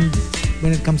superstitious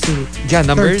when it comes to Yeah,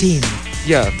 numbers. 13.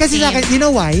 Yeah. Kasi sa akin, you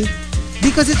know why?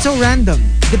 Because it's so random.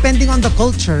 Depending on the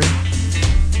culture,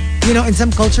 in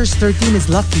some cultures, 13 is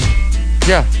lucky.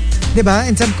 Yeah. Diba?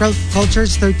 In some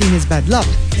cultures, 13 is bad luck.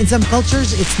 In some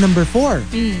cultures, it's number 4.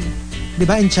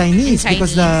 Diba? In Chinese,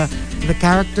 because the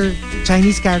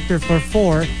Chinese character for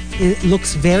 4, it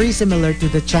looks very similar to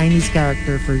the Chinese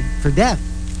character for death.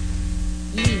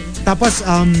 Tapos,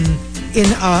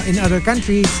 in other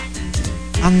countries,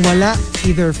 ang wala,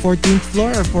 either 14th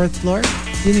floor or 4th floor.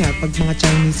 Yun nga, pag mga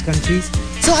Chinese countries.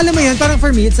 So, alam mo yun, parang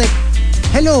for me, it's like,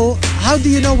 hello, how do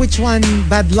you know which one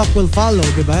bad luck will follow,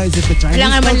 diba? Is it the Chinese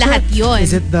Kailangan man culture? lahat yun.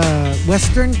 Is it the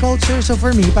Western culture? So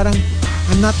for me, parang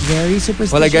I'm not very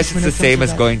superstitious. Well, I guess it's when the it comes same to as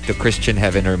that. going to Christian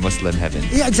heaven or Muslim heaven.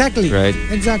 Yeah, exactly. Right.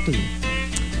 Exactly.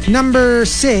 Number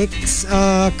 6,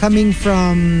 coming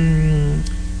from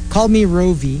Call Me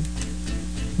Rovi.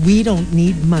 We don't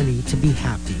need money to be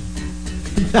happy.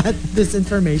 This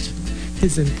information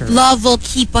is incorrect. Love will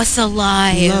keep us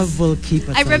alive. Love will keep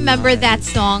us I remember alive. that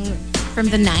song from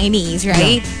the 90s,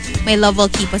 right? My Love Will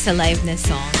Keep Us Alive-ness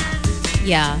song.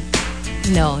 Yeah.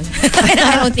 No.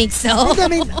 I don't think so.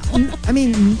 I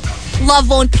mean, Love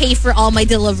won't pay for all my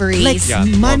deliveries. like Yeah,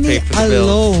 won't money pay for the bills.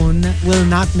 alone will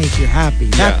not make you happy.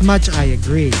 That Yeah. much I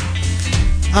agree.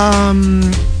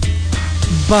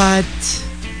 But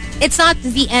it's not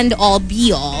the end all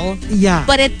be all, yeah,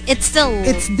 but it's still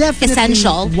it's definitely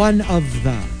essential. one of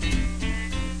the.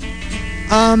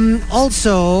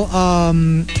 Also,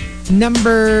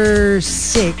 number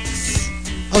 6.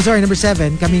 Oh, sorry, number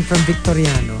 7, coming from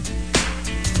Victoriano.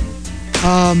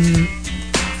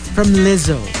 From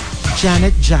Lizzo,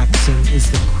 Janet Jackson is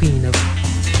the queen of pop.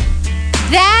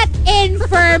 That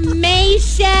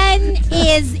information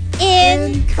is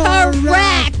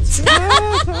incorrect.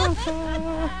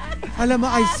 Alam mo,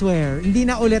 I swear, hindi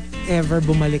na ulit ever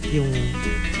bumalik yung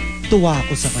tuwa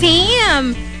ko sa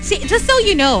kanya. Sam, just so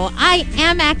you know, I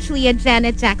am actually a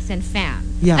Janet Jackson fan.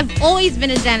 Yeah. I've always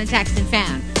been a Janet Jackson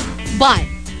fan. But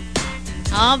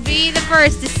I'll be the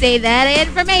first to say that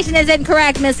information is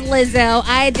incorrect, Miss Lizzo.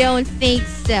 I don't think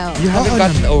so. You haven't Oo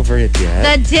gotten naman. over it yet.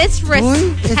 The Uy,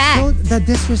 disrespect. it's so, the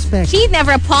disrespect. She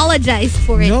never apologized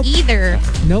for it Nope. either.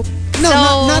 Nope. No,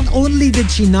 So- not only did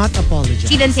she not apologize.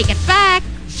 She didn't take it back.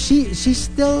 She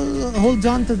still holds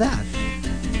on to that.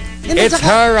 And It's saka-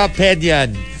 her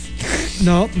opinion.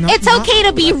 Nope. It's okay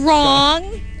to be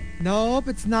wrong. Nope,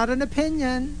 it's not an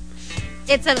opinion.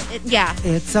 It's yeah.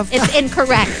 It's a It's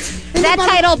incorrect. Hindi, That parang-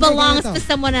 title hindi, belongs ganito. to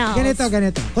someone else.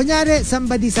 Ganito. Kunyari,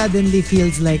 somebody suddenly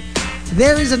feels like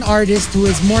there is an artist who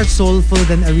is more soulful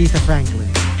than Aretha Franklin.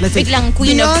 Let's say Biglang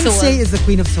queen of Beyonce soul. is the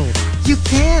queen of soul. You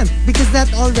can't because that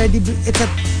already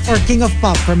or king of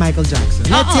pop for Michael Jackson.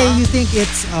 Let's say you think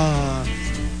it's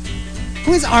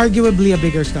who is arguably a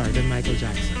bigger star than Michael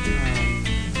Jackson.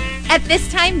 At this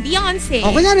time, Beyonce.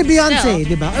 Kunyari Beyonce, No.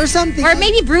 di ba? Or something. Or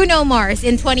maybe Bruno Mars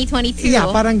in 2022. Yeah,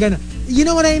 parang gano'n. You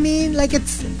know what I mean? Like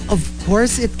it's, of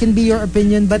course, it can be your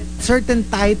opinion, but certain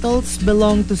titles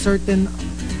belong to certain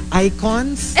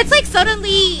icons. It's like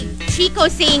suddenly Chico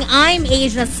saying, I'm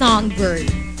Asia's songbird.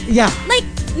 Yeah, Like,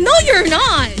 no, you're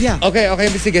not. yeah. Okay.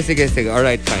 Sige.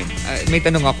 Alright, fine. May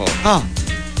tanong ako. Ah.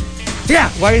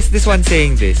 Yeah. Why is this one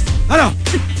saying this? Ano?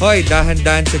 Hoy,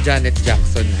 dahan-dahan sa Janet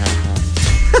Jackson, ha?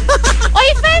 Oy,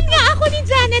 fan nga ako ni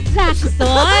Janet Jackson.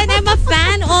 I'm a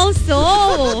fan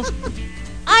also.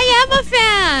 I am a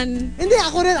fan. Hindi,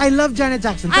 ako rin. I love Janet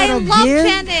Jackson. I Pero love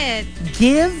Janet.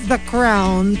 give the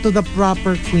crown to the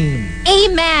proper queen.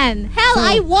 Amen. Hell, So-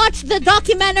 I watched the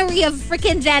documentary of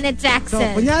freaking Janet So,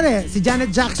 Jackson. kunyari, si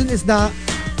Janet Jackson is the,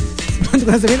 ano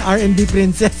ko na sabihin, R&B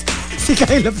princess. Si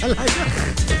Kyla Palacio.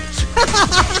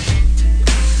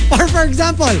 Or for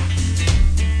example,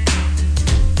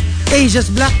 Asia's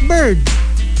Blackbird.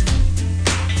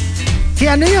 Si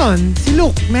ano yun? Si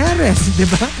Luke Meres, di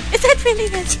ba? Is that really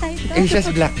the title? Asia's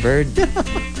Blackbird.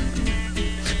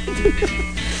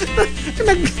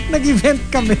 Nag-event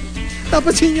kami.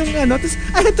 Tapos yun yung ano, tapos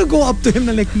I had to go up to him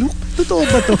na like, Luke, totoo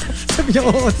ba to? Sabi niya,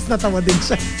 oo, tapos natawa din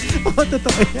siya. Oo,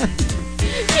 totoo yan.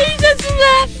 Asia's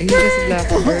Blackbird. Asia's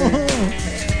Blackbird.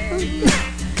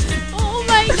 Oh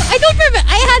my God. I don't remember.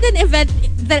 I had an event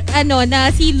that,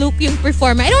 na si Luke yung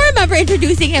performer. I don't remember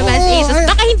introducing him as Oo, Asia's.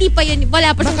 Baka hindi pa yun.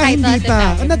 Wala pa siyang Baka title hindi at the pa.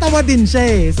 time. Natawa din siya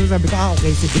eh. So sabi ko,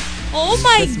 okay, sige. Oh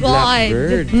my That's God.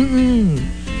 Blackbird.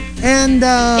 And,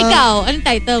 Ikaw, anong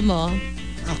title mo?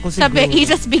 ako siguro. Sabi,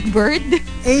 Asia's Big Bird?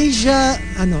 Asia,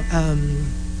 ano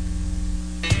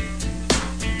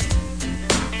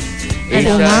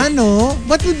nga, no?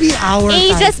 What would be our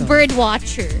Asia's title? Bird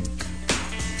Watcher.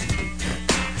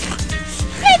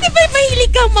 Pwede ba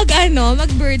mahilig kang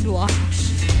mag-bird watch?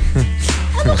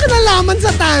 Ano kinalaman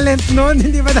sa talent nun?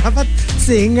 Hindi ba dapat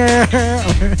singer?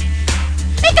 Or...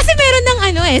 Eh, kasi meron ng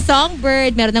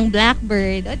songbird, meron ng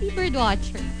blackbird. O, di bird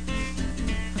watcher.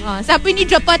 Sabi ni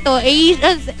Japa to,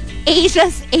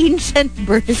 Asia's ancient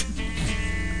bird.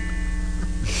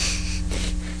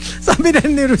 Sabi na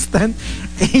ni Rustan,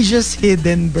 Asia's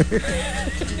hidden bird.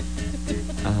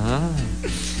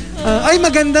 Ay,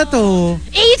 maganda to.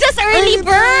 Asia's early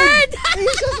bird!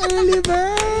 Asia's early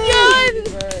bird. Yun!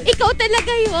 Ikaw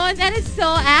talaga yun. That is so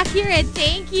accurate.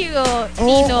 Thank you, Oo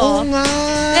Tino. nga.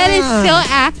 That is so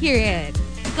accurate.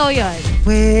 Ikaw ikaw yun.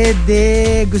 Pwede.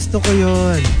 Gusto ko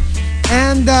yun.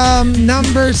 And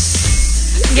numbers...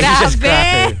 Asia's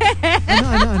Grabe.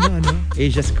 cracker. Ano?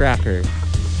 Asia's cracker.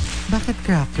 Bakit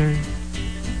cracker?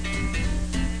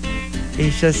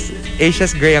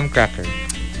 Asia's graham cracker.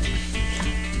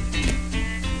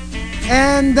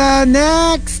 And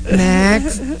next.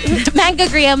 Mango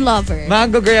graham lover.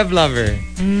 Mango graham lover.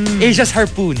 Asia's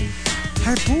harpoon.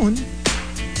 Harpoon?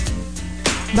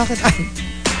 Bakit?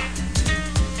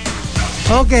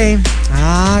 Okay.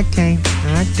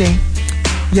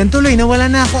 Yan tuloy,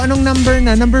 nawala na ako. Anong number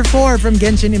na? Number 4 from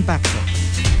Genshin Impact.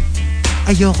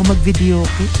 Ayoko mag-video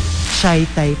okay? Shy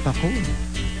type ako.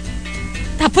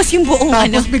 Tapos yung buong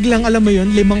Tapos biglang, alam mo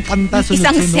yun, 5 kanta,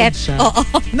 sunod-sunod isang set. siya. Oo.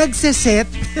 Nagsiset.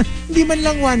 Hindi man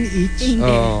lang 1 each.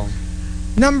 Oh.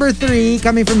 Number 3,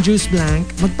 coming from Juice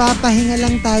Blank. Magpapahinga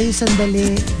lang tayo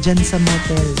sandali dyan sa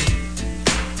motel.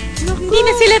 Hindi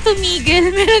na sila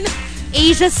tumigil. Meron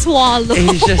Asia Swallow.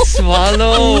 Asia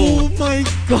swallow. Oh my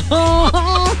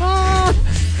God!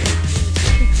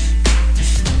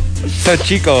 So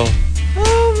Chico,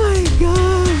 Oh my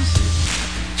gosh!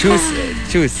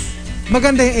 choose.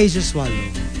 Maganda yung Asia Swallow.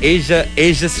 Asia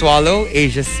swallow,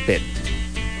 Asia spit.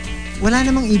 Wala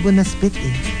namang ibon na spit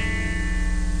eh.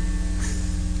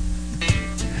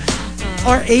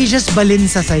 Or Asia's balin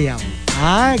sa sayaw.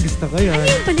 Gusto ko yun. Ano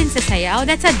yung balin sa sayaw?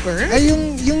 That's a bird? Ay,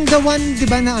 yung the one, di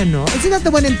ba na ano? Is it not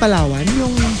the one in Palawan?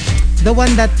 Yung the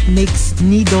one that makes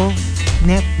nido,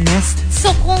 nest. So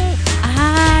kung,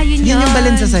 yun Yun yung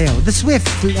balin sa sayaw. The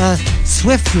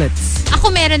swiftlets.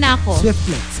 Ako meron na ako.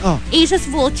 Swiftlets. Oh. Asia's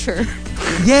vulture.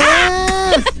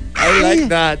 Yes! I like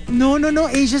that. No.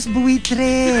 Asia's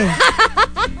buitre.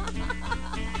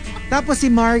 Tapos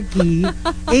si Markki,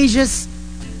 Asia's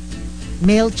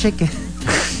male chicken.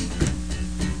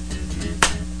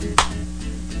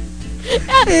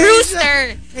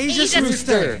 Rooster. Asia's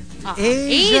rooster.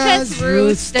 Asia's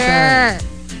rooster.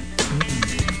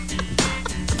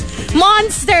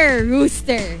 Monster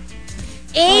rooster.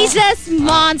 Asia's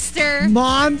monster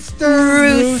Monster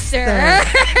rooster.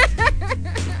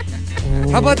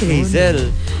 How about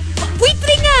Hazel?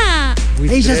 Buitre nga.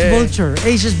 Asia's vulture.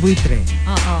 Asia's buitre.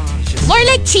 More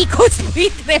like Chico's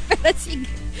buitre. Pero sige,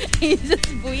 Asia's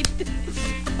buitre.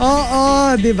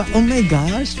 Oo, di ba? Oh my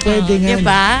gosh, pwede nga.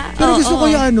 Diba? Pero gusto ko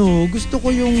yung gusto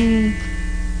ko yung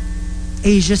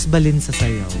Asia's balin sa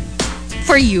sayaw.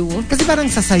 For you? Kasi parang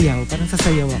sasayaw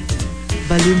ako.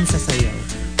 Balin sa sayaw.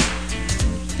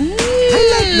 I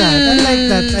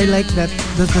like that.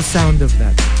 The sound of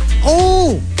that.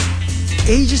 Oh!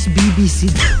 Asia's BBC.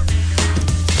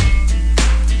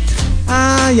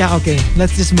 Yeah, okay.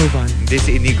 Let's just move on. Hindi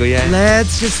si Inigo yan.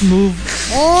 Let's just move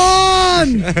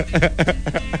on!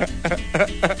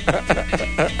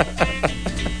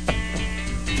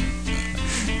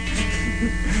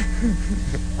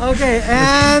 Okay,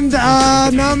 and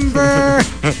number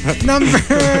 2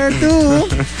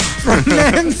 from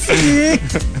Nancy.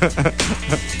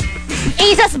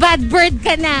 Asia's bad bird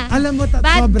ka na. Alam mo,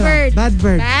 Bad sobra. bird. Bad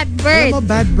bird. Bad bird. Alam mo,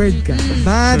 bad bird ka.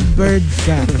 Bad bird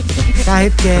ka. Kahit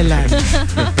kailan.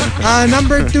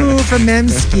 Number 2 from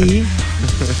Memski.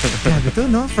 Grabe to,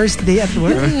 no? First day at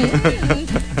work.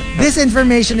 This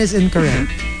information is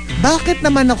incorrect. Bakit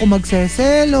naman ako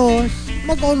magseselos?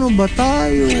 Mag-ano ba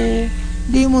tayo?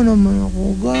 Di mo naman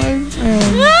ako,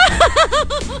 girlfriend.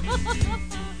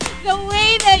 The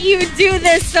way that you do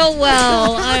this so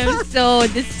well, I'm so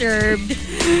disturbed.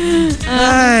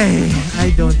 I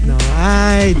don't know.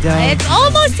 It's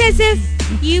almost as if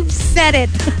you said it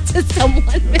to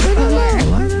someone before.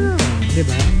 I don't know.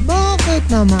 Diba? Bakit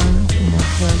naman ako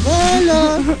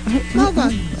magseselos? Bakit ba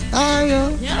tayo?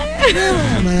 Di mo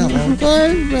naman ako,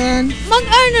 girlfriend.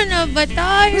 Mag-ano na ba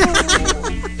tayo?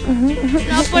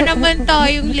 Wala pa naman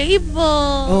tayong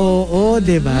label. Oo,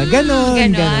 diba?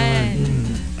 Ganon.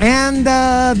 And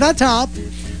the top,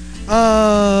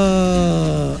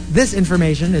 this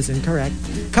information is incorrect,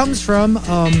 comes from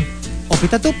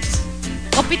Opitatups.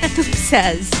 Opitatup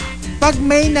says, Pag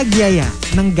may nagyaya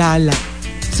ng gala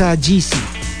sa GC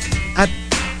at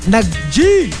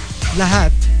nag-G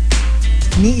lahat,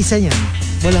 ni isa niyan,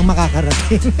 walang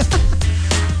makakarating.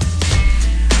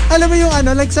 Alam mo yung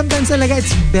like sometimes talaga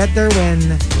it's better when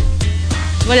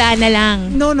wala na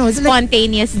lang. No, it's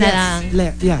spontaneous like, na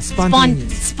lang.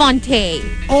 Spontaneous. Sponte.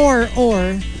 Or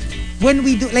when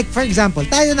we do, like for example,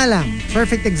 tayo na lang,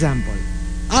 perfect example,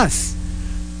 us,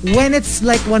 when it's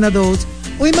like one of those,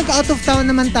 mag-out of town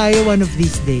naman tayo one of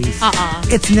these days.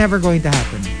 It's never going to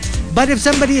happen. But if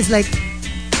somebody is like,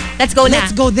 let's go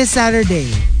this Saturday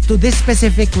to this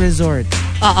specific resort.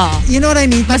 You know what I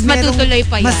mean? Mas matutuloy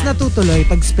pa yan. Mas natutuloy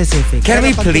pag specific. Can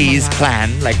we please plan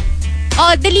like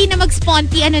dali na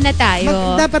mag-sponty, ano na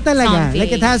tayo. Dapat talaga. Something.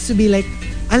 Like, it has to be like,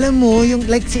 alam mo, yung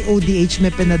like si ODH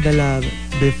may pinadala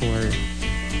before.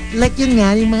 Like yun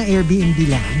nga, yung mga Airbnb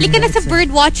lang. Lika na sa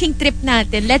bird watching trip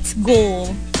natin. Let's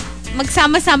go.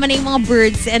 Magsama-sama na yung mga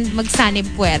birds and magsanib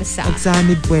puwersa.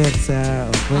 Magsanib puwersa.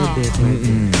 Oh, pwede.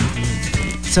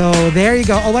 So, there you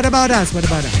go. Oh, what about us?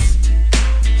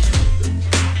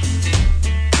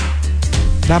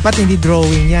 Dapat hindi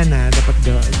drawing yan, ha? Dapat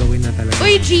gawin na talaga.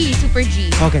 Uy, G. Super G.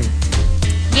 Okay.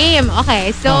 Game.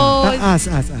 Okay, so... Us.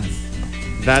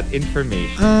 That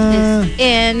information is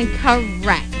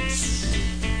incorrect.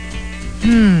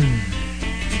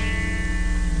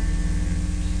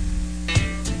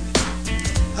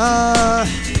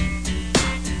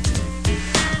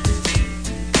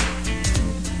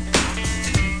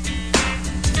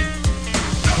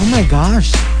 Oh my gosh.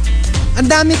 Ang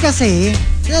dami kasi.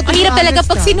 Ang hirap talaga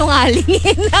pag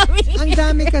sinungalingin namin. Ang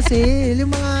dami kasi. Yung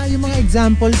mga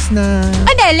examples na...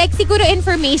 Ano, like siguro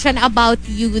information about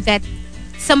you that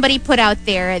somebody put out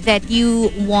there that you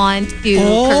want to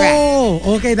correct. Oh,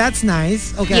 okay, that's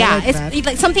nice. Okay, yeah, I like that. it's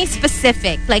like something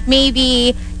specific. Like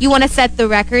maybe you want to set the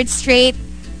record straight.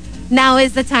 Now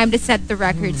is the time to set the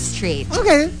record straight.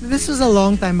 Okay, this was a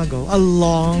long time ago. A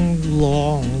long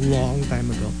time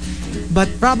ago. But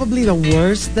probably the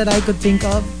worst that I could think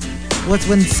of was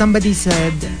when somebody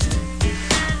said,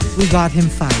 we got him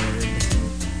fired.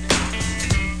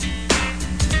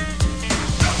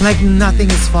 Like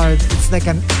nothing is fired. It's like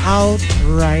an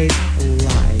outright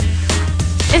lie.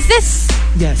 Is this?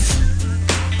 Yes.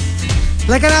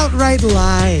 Like an outright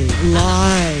lie.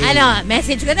 Ano,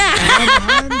 message ko na.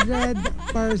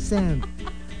 100%.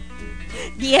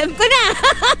 DM ko na.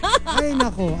 Ay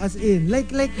nako, as in, like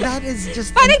that is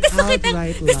just parang an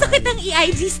outright lie. Gusto kitang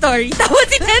i-IG story. Tapos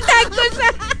itatag ko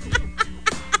siya.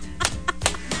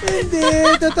 Hindi,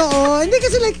 totoo. Hindi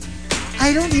kasi like,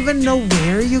 I don't even know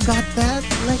where you got that.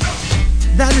 Like,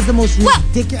 that is the most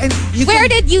ridiculous. And where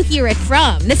did you hear it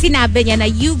from? Na sinabi niya na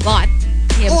you got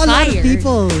him fired. A lot of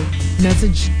people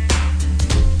messaged.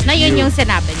 Na yun yung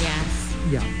sinabi niya.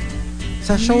 Yeah.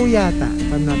 Sa show yata,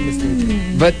 if I'm not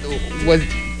mistaken. But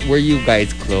were you guys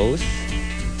close?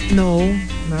 No,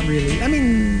 not really. I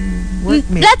mean,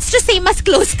 workmates. Let's just say mas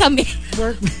close kami.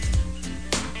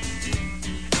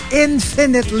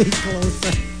 Infinitely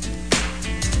closer.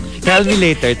 Tell me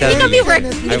later.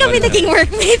 Hindi kami naging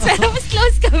workmates, pero mas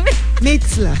close kami.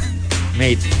 Mates lang.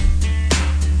 Mates.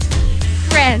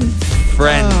 Friends.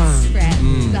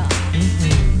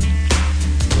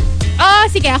 Oh,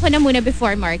 sige, ako na muna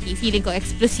before Markki. Feeling ko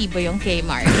explosivo yung kay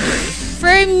Markki.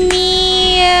 For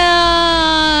me,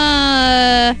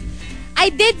 I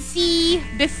did see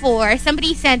before,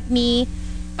 somebody sent me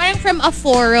parang from a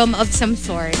forum of some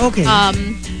sort. Okay.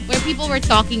 Where people were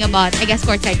talking about, I guess,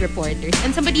 courtside reporters.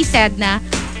 And somebody said na,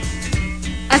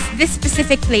 as this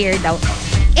specific player daw,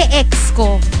 ex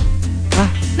ko.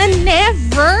 Na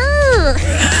never.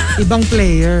 Ibang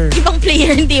player,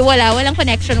 hindi. Walang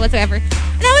connection whatsoever.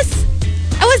 And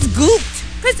I was gooped.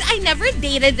 Because I never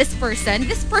dated this person.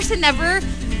 This person never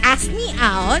asked me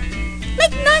out.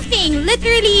 Like nothing.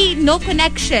 Literally no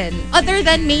connection. Other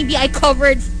than maybe I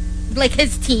covered like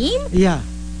his team. Yeah.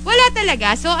 Wala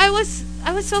talaga. So I was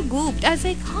so gooped. I was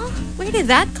like, where did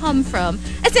that come from?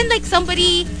 As in like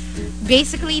somebody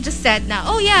basically just said na,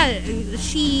 oh yeah,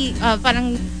 she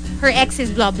parang her ex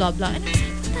is blah blah blah. And I was like,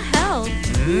 what the hell?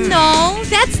 No,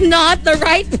 that's not the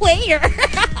right player.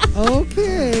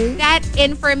 Okay. That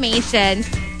information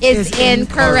is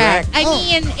incorrect. I Oh.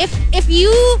 mean, if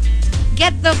you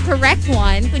get the correct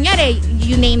one, kunyari,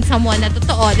 you name someone na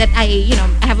totoo that I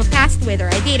have a past with or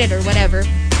I dated or whatever,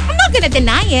 I'm not gonna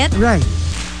deny it. Right.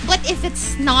 But if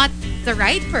it's not the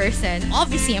right person,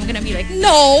 obviously I'm gonna be like,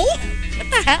 no, what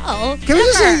the hell? Can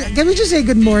we just say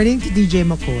good morning to DJ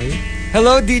McCoy?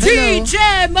 Hello, DJ.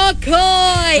 DJ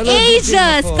McCoy! Hello, DJ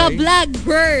Asia's McCoy.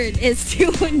 ka-blackbird is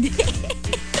tuned in.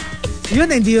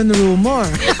 Yun, hindi yun rumor.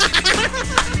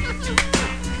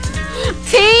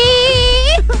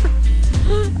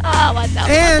 What's up,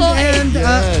 And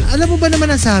Yes. alam mo ba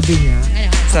naman ang sabi niya?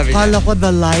 Sabi Kala niya, ko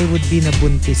the lie would be na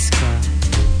buntis ka.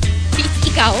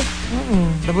 Ikaw?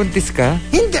 nabuntis ka?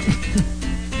 Hindi.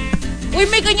 Uy,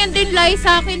 may ganyan din lie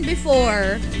sa akin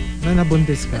before Na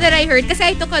nabuntis ka. that I heard. Kasi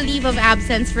I took a leave of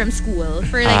absence from school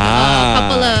for like a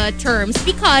couple of terms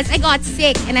because I got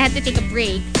sick and I had to take a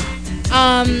break.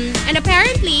 And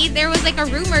apparently, there was like a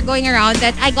rumor going around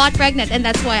that I got pregnant and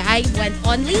that's why I went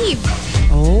on leave.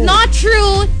 Oh. Not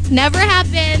true. Never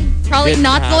happened. Probably Didn't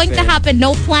not going to happen.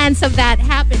 No plans of that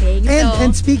happening.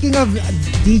 And speaking of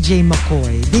DJ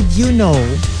McCoy, did you know,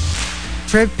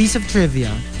 piece of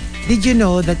trivia, did you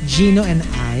know that Gino and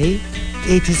I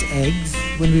ate his eggs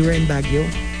when we were in Baguio?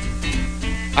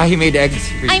 He made eggs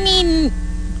for you. I mean,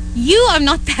 I'm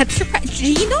not that surprised.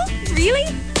 Gino? Really?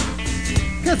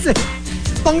 Kasi,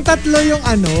 pang tatlo yung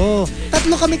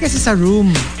tatlo kami kasi sa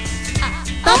room.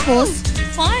 Tapos,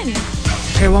 Fun.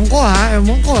 ewan ko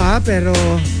ha, pero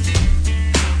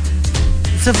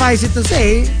suffice it to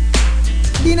say,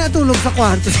 di natulog sa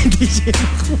kwarto si DJ.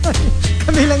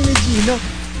 Kami lang ni Gino.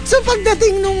 So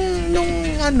pagdating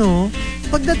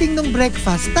pagdating nung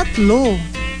breakfast, tatlo.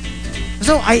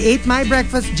 So I ate my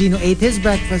breakfast, Gino ate his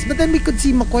breakfast, but then we could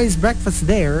see McCoy's breakfast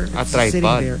there. Sitting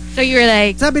there. So you were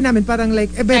like, Sabi namin parang like,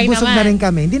 busog na rin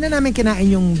kami. Hindi na namin kinain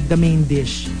yung the main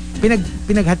dish.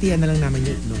 Pinaghatian na lang namin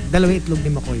yung itlog. 2 itlog ni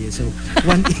McCoy. So,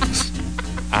 1 each.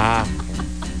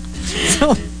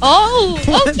 So,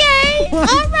 okay.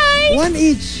 Alright. 1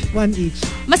 each.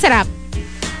 Masarap.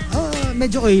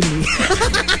 Medyo oily.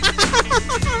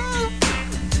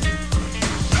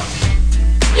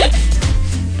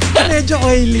 Medyo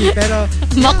oily, pero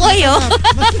Makoy,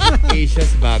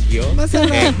 Asia's Baguio.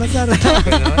 masarap.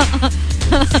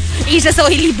 Asia's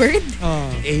oily bird.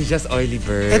 Asia's oily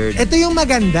bird. Ito yung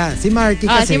maganda. Si Markki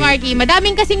kasi. Si Markki.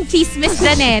 Madaming kasing chismis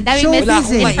dyan eh. Daming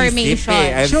Showbiz misinformation.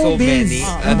 I have so many.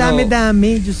 Ang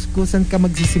dami-dami. Diyos ko, saan ka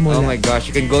magsisimula? Oh my gosh,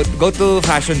 you can go to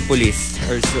Fashion Police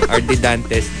or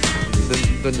Didantes.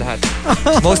 Doon lahat.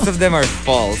 Most of them are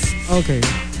false. Okay.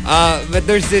 But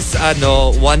there's this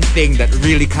one thing that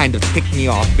really kind of ticked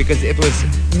me off because it was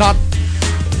not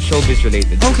showbiz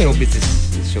related. Okay. Showbiz is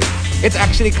show. It's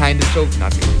actually kind of show.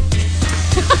 Not really.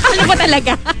 Ano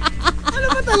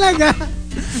ba talaga?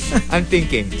 I'm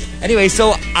thinking. Anyway,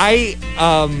 so I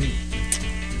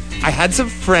had some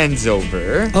friends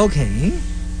over. Okay.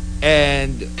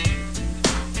 And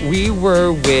we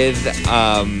were with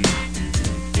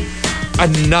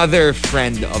another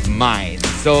friend of mine.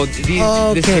 So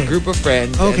this is a group of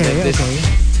friends, and then this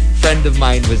friend of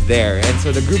mine was there, and so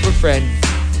the group of friends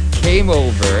came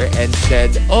over and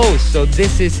said, "Oh, so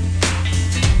this is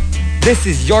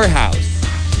your house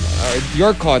or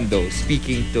your condo."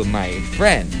 Speaking to my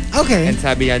friend, and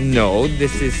sabi niya, "No,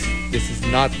 this is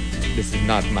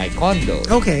not my condo.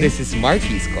 Okay, this is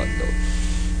Markki's condo."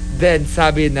 Then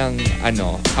sabi ng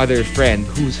other friend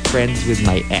who's friends with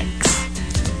my ex.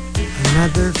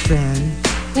 Another friend.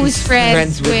 Who's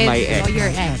friends with my ex. Your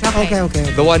ex. Okay.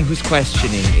 The one who's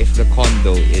questioning if the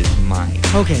condo is mine.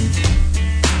 Okay.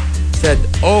 Said,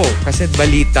 kasi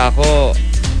balita ko,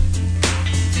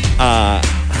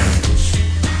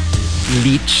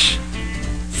 leech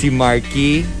si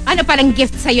Markki. Ano, parang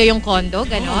gift sa'yo yung condo?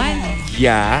 Ganon?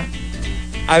 Yeah.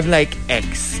 I'm like,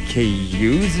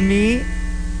 excuse me?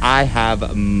 I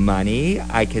have money.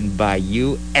 I can buy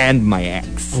you and my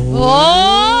ex.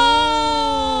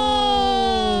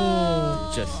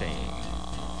 Just saying.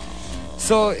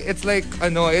 So it's like,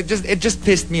 it just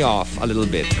pissed me off a little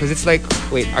bit because it's like,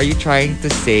 wait, are you trying to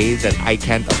say that I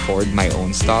can't afford my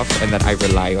own stuff and that I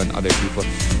rely on other people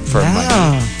for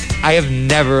money? I have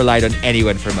never relied on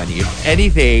anyone for money. If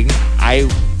anything,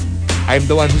 I'm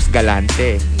the one who's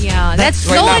galante. Yeah, that's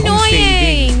so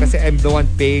annoying. Kasi I'm the one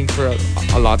paying for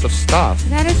a lot of stuff.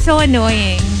 That is so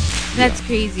annoying. That's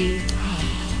crazy.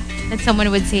 That someone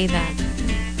would say that.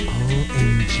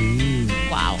 OMG.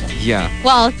 Wow. Yeah.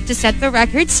 Well, to set the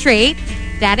record straight,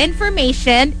 that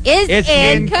information is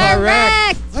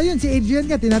incorrect. Ayun, si Adrian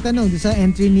ka, tinatanong sa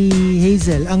entry ni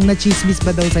Hazel, ang nachismis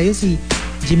ba daw sa'yo si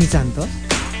Jimmy Santos?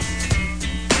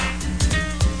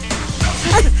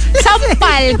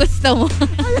 Sampal, gusto mo.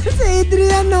 Alam si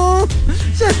Adrian, no?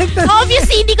 Siya nagtanong.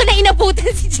 Obviously, hindi ko na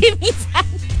inabutan si Jimmy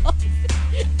Santos.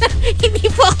 Hindi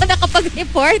po ako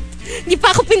nakapag-report. Hindi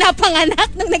pa ako pinapanganak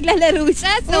nung naglalaro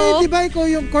siya. So, di ba ikaw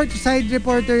yung courtside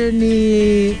reporter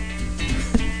ni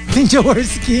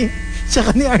Jaworski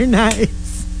tsaka ni Arnaiz?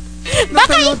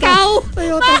 Baka ikaw.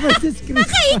 Toyota versus Chris.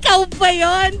 Baka ikaw pa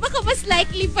yun. Baka mas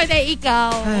likely pa na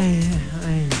ikaw.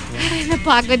 Ay,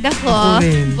 napagod ako. Ako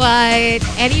rin. But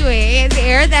anyway,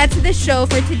 there, that's the show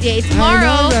for today.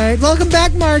 Tomorrow. Right. Welcome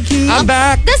back, Markki. I'm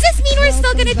back. Does this mean we're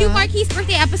still gonna do Markki's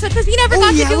birthday episode? Because we never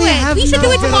got to do it. We should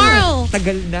do it tomorrow.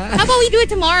 Tagal na. How about we do it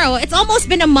tomorrow? It's almost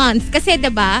been a month. Kasi,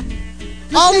 diba?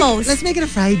 Almost. Let's make it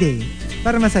a Friday.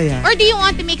 Para masaya. Or do you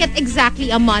want to make it exactly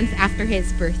a month after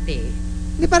his birthday?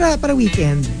 Hindi, para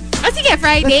weekend. Oh, sige,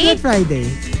 Friday. Let's do it Friday.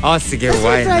 Oh, sige, Let's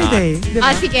why Friday. not? Diba?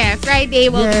 Oh, sige, Friday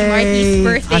will be Markki's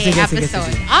birthday episode.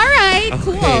 Sige. Alright, Okay,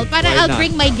 cool. Para why I'll not?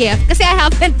 bring my gift. Kasi I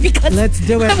haven't because Let's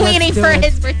do it. I'm waiting for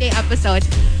his birthday episode.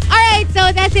 Alright,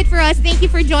 so that's it for us. Thank you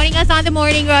for joining us on The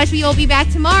Morning Rush. We will be back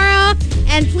tomorrow.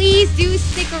 And please do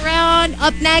stick around.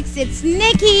 Up next, it's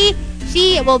Nikki.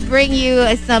 She will bring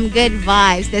you some good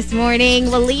vibes this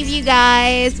morning. We'll leave you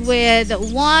guys with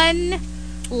one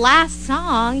last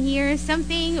song. Here's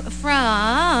something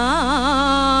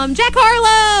from Jack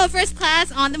Harlow, First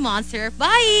Class on the Monster.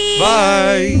 Bye.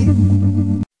 Bye.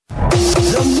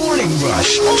 The Morning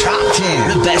Rush Top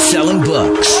 10. The best-selling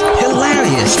books.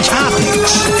 Hilarious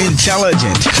topics.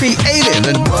 Intelligent, creative,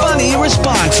 and funny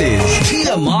responses.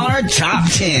 TMR Top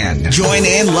 10. Join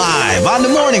in live on The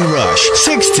Morning Rush,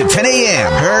 6 to 10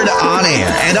 a.m. Heard on air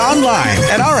and online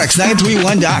at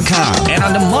rx931.com. And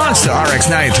on the Monster RX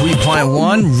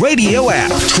 93.1 radio app.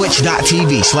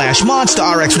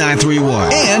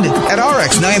 Twitch.tv/MonsterRX931. And at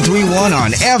RX931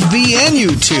 on FB and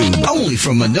YouTube. Only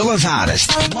from Manila's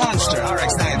hottest. Monster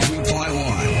RX931.